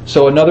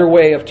 So another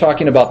way of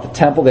talking about the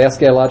temple, the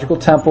eschatological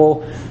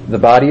temple, the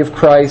body of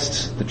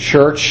Christ, the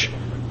church,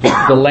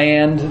 the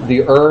land,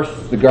 the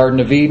earth, the Garden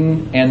of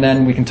Eden, and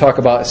then we can talk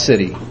about a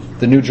city,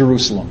 the New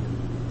Jerusalem.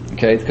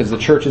 Okay, because the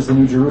church is the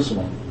New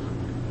Jerusalem.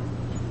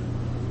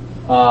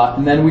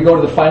 And then we go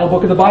to the final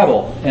book of the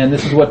Bible, and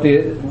this is what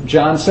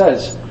John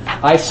says.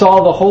 I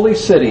saw the holy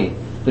city,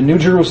 the New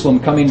Jerusalem,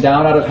 coming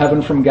down out of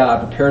heaven from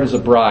God, prepared as a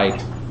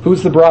bride.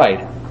 Who's the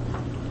bride?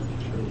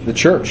 The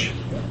church.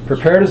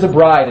 Prepared as a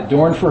bride,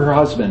 adorned for her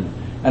husband.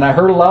 And I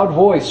heard a loud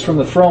voice from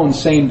the throne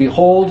saying,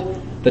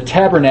 Behold, the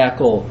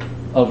tabernacle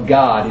of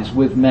God is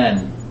with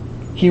men.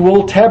 He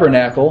will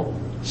tabernacle.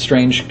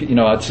 Strange,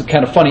 it's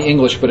kind of funny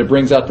English, but it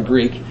brings out the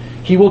Greek.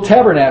 He will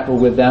tabernacle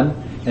with them,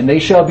 and they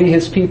shall be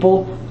his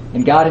people,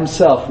 and God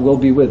himself will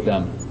be with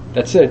them.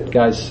 That's it,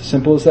 guys.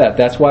 Simple as that.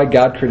 That's why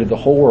God created the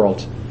whole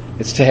world.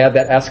 It's to have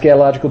that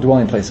eschatological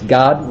dwelling place.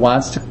 God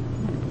wants to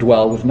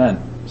dwell with men.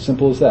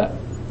 Simple as that.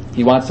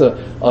 He wants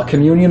a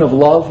communion of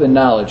love and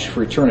knowledge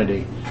for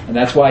eternity. And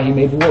that's why he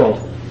made the world.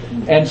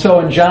 And so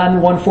in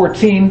John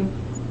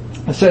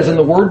 1:14, it says, And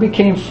the Word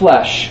became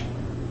flesh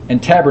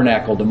and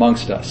tabernacled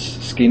amongst us.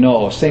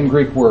 Skinoo, same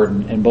Greek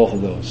word in both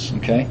of those.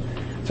 Okay?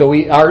 So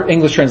our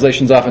English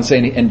translations often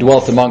say, and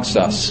dwelt amongst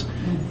us.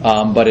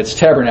 But it's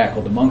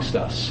tabernacled amongst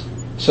us.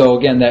 So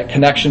again, that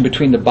connection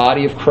between the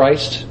body of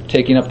Christ,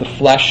 taking up the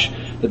flesh,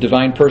 the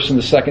divine person,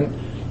 the second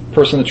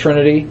person of the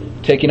Trinity,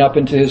 taking up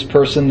into his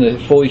person the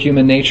fully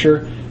human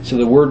nature. So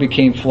the Word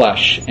became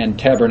flesh and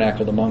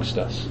tabernacled amongst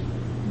us.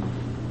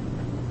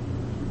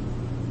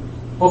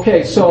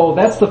 Okay, so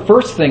that's the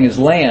first thing, is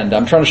land.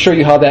 I'm trying to show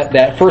you how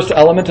that first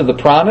element of the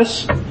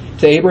promise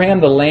to Abraham,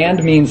 the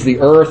land, means the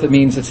earth. It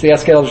means it's the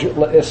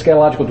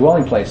eschatological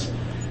dwelling place.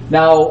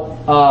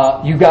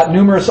 Now, you've got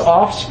numerous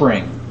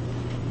offspring.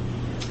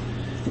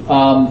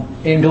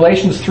 In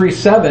Galatians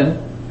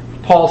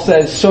 3:7, Paul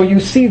says, So you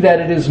see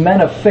that it is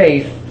men of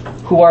faith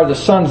who are the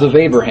sons of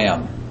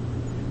Abraham.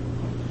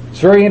 It's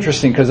very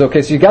interesting because,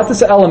 so you got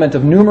this element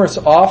of numerous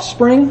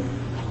offspring,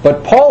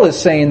 but Paul is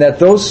saying that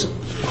those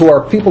who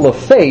are people of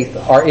faith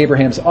are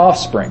Abraham's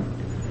offspring.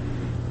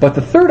 But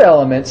the third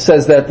element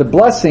says that the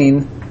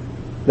blessing,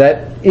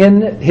 that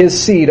in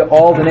his seed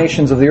all the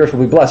nations of the earth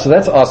will be blessed. So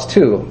that's us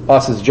too,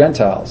 us as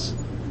Gentiles.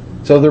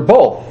 So they're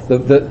both.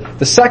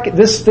 The second,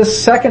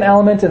 this second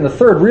element and the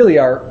third really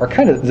are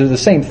kind of, they're the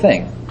same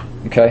thing.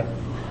 Okay?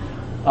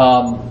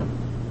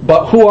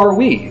 But who are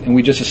we? And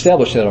we just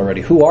established that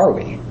already. Who are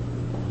we?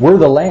 We're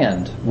the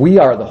land. We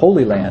are the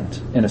Holy Land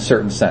in a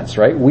certain sense,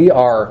 right? We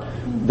are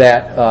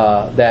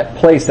that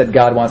place that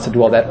God wants to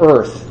dwell, that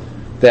earth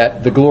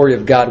that the glory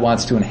of God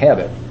wants to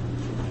inhabit.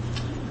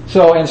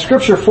 So in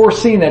Scripture,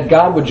 foreseeing that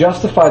God would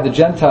justify the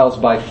Gentiles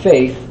by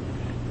faith,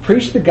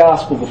 preached the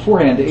gospel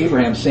beforehand to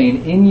Abraham,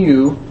 saying, In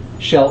you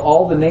shall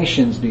all the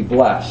nations be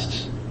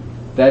blessed.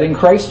 That in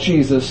Christ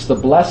Jesus the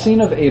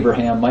blessing of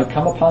Abraham might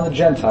come upon the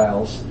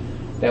Gentiles,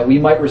 that we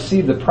might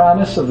receive the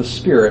promise of the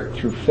Spirit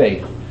through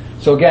faith.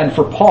 So again,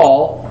 for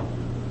Paul,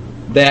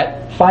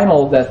 that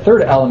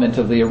third element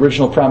of the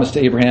original promise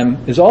to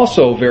Abraham is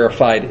also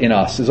verified in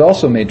us, is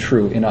also made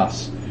true in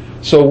us.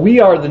 So we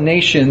are the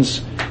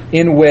nations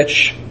in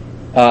which,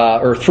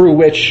 or through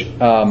which,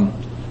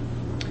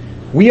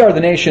 we are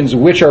the nations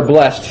which are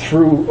blessed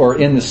through or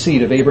in the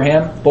seed of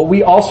Abraham, but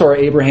we also are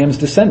Abraham's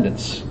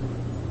descendants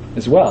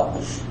as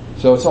well.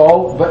 So it's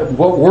all, but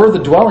we're the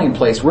dwelling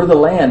place, we're the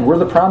land, we're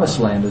the promised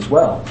land as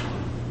well.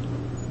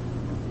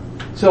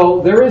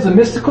 So there is a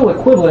mystical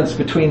equivalence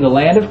between the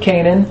land of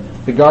Canaan,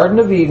 the Garden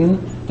of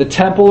Eden, the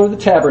temple or the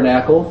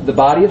tabernacle, the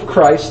body of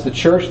Christ, the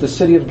church, the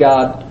city of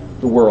God,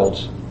 the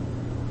world.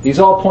 These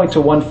all point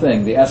to one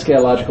thing, the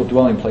eschatological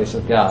dwelling place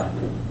of God.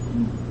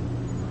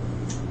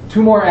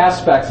 Two more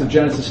aspects of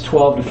Genesis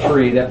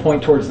 12-3 that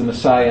point towards the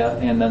Messiah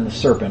and then the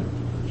serpent.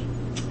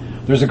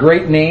 There's a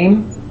great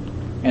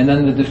name, and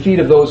then the defeat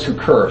of those who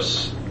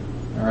curse.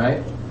 All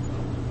right?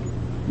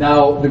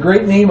 Now, the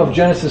great name of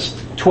Genesis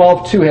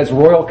 12:2 has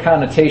royal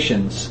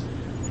connotations.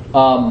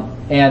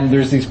 And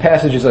there's these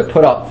passages I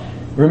put up.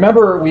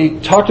 Remember, we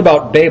talked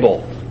about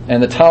Babel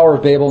and the Tower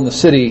of Babel and the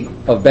city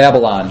of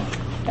Babylon,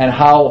 and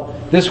how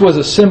this was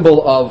a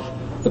symbol of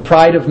the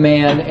pride of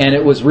man, and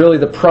it was really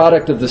the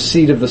product of the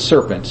seed of the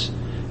serpent.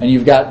 And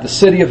you've got the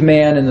city of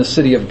man and the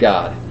city of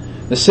God.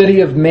 The city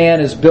of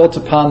man is built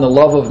upon the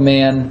love of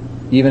man,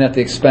 even at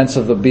the expense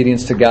of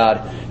obedience to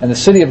God. And the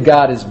city of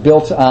God is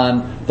built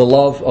on the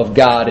love of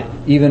God,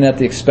 even at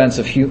the expense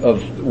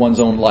of one's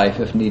own life,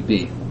 if need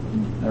be.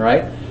 All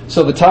right?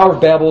 So the Tower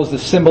of Babel is the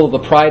symbol of the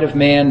pride of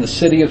man, the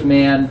city of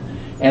man,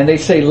 and they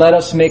say, let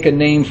us make a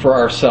name for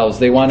ourselves.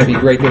 They want to be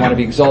great. They want to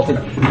be exalted.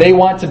 They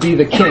want to be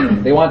the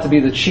king. They want to be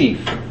the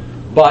chief.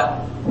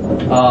 But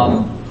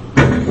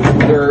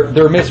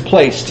they're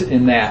misplaced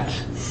in that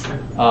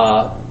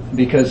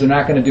because they're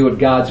not going to do it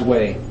God's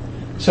way.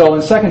 So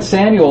in 2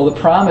 Samuel, the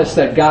promise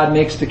that God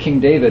makes to King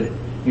David,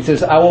 he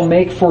says, I will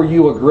make for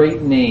you a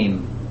great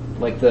name,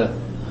 like the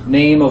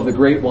name of the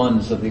great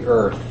ones of the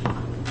earth.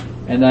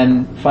 And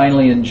then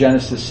finally in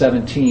Genesis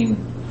 17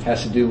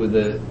 has to do with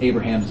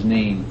Abraham's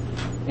name.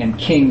 And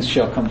kings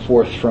shall come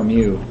forth from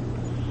you.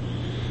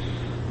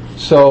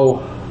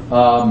 So,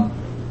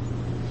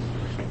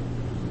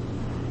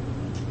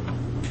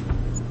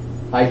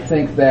 I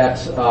think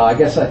that, I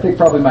think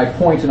probably my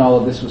point in all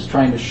of this was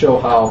trying to show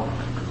how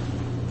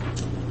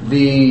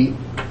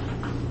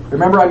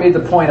remember I made the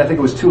point, I think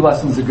it was 2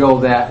 lessons ago,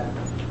 that,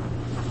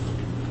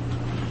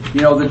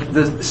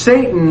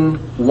 Satan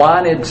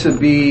wanted to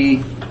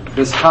be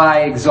this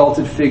high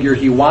exalted figure.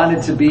 He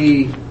wanted to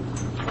be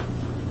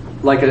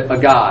like a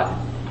god.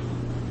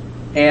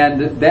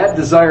 And that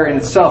desire in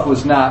itself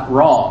was not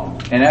wrong.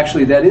 And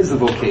actually that is the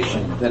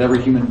vocation that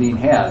every human being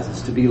has,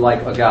 is to be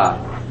like a god.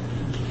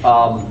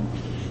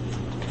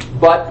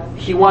 But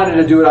he wanted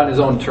to do it on his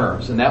own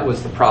terms, and that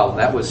was the problem.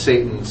 That was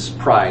Satan's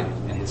pride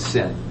and his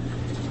sin.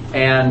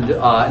 And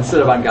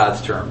instead of on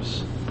God's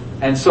terms.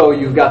 And so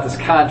you've got this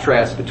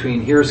contrast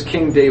between, here's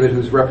King David,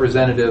 who's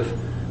representative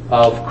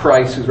of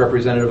Christ, who's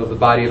representative of the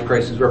body of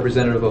Christ, who's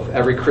representative of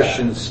every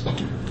Christian's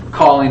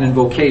calling and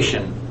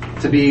vocation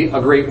to be a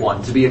great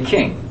one, to be a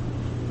king.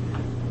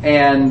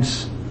 And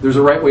there's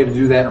a right way to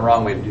do that and a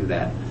wrong way to do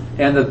that.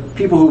 And the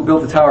people who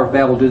built the Tower of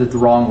Babel did it the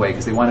wrong way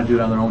because they wanted to do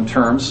it on their own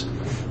terms.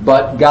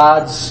 But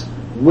God's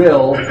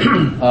will,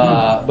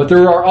 but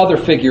there are other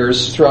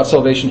figures throughout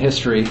salvation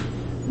history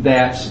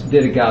that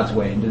did it God's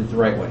way and did it the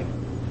right way.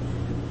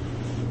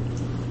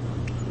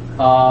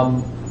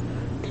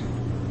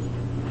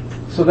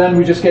 So then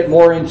we just get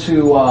more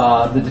into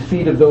the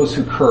defeat of those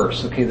who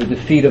curse. Okay, the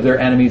defeat of their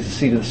enemies, the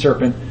seed of the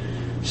serpent.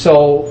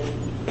 So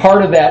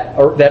part of that,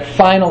 or that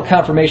final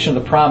confirmation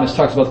of the promise,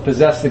 talks about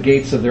possess the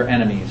gates of their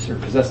enemies, or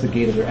possess the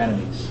gate of their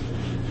enemies.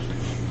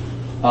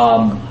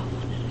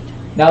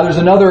 Now there's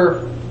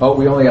another. Oh,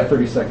 we only got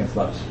 30 seconds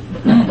left.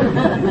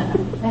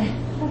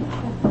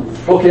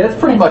 Okay, that's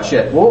pretty much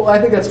it. Well, I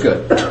think that's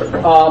good.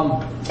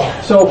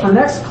 So for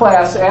next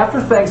class,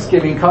 after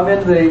Thanksgiving, come in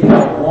it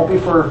won't be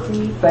for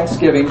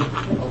Thanksgiving,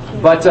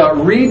 but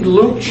read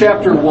Luke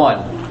chapter 1.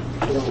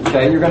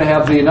 Okay, you're going to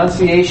have the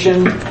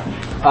Annunciation,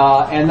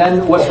 and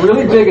then what's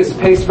really big is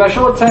pay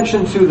special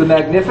attention to the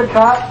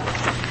Magnificat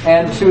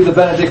and to the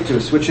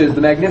Benedictus, which is,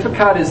 the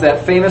Magnificat is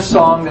that famous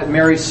song that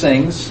Mary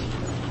sings,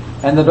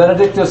 and the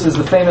Benedictus is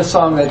the famous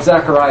song that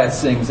Zechariah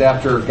sings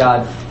after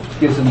God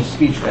gives him his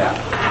speech back.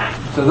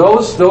 So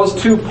those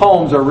 2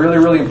 poems are really,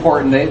 really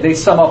important. They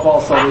sum up all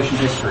salvation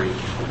history.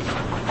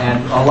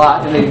 And a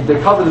lot, and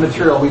they cover the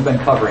material we've been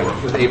covering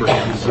with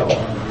Abraham. So,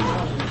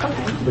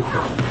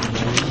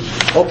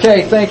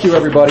 okay, thank you,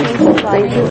 everybody. Thank you.